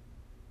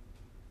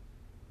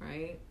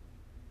 Right?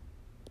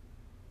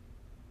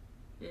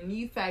 And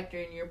you factor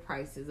in your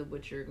prices of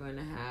what you're going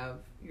to have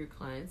your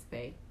clients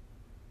pay.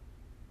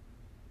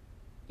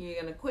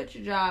 You're going to quit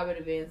your job at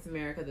Advance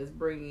America that's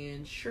bringing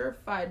in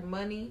surefire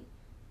money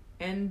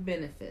and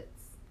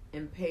benefits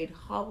and paid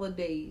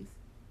holidays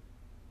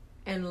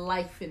and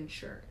life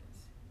insurance.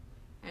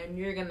 And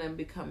you're going to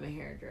become a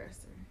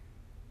hairdresser.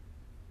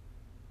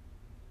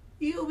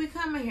 You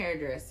become a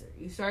hairdresser.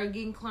 You start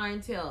getting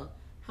clientele.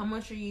 How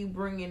much are you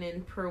bringing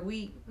in per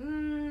week?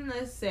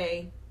 Let's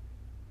say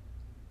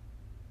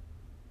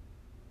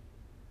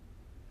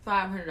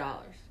 $500.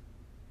 Because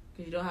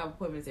you don't have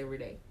appointments every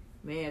day.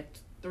 You may have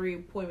 3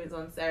 appointments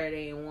on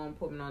Saturday and 1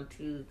 appointment on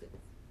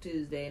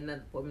Tuesday,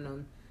 another appointment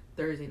on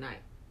Thursday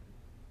night.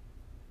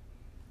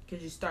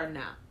 Because you're starting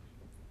out.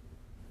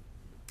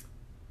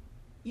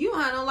 You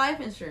don't have no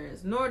life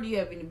insurance, nor do you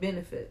have any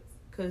benefits.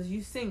 Because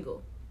you're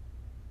single.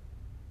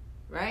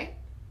 Right?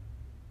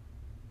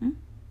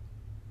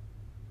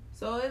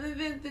 So in the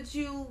event that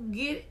you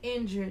get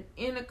injured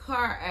in a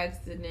car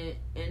accident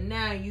and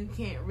now you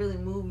can't really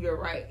move your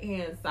right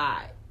hand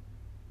side,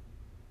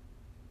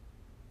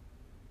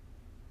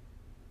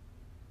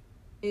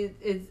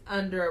 it's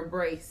under a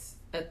brace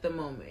at the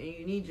moment and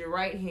you need your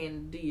right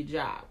hand to do your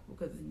job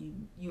because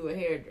you a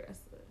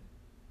hairdresser.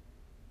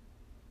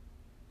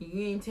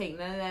 You ain't take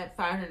none of that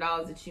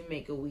 $500 that you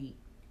make a week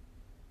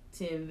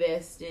to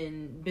invest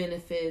in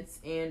benefits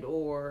and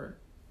or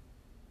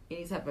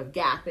any type of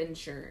gap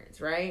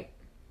insurance, right?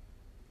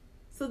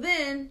 So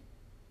then,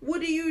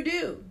 what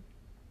do?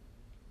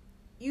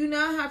 You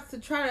now have to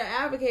try to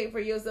advocate for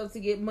yourself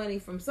to get money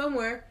from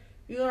somewhere.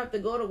 You don't have to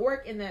go to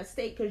work in that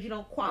state because you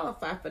don't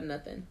qualify for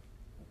nothing.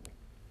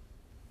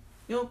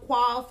 You don't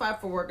qualify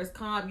for workers'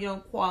 comp. You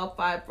don't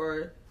qualify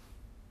for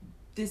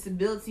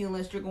disability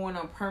unless you're going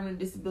on permanent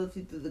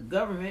disability through the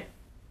government,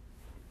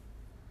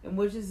 and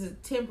which is a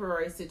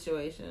temporary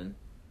situation.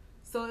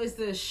 So it's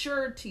the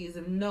sureties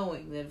of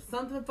knowing that if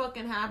something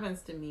fucking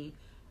happens to me,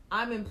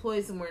 I'm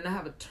employed somewhere and I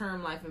have a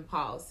term life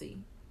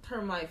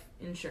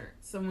insurance.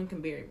 Someone can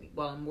bury me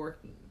while I'm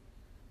working.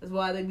 That's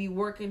why they be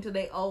working till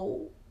they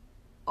old.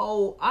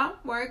 Oh, I'm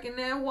working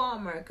at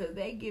Walmart because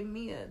they give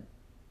me a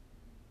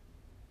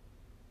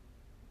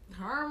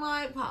term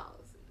life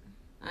policy.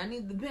 I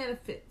need the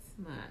benefits,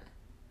 man.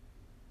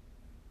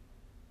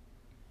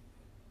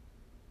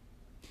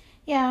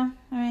 Yeah,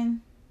 I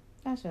mean,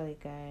 that's really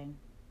good.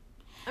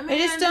 I mean, I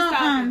just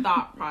don't the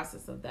thought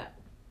process of that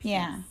piece.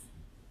 Yeah.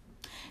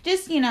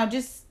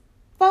 Just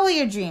follow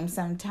your dreams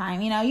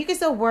sometime. You can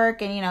still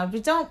work and,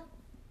 but don't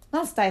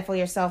stifle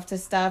yourself to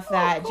stuff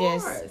that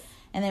just,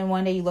 and then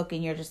one day you look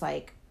and you're just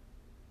like,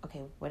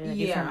 okay, what did I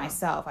do for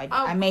myself?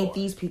 I made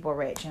these people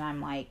rich, and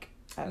I'm like,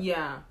 oh.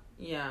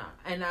 Yeah,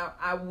 and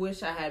I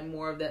wish I had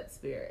more of that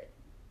spirit,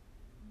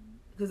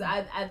 because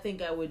I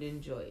think I would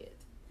enjoy it.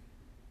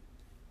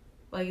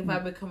 Like if I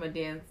become a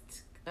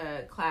dance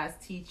class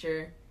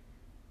teacher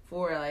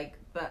for like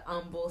the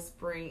Humble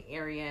Spring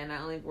area, and I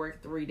only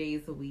work 3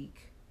 days a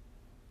week.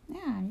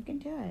 Yeah, you can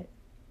do it.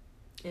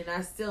 And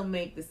I still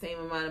make the same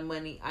amount of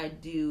money I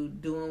do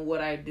doing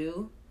what I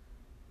do.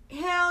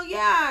 Hell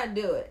yeah, I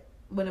do it.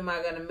 But am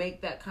I going to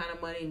make that kind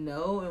of money?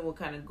 No. And what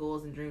kind of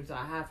goals and dreams do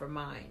I have for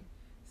mine?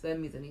 So that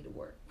means I need to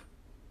work.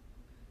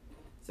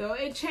 So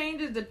it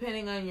changes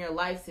depending on your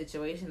life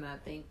situation. I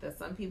think that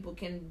some people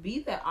can be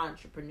that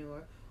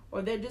entrepreneur,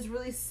 or they're just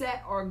really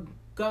set or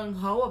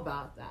gung-ho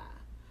about that.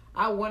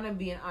 I want to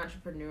be an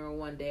entrepreneur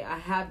one day. I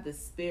have the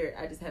spirit.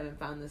 I just haven't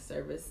found the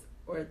service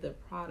or the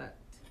product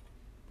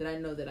that I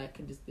know that I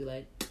can just be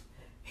like,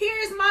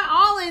 here's my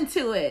all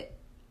into it.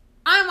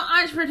 I'm an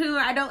entrepreneur.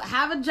 I don't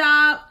have a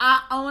job.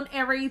 I own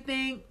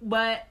everything,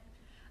 but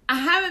I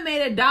haven't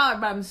made $1,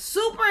 but I'm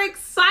super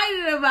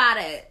excited about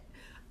it.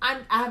 I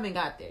haven't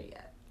got there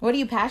yet. What are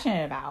you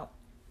passionate about?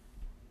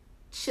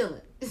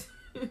 Chilling.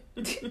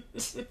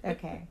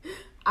 Okay.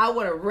 I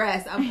want to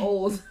rest. I'm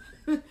old.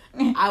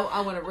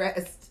 I want to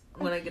rest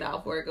when I get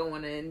off work. I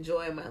want to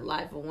enjoy my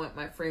life. I want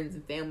my friends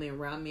and family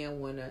around me. I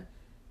want to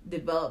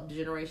develop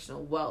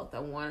generational wealth. I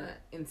want to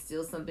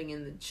instill something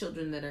in the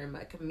children that are in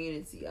my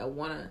community. I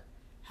want to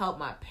help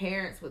my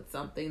parents with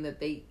something that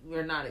they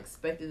were not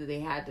expecting that they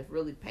had to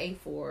really pay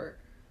for.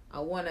 I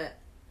want to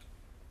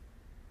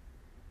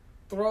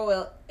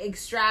throw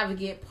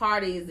extravagant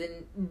parties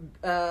and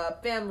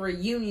family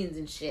reunions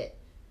and shit.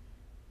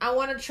 I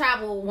want to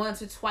travel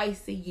once or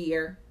twice a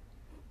year.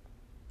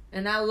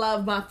 And I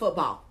love my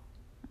football.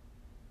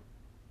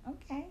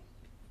 Okay.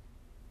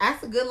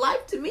 That's a good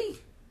life to me.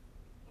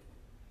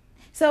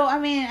 So, I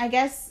mean, I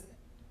guess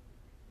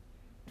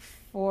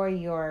for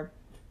your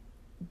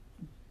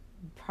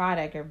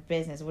product or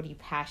business, what are you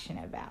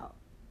passionate about?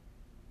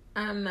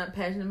 I'm not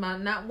passionate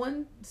about not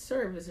one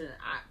service.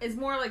 It's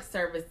more like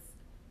services.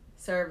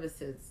 And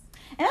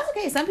that's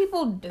okay. Some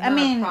people,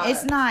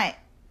 it's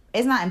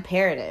not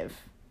imperative.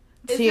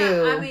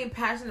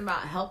 Passionate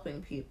about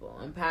helping people.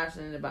 I'm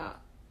passionate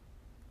about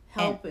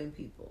helping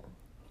people.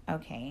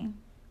 Okay.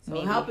 So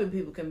helping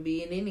people can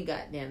be in any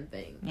goddamn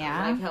thing. Yeah.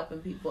 I like helping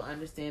people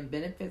understand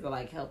benefits. I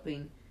like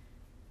helping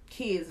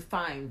kids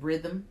find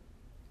rhythm.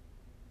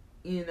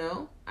 You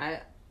know? I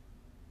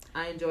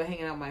enjoy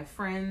hanging out with my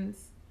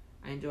friends.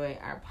 I enjoy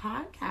our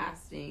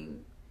podcasting.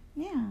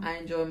 Yeah. I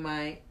enjoy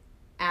my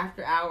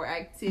after-hour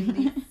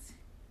activities.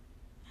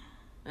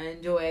 I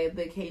enjoy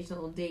the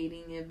occasional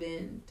dating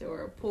event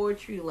or a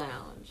poetry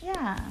lounge.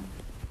 Yeah.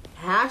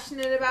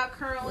 Passionate about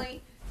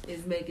currently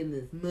is making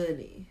this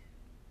money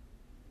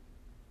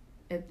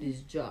at this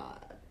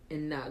job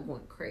and not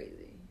going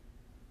crazy.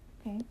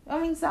 Okay.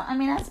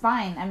 That's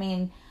fine.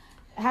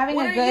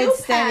 Having a good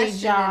steady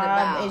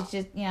job is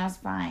just, it's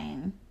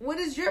fine. What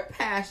is your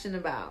passion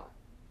about?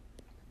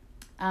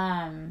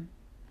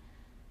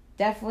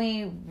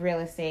 Definitely real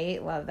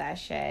estate. Love that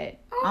shit.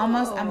 Oh.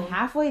 I'm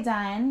halfway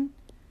done.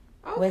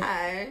 Okay.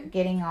 With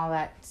getting all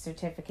that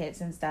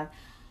certificates and stuff.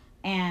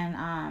 And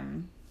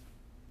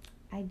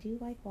I do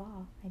like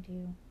law. I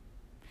do.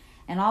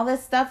 And all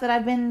this stuff that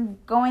I've been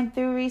going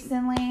through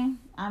recently,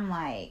 I'm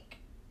like,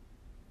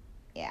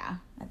 yeah,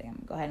 I think I'm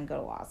going to go ahead and go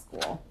to law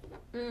school.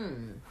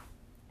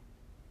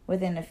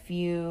 Within a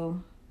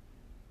few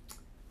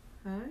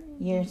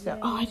years.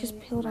 I just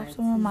peeled off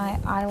some of my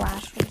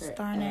eyelashes.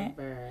 Darn it.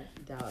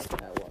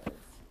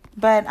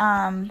 But,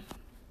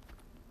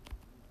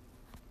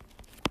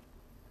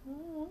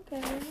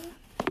 okay.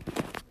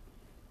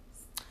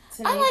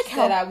 Tanae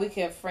said we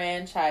can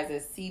franchise a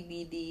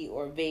CBD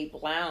or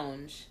vape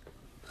lounge.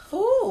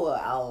 Ooh,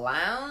 a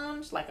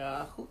lounge? Like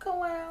a hookah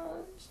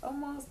lounge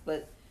almost,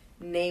 but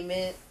name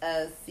it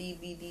a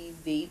CBD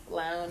vape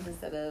lounge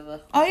instead of a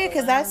hookah yeah,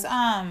 because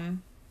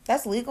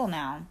that's legal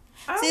now.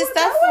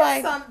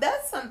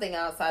 That's something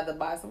outside the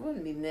box. I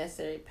wouldn't be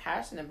necessarily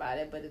passionate about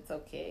it, but it's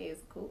okay.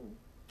 It's cool.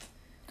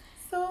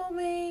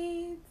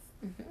 Soulmates.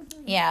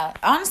 Yeah,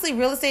 honestly,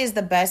 real estate is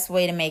the best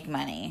way to make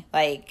money.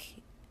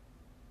 Like,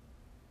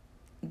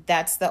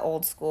 that's the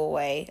old school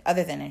way,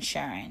 other than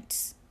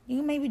insurance. You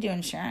can maybe do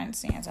insurance,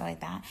 stuff like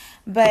that.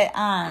 But,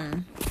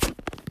 yeah,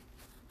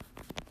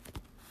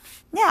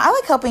 I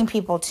like helping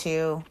people,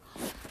 too.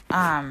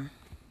 That's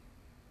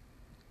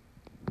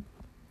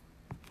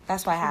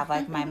why I have,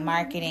 like, my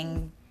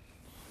marketing,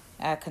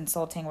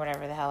 consulting,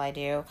 whatever the hell I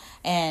do.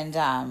 And,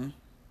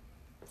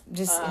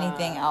 just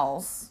anything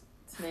else.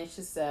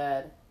 Tanisha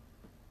said,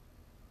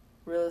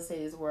 real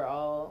estate is where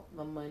all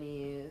the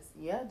money is.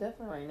 Yeah,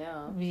 definitely right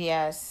now.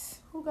 Yes.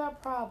 Who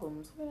got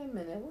problems? Wait a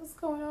minute. What's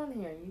going on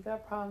here? You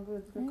got problems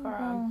with your car?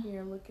 I'm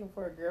here looking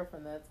for a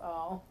girlfriend. That's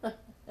all.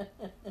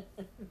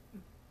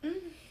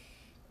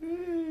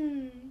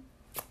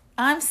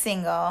 I'm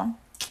single.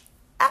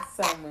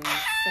 Someone's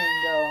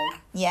single.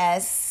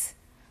 Yes.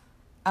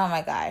 Oh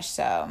my gosh.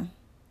 So,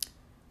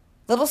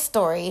 little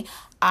story.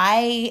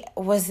 I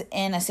was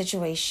in a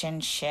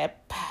situationship.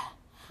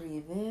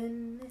 Breathe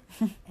in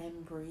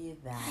and breathe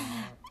out.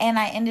 And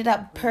I ended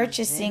up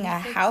purchasing a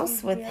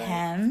house with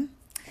him.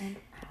 And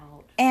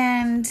out.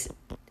 And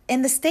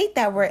in the state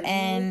that we're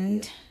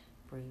in,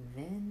 breathe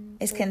in,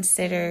 is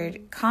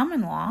considered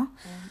common law.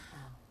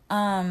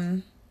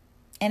 and out.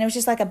 And it was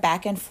just like a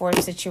back and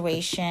forth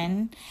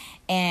situation.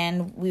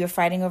 And we were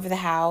fighting over the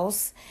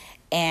house.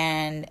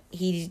 And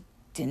he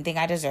didn't think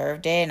I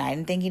deserved it. And I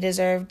didn't think he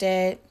deserved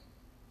it.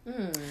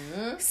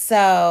 Mm-hmm.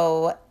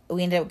 So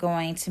we ended up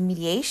going to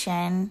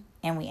mediation.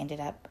 And we ended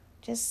up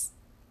just,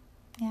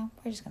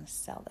 we're just going to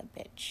sell the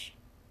bitch.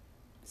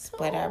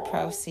 Split our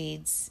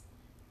proceeds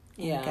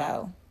and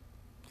go.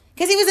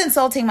 Because he was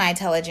insulting my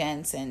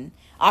intelligence and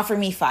offered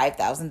me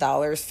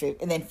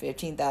 $5,000 and then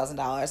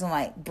 $15,000. I'm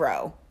like,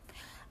 bro,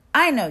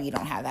 I know you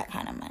don't have that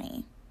kind of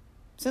money.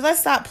 So let's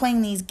stop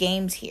playing these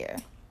games here.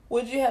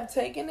 Would you have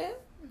taken it?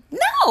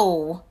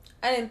 No.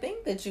 I didn't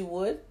think that you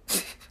would.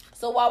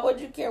 So why would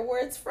you care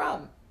where it's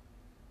from?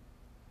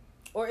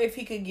 Or if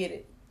he could get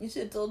it. You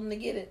should have told him to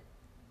get it.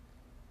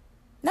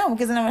 No,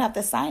 because then I would have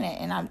to sign it,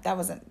 and that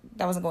wasn't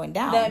going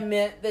down. That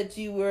meant that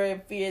you were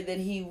in fear that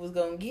he was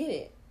going to get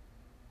it.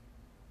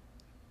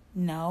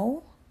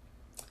 No.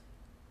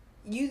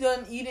 You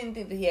didn't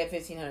think that he had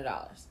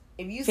 $1,500.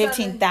 If you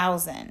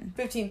 $15,000.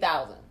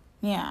 $15,000.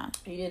 Yeah.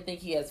 You didn't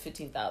think he has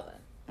 $15,000.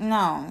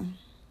 No.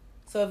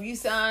 So if you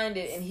signed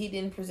it and he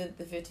didn't present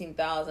the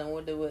 $15,000,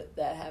 what would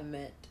that have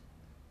meant?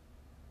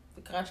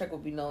 The contract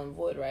would be null and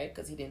void, right?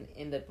 Because he didn't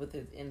end up with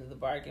his end of the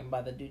bargain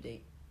by the due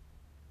date,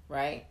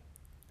 right?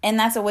 And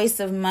that's a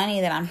waste of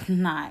money that I'm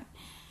not.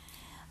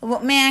 Well,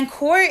 man,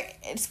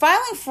 it's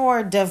filing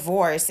for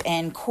divorce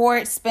and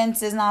court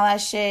expenses and all that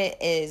shit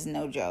is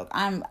no joke.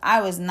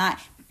 I was not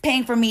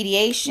paying for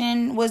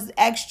mediation was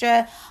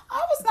extra. I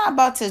was not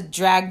about to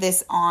drag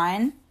this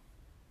on.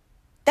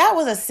 That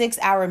was a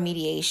 6-hour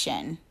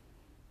mediation.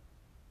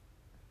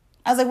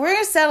 I was like, we're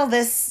going to settle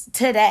this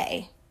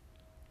today.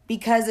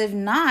 Because if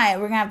not,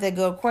 we're going to have to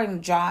go to court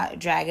and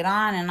drag it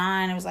on and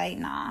on. It was like,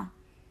 nah.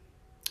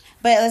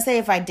 But let's say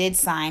if I did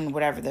sign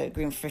whatever the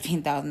agreement for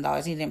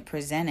 $15,000, he didn't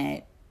present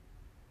it.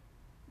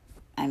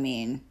 I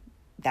mean,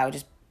 that would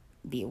just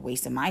be a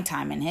waste of my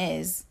time and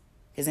his.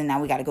 Because then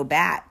now we got to go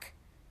back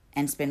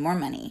and spend more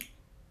money.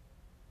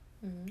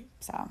 Mm-hmm.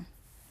 So,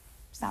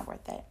 it's not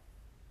worth it.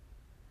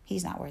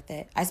 He's not worth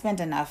it. I spent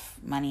enough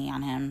money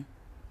on him.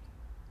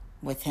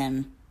 With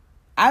him.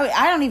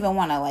 I don't even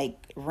want to,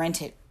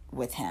 rent it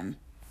with him.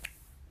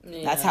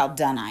 Yeah. That's how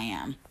done I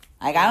am.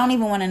 I don't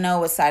even want to know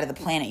what side of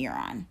the planet you're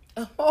on.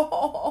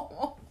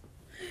 Oh,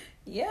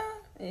 yeah,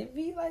 it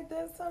be like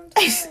that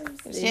sometimes.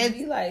 It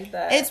be like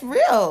that. It's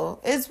real.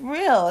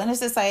 And it's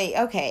just like,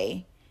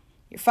 okay,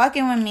 you're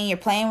fucking with me. You're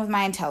playing with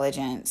my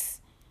intelligence.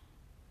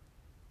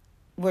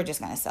 We're just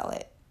going to sell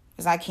it.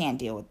 Because I can't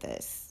deal with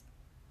this.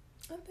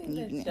 I think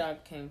that y'all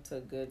came to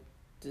a good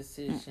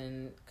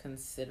decision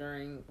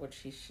considering what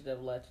she should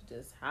have let you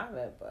just have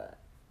it. But,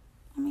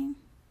 I mean,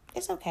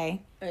 it's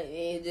okay.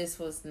 It just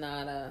was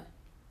not a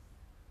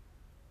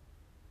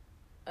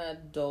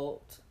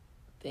adult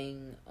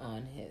thing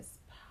on his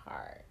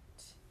part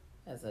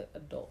as an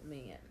adult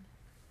man,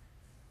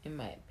 in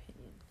my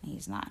opinion.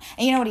 He's not.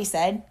 And you know what he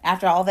said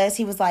after all this?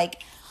 He was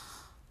like,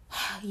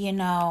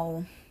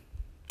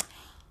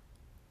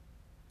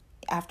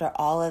 after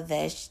all of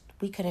this,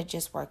 we could have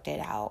just worked it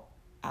out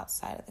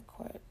outside of the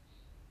court.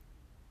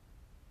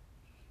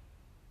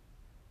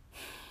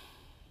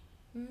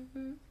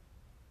 Mm-hmm.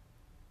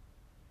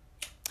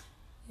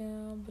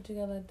 Yeah, but you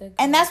gotta let that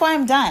go. And that's why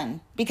I'm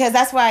done. Because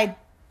that's what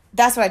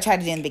I tried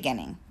to do in the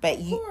beginning. But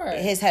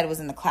his head was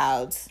in the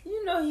clouds.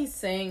 You know he's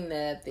saying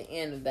that at the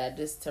end of that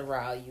just to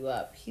rile you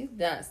up. He's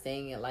not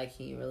saying it like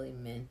he really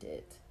meant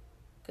it.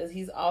 Because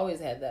he's always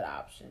had that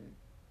option.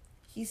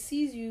 He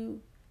sees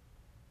you,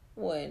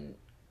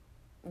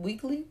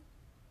 weekly?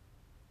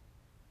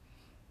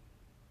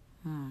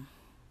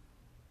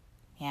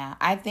 Yeah,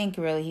 I think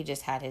really he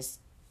just had his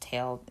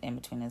tail in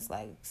between his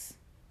legs.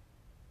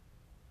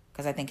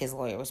 Because I think his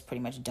lawyer was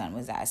pretty much done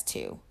with his ass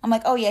too. I'm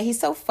like, oh yeah, he's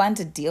so fun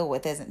to deal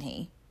with, isn't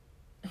he?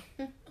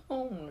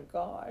 Oh my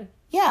God.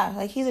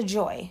 Yeah, he's a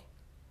joy.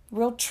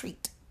 Real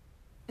treat.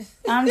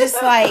 I'm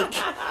just like...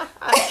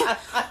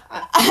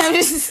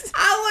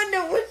 I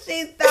wonder what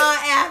she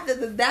thought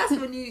after that's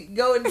when you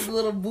go into the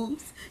little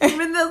booths.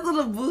 Remember those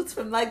little booths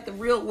from the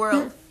real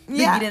world?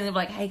 Yeah. You get in there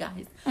like, hey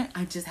guys,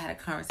 I just had a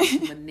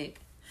conversation with Nick.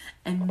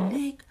 And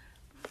Nick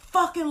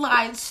fucking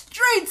lied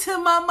straight to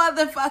my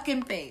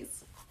motherfucking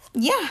face.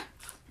 Yeah,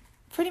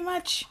 pretty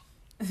much.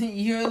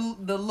 You're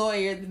the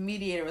lawyer, the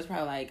mediator was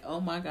probably like,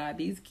 oh my God,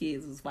 these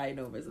kids was fighting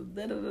over some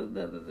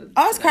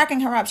I was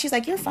cracking her up. She's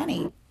like, you're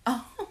funny.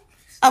 Oh.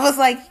 I was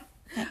like...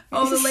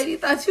 Oh, the lady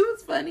thought she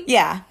was funny?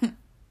 Yeah.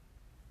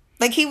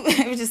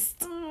 It was just...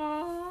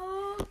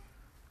 Aww.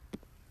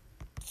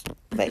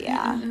 But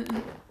yeah.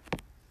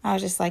 I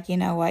was just like, you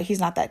know what? He's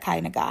not that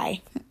kind of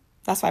guy.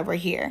 That's why we're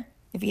here.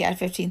 If he had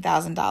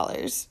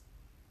 $15,000.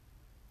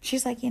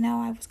 She's like,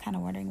 I was kind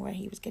of wondering where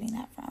he was getting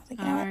that from. I was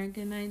like, all right,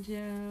 good night,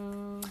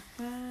 Joe.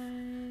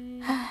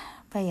 Bye.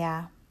 But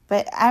yeah.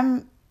 But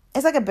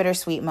it's like a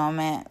bittersweet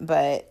moment,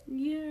 but...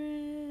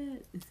 Yeah.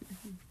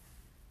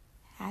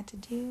 Had to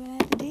do what I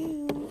had to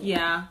do.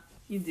 Yeah,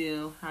 you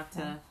do have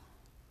to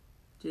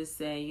just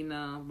say,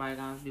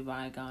 bygones be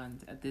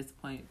bygones. At this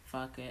point,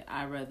 fuck it.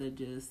 I'd rather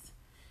just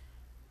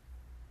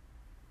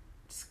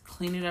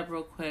clean it up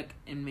real quick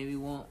and maybe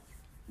won't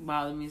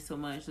bother me so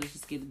much. Let's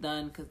just get it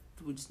done because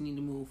we just need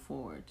to move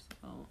forward.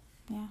 So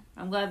yeah,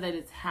 I'm glad that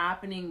it's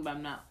happening, but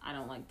I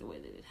don't like the way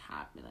that it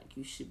happened. Like,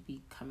 you should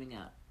be coming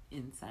out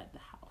inside the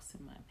house,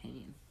 in my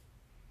opinion.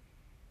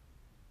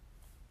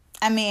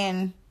 I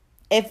mean,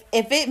 if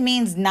it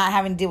means not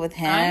having to deal with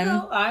him,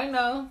 I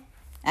know.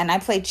 And I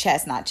play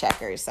chess, not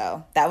checkers,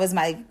 so that was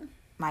my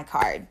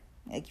card.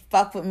 Like, you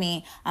fuck with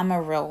me, I'm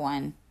a real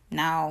one.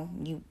 Now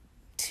you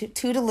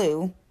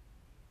toodaloo.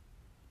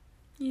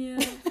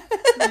 Yeah.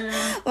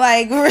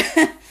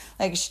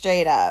 like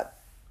straight up.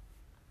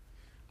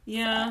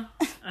 Yeah,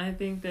 I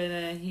think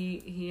that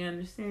he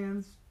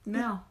understands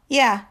now.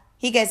 Yeah,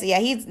 he gets it. Yeah,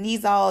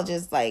 he's all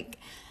just like.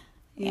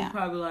 He's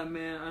probably like,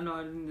 man, I know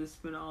I didn't just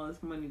spend all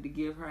this money to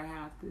give her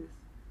half this.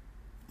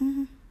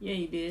 Mm-hmm. Yeah,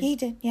 you did. He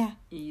did, yeah.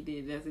 You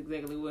did. That's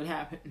exactly what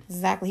happened.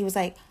 Exactly. He was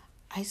like,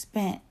 I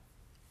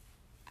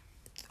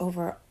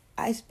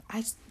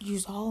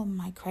used all of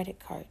my credit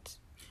cards.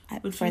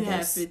 But you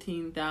have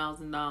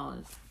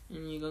 $15,000,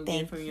 and you're gonna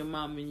get it from your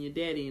mom and your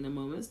daddy in a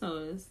moment's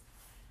notice,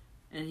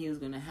 and he was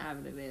gonna have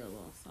it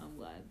available. So I'm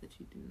glad that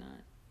you did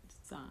not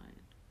sign.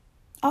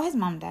 Oh, his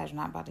mom and dad are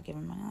not about to give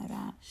him money like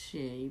that.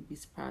 Shit, you'd be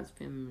surprised what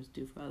family members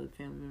do for other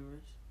family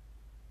members.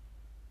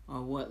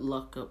 Or what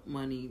luck up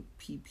money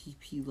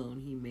PPP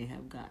loan he may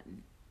have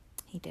gotten.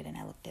 He didn't.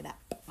 I looked it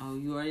up. Oh,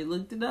 you already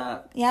looked it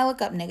up? Yeah, I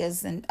look up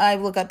niggas and I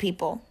look up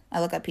people.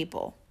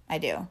 I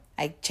do.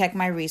 I check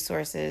my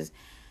resources.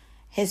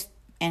 His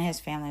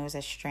family was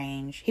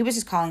estranged. He was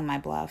just calling my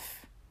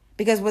bluff.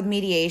 Because with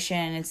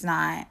mediation, it's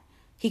not...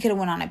 He could have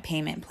went on a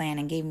payment plan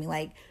and gave me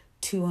like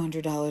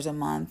 $200 a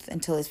month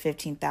until his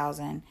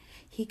 $15,000.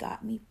 He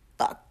got me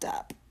fucked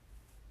up.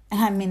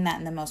 And I mean that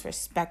in the most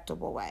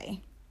respectable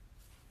way.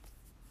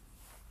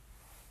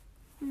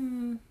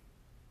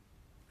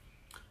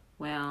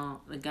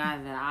 Well, the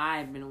guy that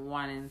I've been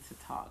wanting to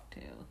talk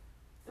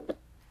to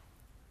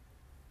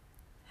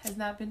has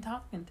not been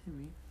talking to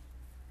me.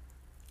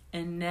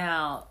 And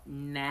now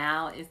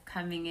it's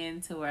coming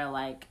into where,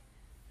 like...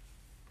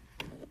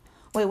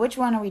 Wait, which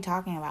one are we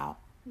talking about?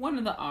 One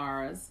of the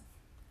R's.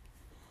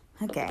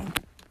 Okay.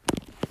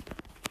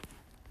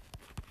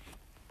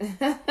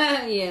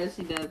 Yeah,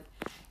 she does.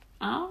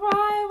 All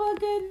right, well,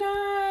 good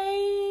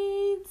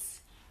night.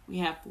 We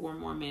have 4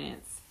 more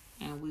minutes,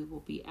 and we will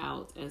be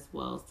out as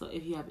well. So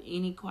if you have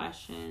any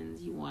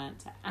questions you want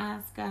to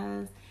ask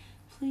us,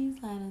 please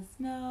let us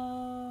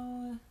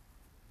know.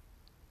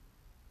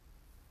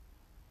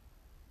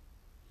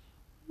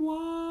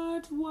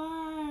 What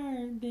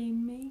were they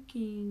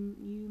making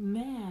you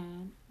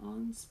mad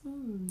on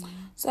Spoon?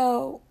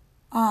 So,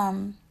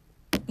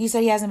 you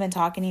said he hasn't been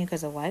talking to you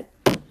because of what?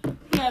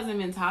 He hasn't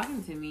been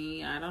talking to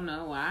me. I don't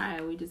know why.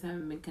 We just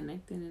haven't been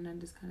connecting, and I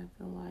just kind of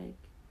feel like,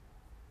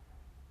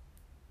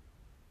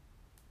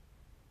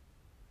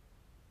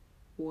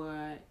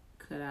 what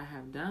could I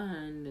have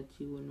done that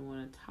you wouldn't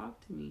want to talk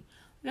to me?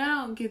 Like, I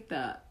don't get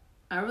that.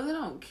 I really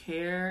don't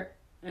care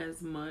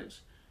as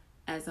much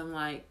as I'm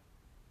like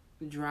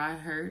dry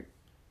hurt.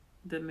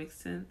 That makes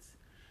sense.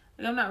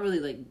 Like, I'm not really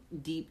like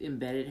deep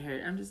embedded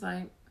hurt. I'm just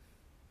like,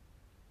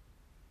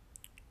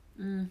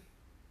 I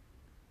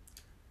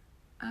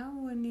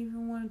wouldn't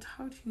even want to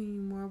talk to you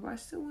anymore, but I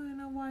still want to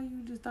know why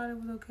you just thought it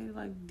was okay to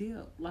like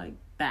deal like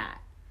that.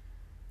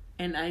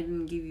 And I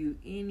didn't give you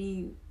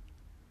any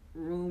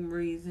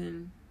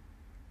reason.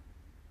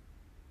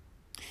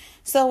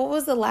 So what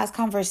was the last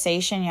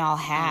conversation y'all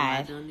had?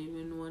 I don't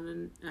even want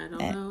to, I don't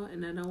know,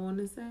 and I don't want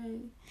to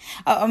say.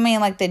 I mean,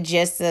 like, the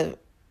gist of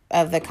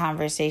the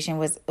conversation,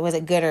 was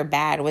it good or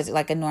bad? Was it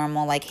like a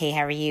normal, like, hey,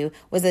 how are you?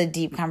 Was it a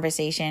deep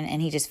conversation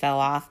and he just fell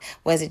off?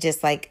 Was it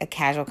just like a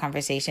casual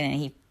conversation and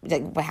he,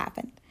 like, what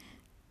happened?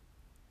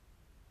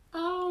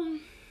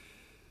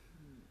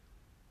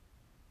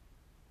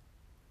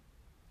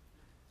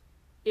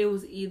 It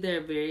was either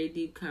a very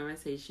deep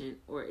conversation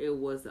or it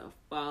was a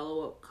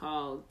follow-up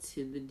call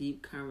to the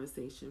deep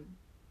conversation.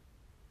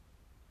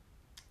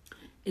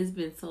 It's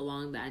been so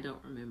long that I don't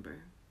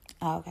remember.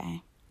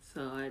 Okay.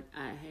 So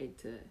I hate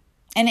to.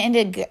 And it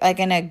ended like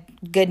in a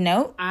good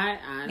note? I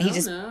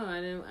don't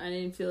know. I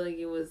didn't feel like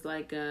it was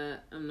like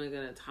I'm not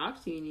gonna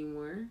talk to you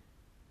anymore.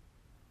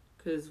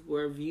 Because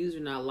where views are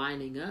not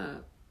lining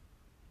up.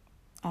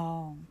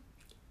 Oh.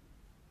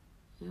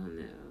 I don't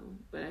know.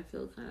 But I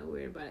feel kind of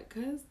weird about it.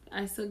 Because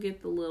I still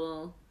get the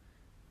little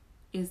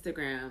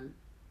Instagram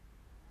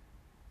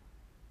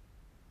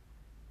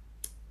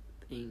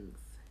things.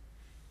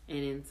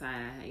 And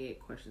inside I get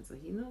questions. So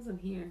he knows I'm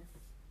here.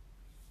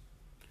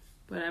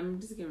 But I'm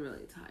just getting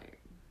really tired.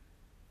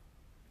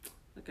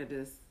 Like, I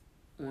just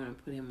want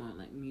to put him on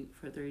like mute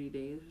for 30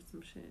 days or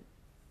some shit.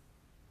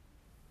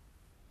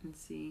 and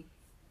see.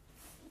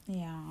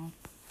 Yeah.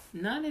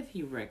 Not if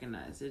he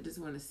recognized it. I just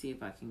want to see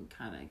if I can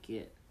kind of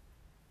get...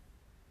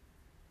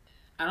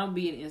 I don't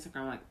be in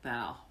Instagram like that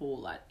a whole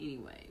lot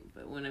anyway.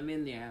 But when I'm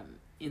in there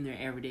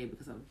every day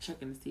because I'm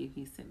checking to see if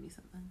he sent me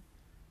something.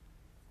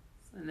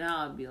 So now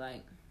I'll be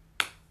like,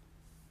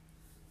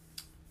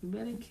 you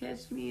better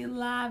catch me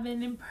live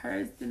and in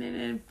person, and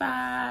in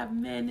 5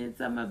 minutes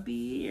I'm going to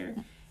be here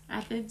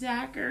at the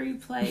daiquiri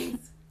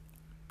place.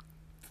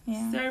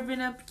 Yeah.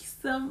 Serving up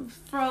some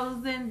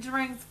frozen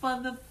drinks for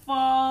the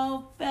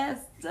fall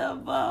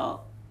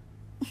festival.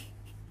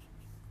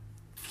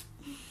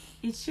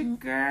 It's your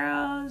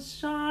girl,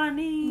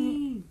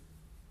 Shawnee.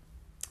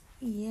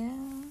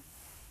 Yeah.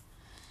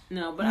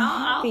 No, but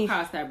I'll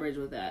cross that bridge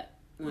with that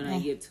when I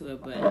get to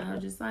it. But I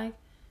was just like,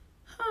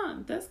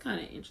 that's kind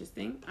of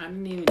interesting. I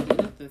didn't even do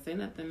nothing, say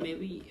nothing.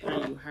 Maybe,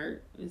 are you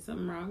hurt? Is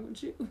something wrong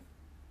with you?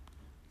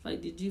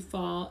 Like, did you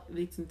fall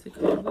victim to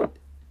COVID?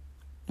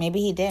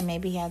 Maybe he did.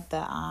 Maybe he had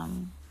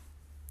the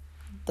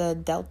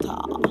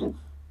Delta.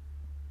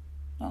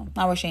 No,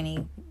 not wishing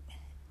any,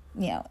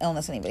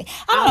 illness on anybody.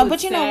 I don't know,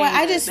 but you know what?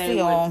 I just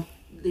feel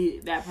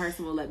that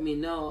person will let me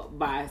know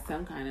by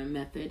some kind of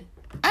method.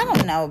 I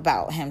don't know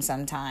about him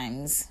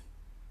sometimes.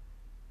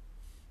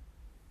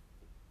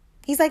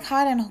 He's like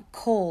hot and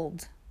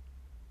cold.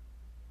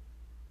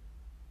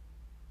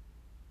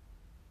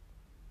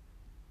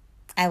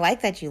 I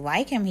like that you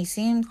like him. He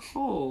seemed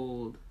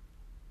cold.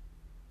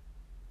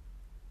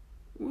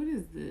 What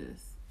is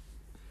this?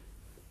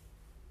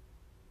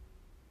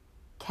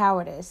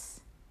 Cowardice.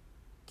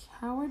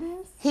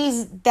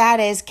 Cowardice? That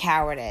is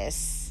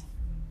cowardice.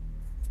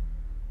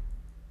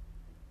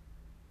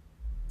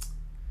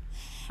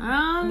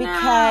 Oh,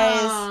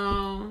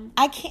 because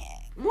I can't.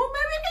 Well,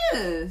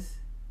 maybe it is.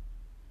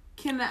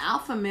 Can the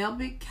alpha male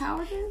be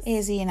cowardice?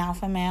 Is he an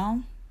alpha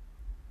male?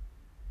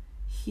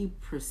 He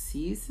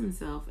perceives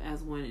himself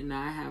as one, and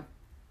I have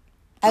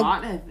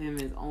thought of him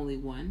as only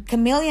one.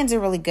 Chameleons are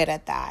really good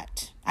at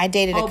that. I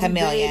dated a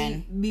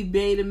chameleon. Be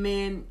beta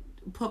men,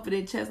 puffing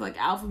their chest like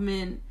alpha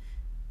men,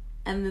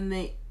 and then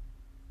they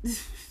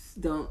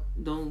don't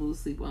lose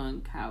sleep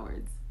on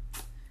cowards.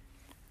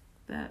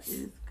 That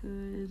is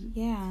good.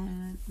 Yeah.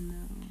 No.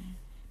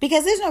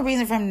 Because there's no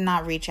reason for him to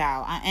not reach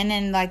out. And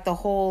then like the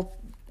whole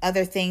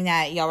other thing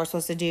that y'all were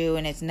supposed to do,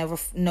 and it's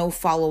no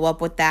follow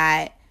up with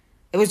that.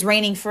 It was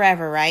raining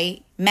forever,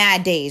 right?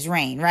 Mad days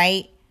rain,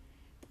 right?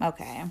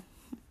 Okay.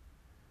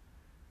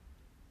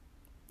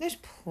 There's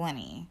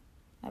plenty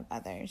of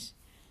others.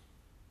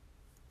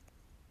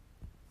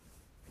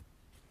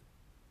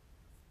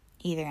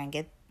 Either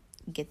gonna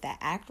get that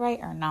act right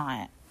or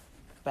not.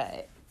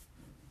 But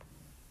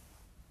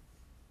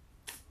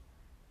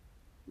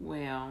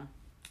well,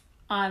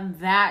 on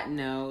that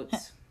note,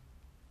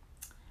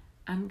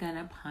 I'm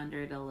gonna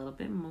ponder it a little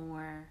bit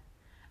more,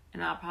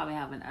 and I'll probably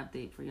have an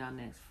update for y'all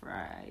next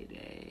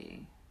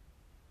Friday.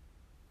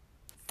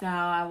 So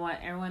I want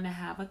everyone to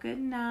have a good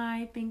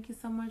night. Thank you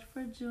so much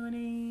for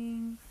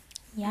joining.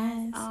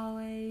 Yes. As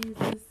always,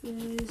 this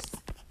is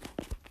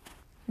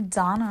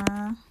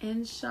Donna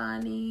and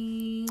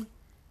Shawnee.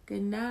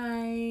 Good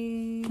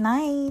night.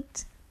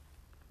 Night.